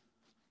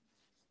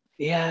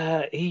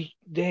 Yeah, he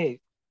did.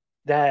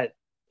 That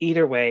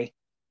either way,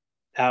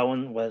 that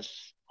one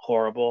was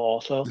horrible.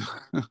 Also,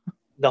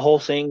 the whole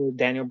thing with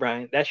Daniel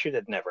Bryan, that should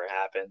have never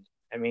happened.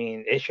 I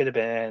mean, it should have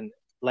been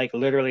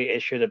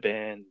it should have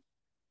been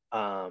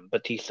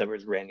Batista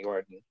versus Randy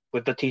Orton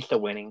with Batista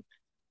winning.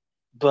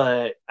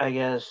 But I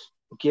guess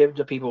give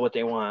the people what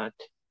they want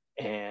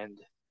and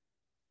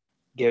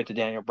give it to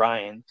Daniel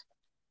Bryan.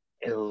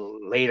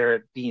 And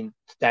later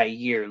that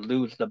year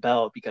lose the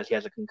belt because he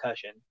has a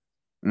concussion.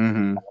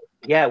 Mm-hmm.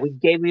 Yeah, we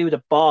gave you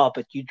the ball,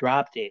 but you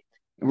dropped it.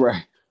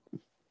 Right.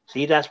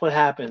 See, that's what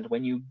happens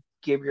when you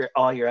give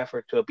all your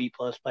effort to a B+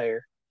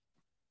 player.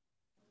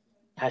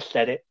 I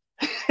said it.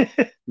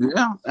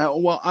 Yeah.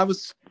 Well, I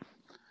was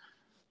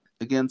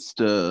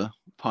against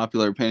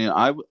popular opinion.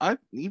 I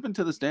even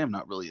to this day, I'm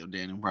not really a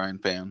Daniel Bryan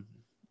fan.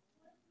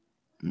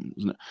 I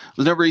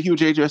was never a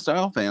huge AJ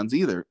Styles fan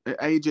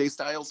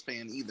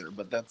either.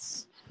 But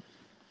that's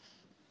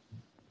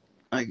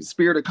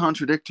spirit of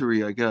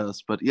contradictory, I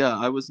guess. But yeah,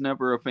 I was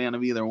never a fan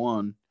of either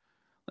one.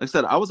 Like I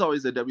said, I was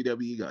always a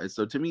WWE guy.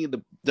 So to me,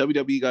 the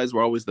WWE guys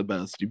were always the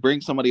best. You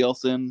bring somebody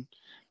else in,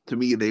 to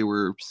me, they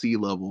were C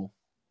level,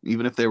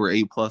 even if they were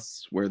A+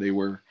 where they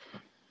were.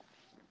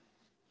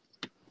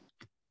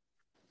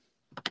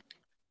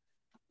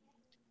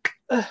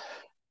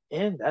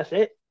 And that's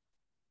it.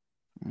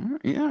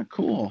 Yeah,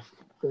 cool.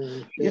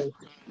 Yeah,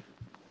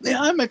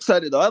 I'm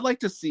excited though. I'd like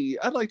to see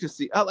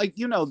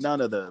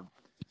none of the.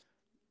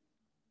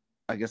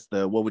 I guess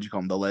what would you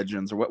call them, the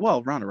legends or what?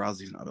 Well, Ronda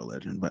Rousey's not a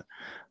legend, but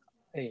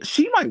Hey,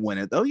 she might win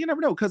it though. You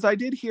never know, because I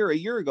did hear a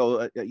year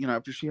ago,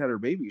 after she had her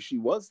baby, she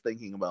was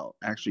thinking about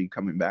actually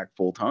coming back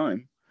full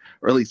time,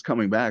 or at least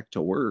coming back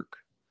to work.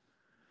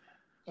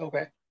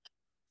 okay.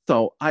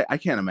 So I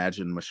can't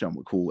imagine Michelle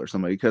McCool or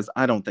somebody, because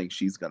I don't think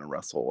she's going to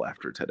wrestle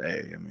after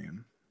today. I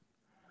mean,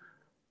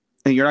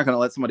 and you're not going to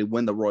let somebody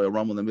win the Royal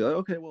Rumble and then be like,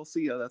 okay, well,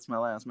 see ya, that's my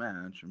last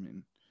match. I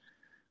mean,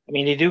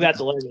 They do got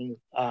the legends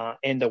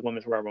in the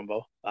Women's Royal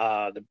Rumble.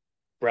 The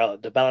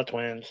Bella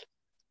Twins,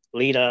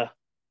 Lita,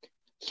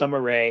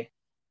 Summer Rae.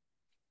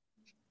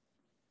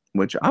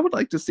 which I would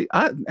like to see.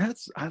 I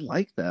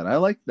like that. I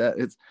like that.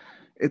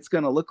 It's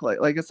going to look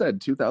like I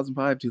said,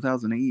 2005,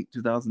 2008,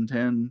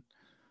 2010.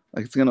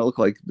 Like, it's going to look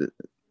like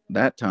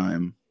that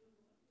time.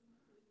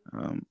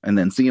 And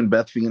then seeing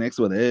Beth Phoenix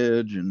with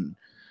Edge and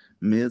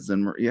Miz,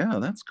 and yeah,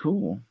 that's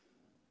cool.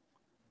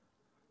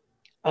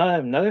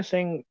 Another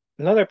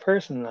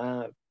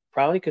person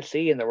probably could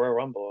see in the Royal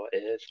Rumble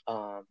is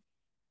a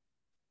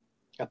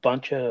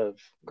bunch of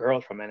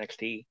girls from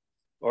NXT,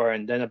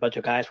 and then a bunch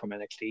of guys from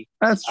NXT.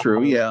 That's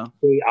true. Yeah,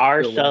 they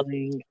are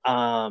selling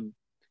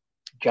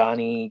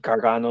Johnny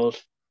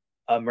Gargano's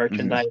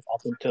merchandise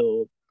up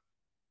until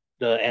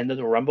the end of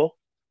the Rumble.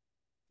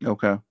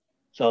 Okay.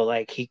 So,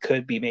 like, he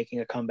could be making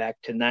a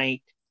comeback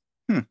tonight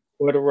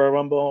for the Royal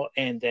Rumble,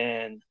 and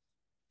then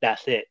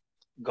that's it.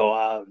 Go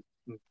out,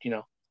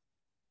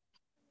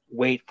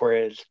 wait for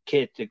his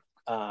kid to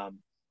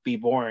be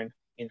born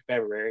in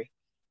February.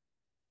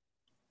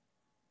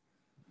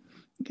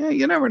 Yeah,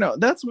 you never know.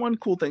 That's one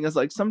cool thing, is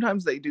like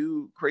sometimes they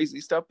do crazy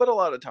stuff, but a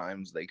lot of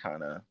times they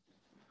kind of,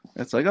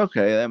 it's like,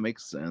 okay, that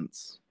makes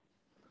sense.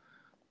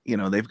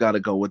 They've got to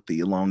go with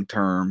the long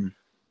term.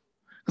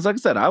 Because like I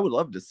said, I would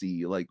love to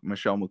see like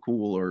Michelle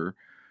McCool or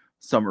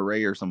Summer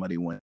Rae or somebody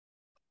win. It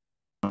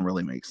don't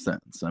really make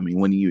sense. I mean,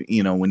 when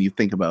you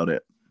think about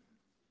it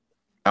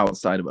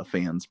outside of a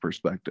fan's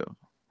perspective.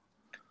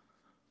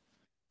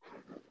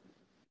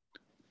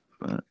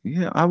 But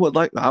yeah, I would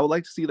like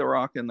to see The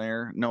Rock in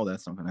there. No,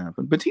 that's not going to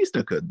happen.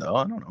 Batista could though.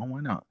 I don't know,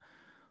 why not.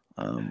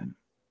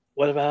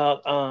 What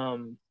about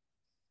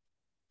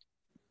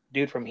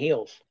dude from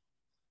Heels?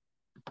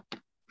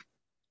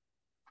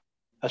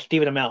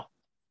 Stephen Amell,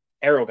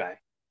 Arrow guy.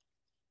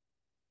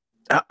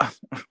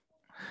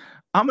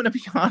 I'm gonna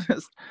be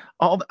honest.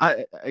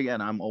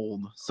 I'm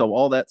old, so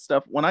all that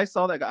stuff. When I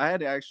saw that guy, I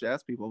had to actually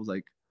ask people. I was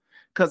like,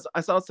 because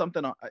I saw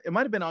something. It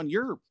might have been on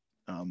your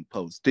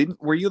post.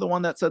 Were you the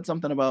one that said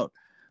something about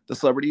the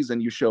celebrities,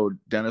 and you showed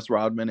Dennis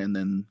Rodman and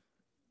then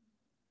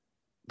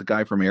the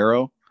guy from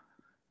Arrow?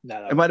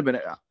 No. It might have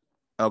been.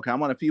 Okay,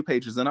 I'm on a few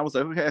pages, and I was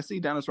like, okay, I see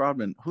Dennis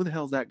Rodman. Who the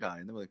hell's that guy?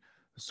 And they were like,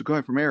 it's the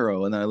guy from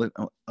Arrow. And then I looked.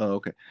 Oh,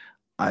 okay.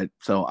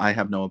 So I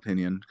have no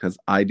opinion, because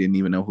I didn't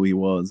even know who he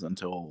was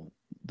until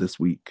this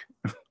week.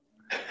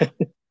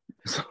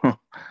 So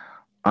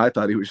I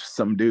thought he was just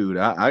some dude.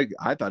 I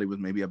thought he was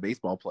maybe a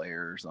baseball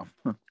player or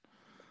something.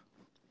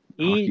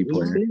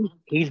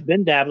 He's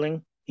been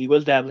dabbling. He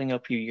was dabbling a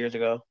few years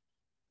ago.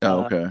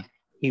 Oh, okay.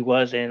 He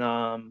was in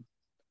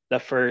the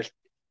first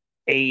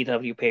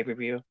AEW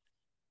pay-per-view.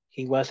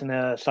 He was in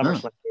a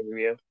SummerSlam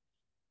pay-per-view.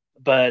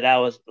 But that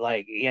was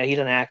like, yeah, he's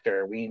an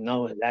actor. We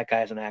know that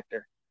guy's an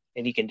actor.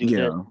 And he can do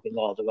this, he can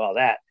do all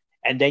that.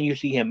 And then you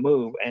see him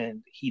move,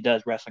 and he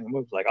does wrestling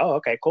moves. Like, oh,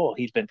 okay, cool.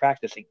 He's been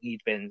practicing. He's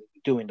been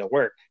doing the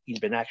work. He's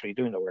been actually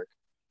doing the work.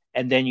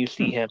 And then you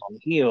see him on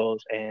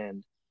Heels,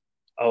 and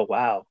oh,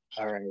 wow.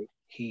 All right.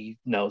 He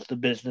knows the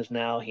business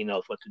now. He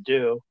knows what to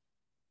do.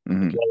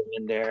 Mm-hmm. Get him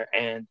in there.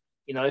 And,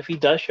 if he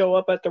does show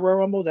up at the Royal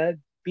Rumble, that'd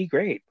be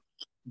great.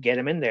 Get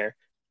him in there.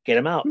 Get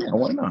him out. Yeah,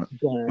 why not?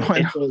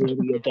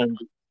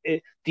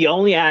 The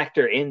only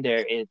actor in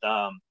there is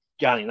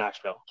Johnny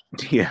Knoxville.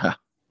 Yeah.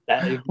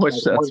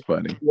 That's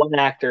funny. One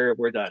actor,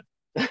 we're done.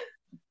 We're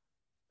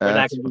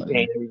not going to be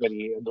paying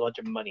everybody a bunch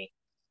of money.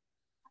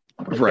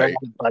 Right.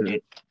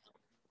 Budget.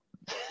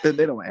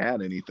 They don't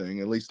add anything,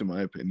 at least in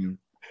my opinion.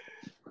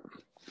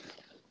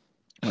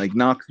 Like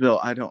Knoxville,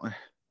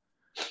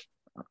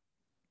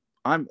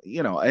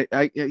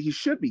 he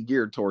should be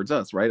geared towards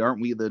us, right?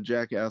 Aren't we the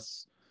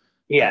jackass?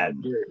 Yeah,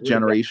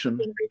 generation.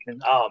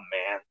 Oh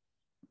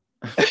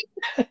man.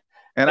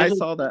 And I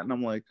saw that, and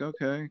I'm like,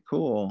 okay,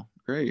 cool,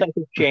 great. It's such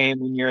a shame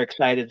when you're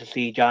excited to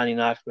see Johnny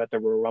Knoxville at the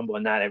Royal Rumble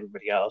and not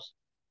everybody else.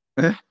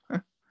 I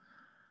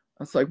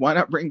was like, why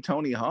not bring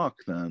Tony Hawk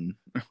then?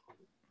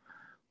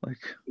 Like,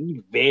 he's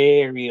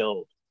very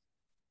old.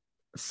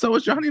 So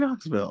is Johnny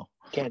Knoxville.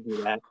 Can't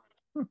do that.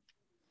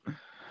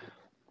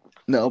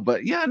 No,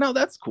 but yeah, no,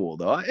 that's cool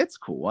though. It's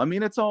cool. I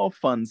mean, it's all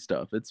fun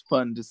stuff. It's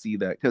fun to see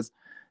that, because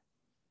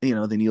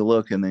then you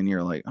look and then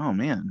you're like, oh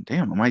man,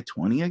 damn, am I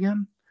 20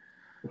 again?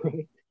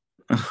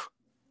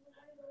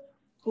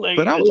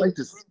 But I would like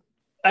to.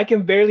 I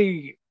can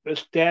barely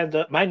stand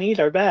up. My knees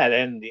are bad,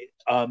 and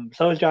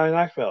so is Johnny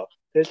Knoxville.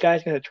 This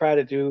guy's gonna try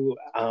to do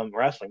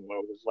wrestling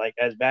moves like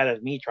as bad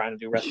as me trying to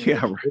do wrestling.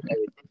 Yeah, moves.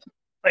 Right.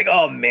 Like,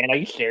 oh man, are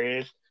you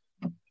serious?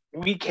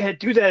 We can't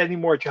do that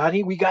anymore,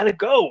 Johnny. We gotta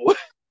go.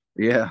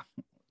 Yeah,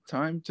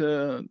 time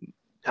to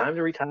Time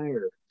to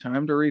retire.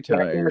 Time to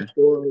retire.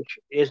 George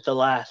is the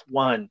last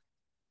one.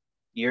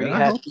 You already I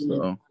had hope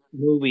so.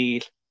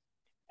 movies,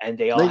 and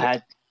they all They-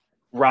 had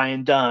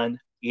Ryan Dunn.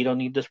 You don't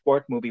need the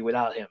sports movie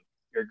without him.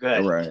 You're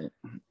good. Right.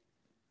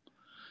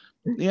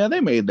 Yeah, they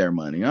made their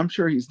money. I'm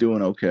sure he's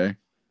doing okay.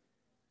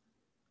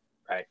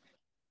 Right.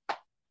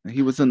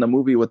 He was in the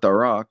movie with The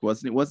Rock,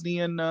 wasn't he? Wasn't he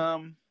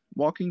in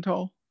Walking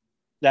Tall?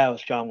 That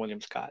was John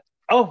William Scott.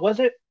 Oh, was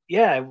it?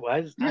 Yeah, it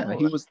was. Yeah,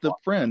 he was the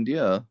friend.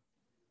 Yeah.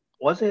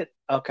 Was it?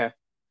 Okay.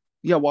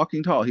 Yeah,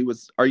 Walking Tall. He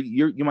was.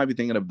 You might be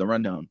thinking of The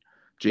Rundown.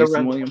 Jason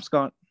Rundown. William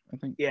Scott, I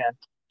think. Yeah.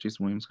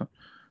 Jason William Scott.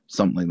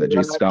 Something like that.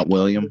 Jason Scott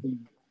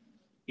William.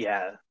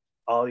 Yeah.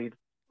 All these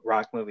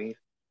Rock movies.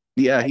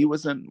 Yeah, he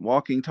was in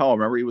Walking Tall.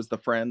 Remember, he was the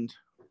friend.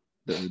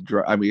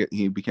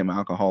 He became an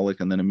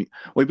alcoholic, and then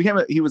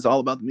he was all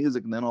about the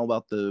music, and then all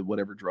about the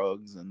whatever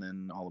drugs, and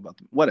then all about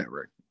the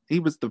whatever. He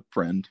was the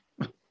friend.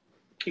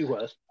 He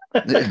was.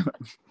 Yeah.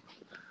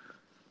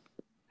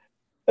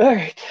 All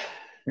right.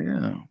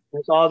 Yeah.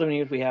 That's all the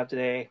news we have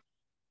today.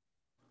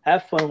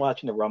 Have fun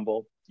watching the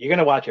Rumble. You're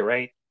gonna watch it,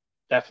 right?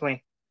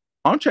 Definitely.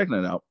 I'm checking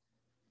it out.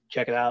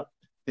 Check it out.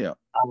 Yeah.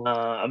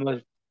 I'm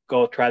gonna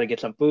go try to get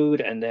some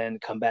food and then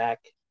come back.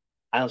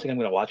 I don't think I'm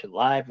gonna watch it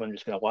live. I'm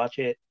just gonna watch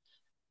it,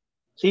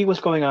 see what's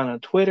going on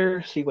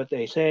Twitter, see what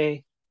they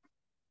say,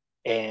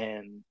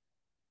 and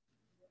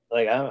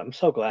like I'm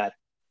so glad.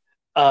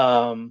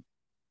 I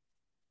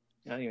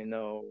don't even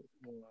know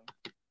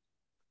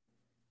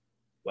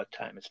what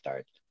time it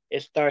starts.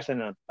 It starts in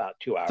about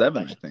 2 hours.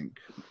 7, I think.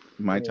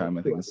 My Yeah, time,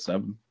 I think, is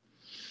 7.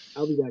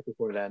 I'll be back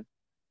before then.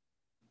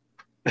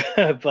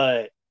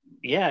 But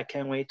yeah,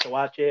 can't wait to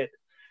watch it.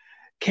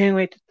 Can't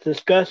wait to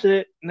discuss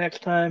it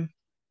next time.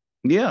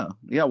 Yeah,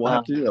 we'll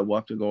have to do that. We'll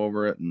have to go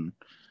over it and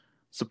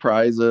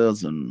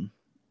surprises and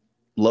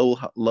low,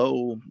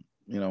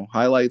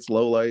 highlights,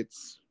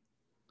 lowlights.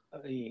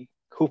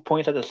 Who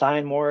points at the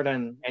sign more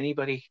than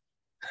anybody?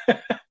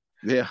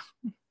 Yeah.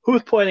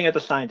 Who's pointing at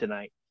the sign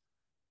tonight?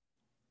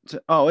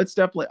 Oh, it's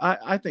definitely.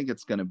 I think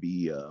it's gonna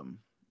be. I'm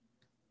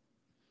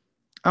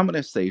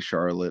gonna say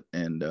Charlotte,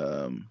 and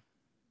as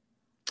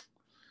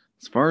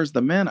far as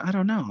the men, I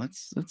don't know.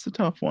 It's a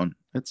tough one.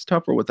 It's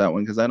tougher with that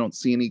one because I don't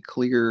see any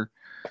clear.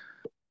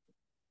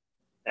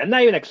 I'm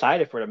not even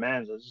excited for the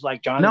men's. It's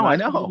like John. No, I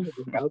know.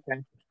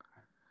 Okay.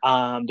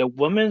 The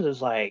women's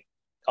is like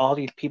all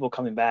these people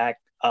coming back.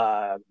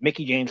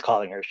 Mickey James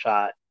calling her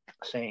shot,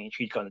 saying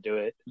she's gonna do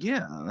it.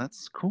 Yeah,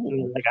 that's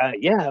cool. Like,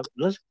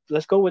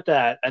 let's go with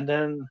that. And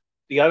then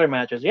the other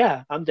matches,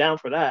 yeah, I'm down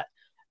for that,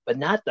 but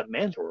not the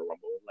men's Royal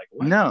Rumble. Like,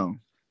 what? No,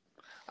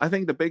 I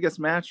think the biggest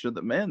match of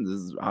the men's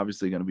is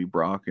obviously going to be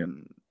Brock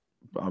and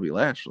Bobby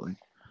Lashley.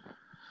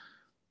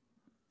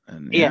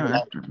 And Yeah,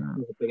 after that's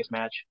that, the biggest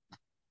match.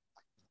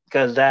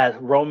 Because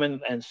that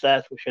Roman and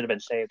Seth should have been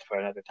saved for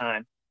another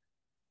time.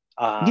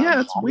 yeah,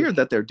 it's weird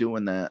that they're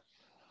doing that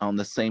on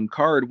the same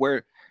card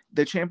where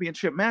the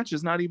championship match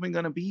is not even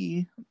going to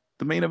be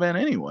the main event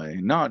anyway.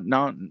 Not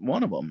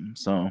one of them.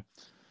 So,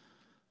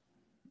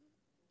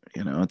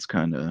 it's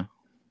kind of.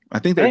 I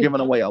think they're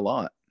giving away a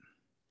lot.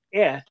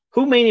 Yeah.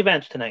 Who main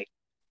events tonight?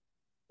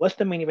 What's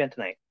the main event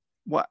tonight?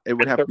 What? It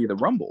would have to be the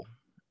Rumble.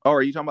 Oh,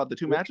 are you talking about the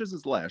two matches?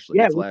 It's Lashley.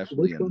 Yeah, it's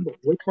Lashley.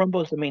 which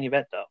Rumble is the main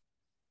event, though?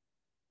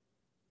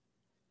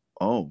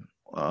 Oh,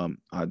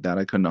 that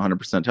I couldn't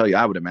 100% tell you.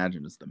 I would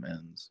imagine it's the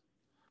men's,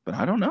 but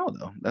I don't know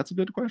though. That's a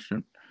good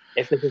question.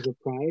 If it's a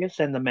surprise,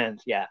 then the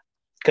men's, yeah,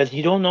 because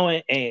you don't know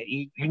it.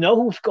 You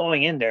know who's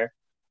going in there,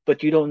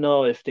 but you don't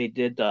know if they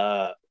did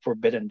the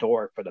Forbidden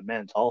Door for the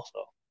men's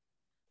also.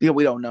 Yeah,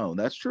 we don't know.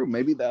 That's true.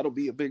 Maybe that'll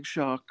be a big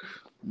shock.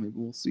 Maybe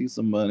we'll see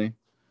somebody.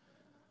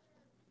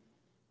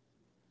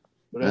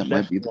 But That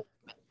might be the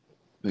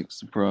big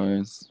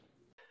surprise.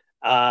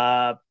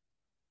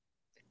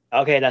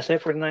 Okay, that's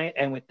it for tonight.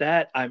 And with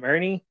that, I'm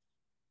Ernie.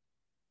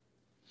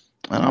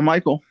 And I'm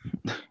Michael.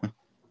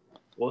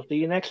 We'll see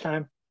you next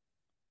time.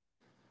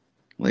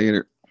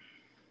 Later.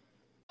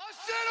 I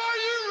said, are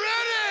you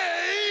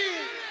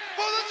ready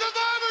for the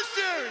Survivor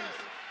Series?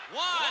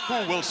 Who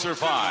will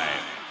survive?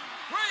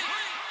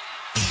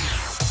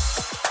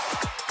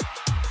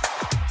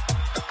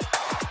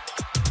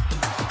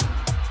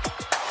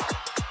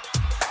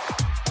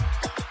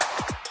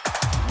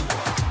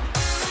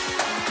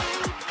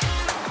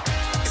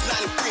 It's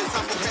not a free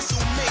time for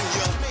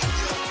WrestleMania.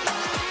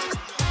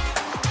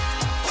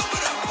 Pump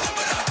it up, pump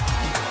it up.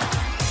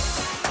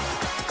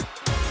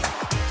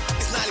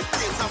 It's not a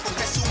free time for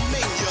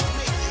WrestleMania.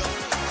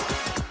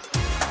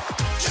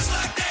 Just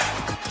like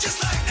that,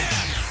 just like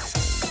that.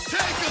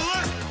 Take a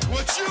look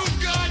what you've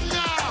got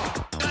now.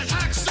 That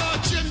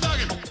hacksaw Jim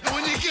Duggan. And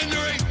when you get in the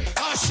ring,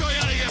 I'll show you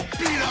how to get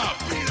beat up.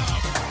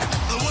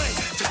 The way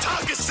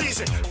Tatanka sees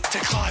it, to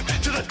climb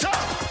to the top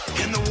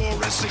in the World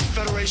Wrestling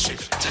Federation,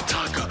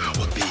 Tatanka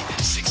will be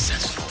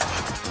successful.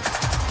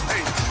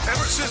 Hey,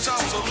 ever since I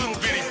was a little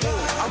bitty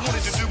boy, I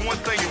wanted to do one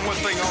thing and one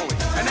thing only,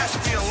 and that's to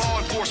be a law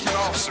enforcement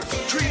officer.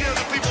 Treat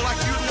other people like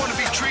you'd want to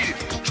be treated.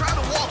 Try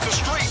to walk the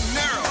straight and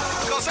narrow,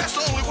 because that's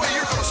the only way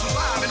you're going to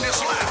survive in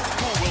this life.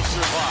 Who will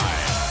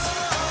survive?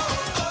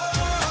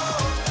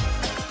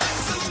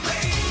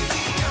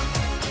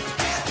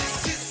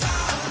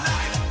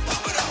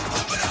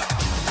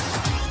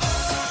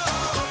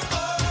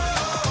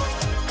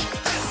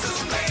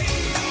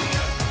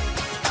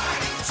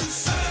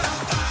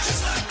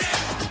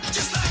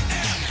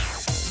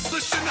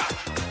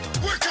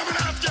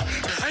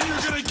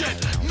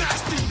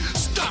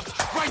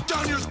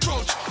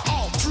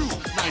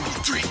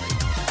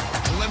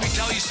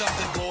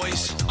 something,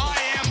 boys? I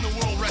am the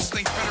World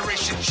Wrestling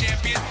Federation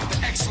champion. The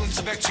excellence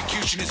of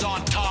execution is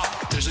on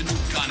top. There's a new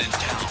gun in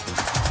town.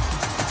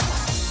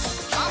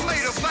 I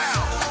made a vow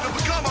to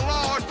become a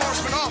law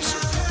enforcement officer.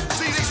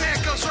 See these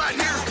handcuffs right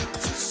here?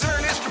 They're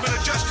an instrument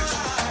of justice.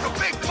 The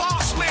big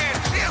boss man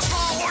is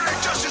law, order,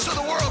 and justice of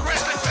the World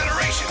Wrestling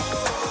Federation.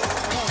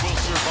 Who will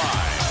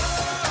survive?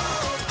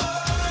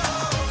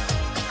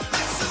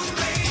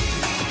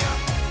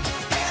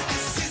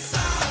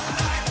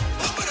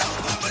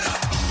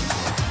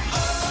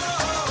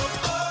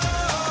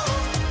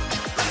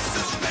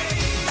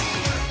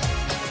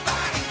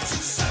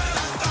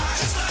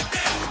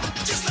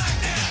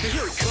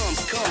 Here it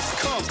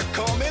comes,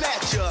 coming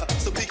at ya.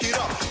 So pick it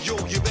up, yo,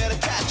 you better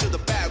catch ya. The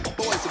bad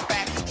boys are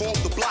back, home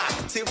the block.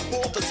 Tip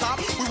off the top,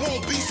 we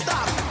won't be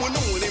stopped. We're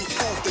knowing it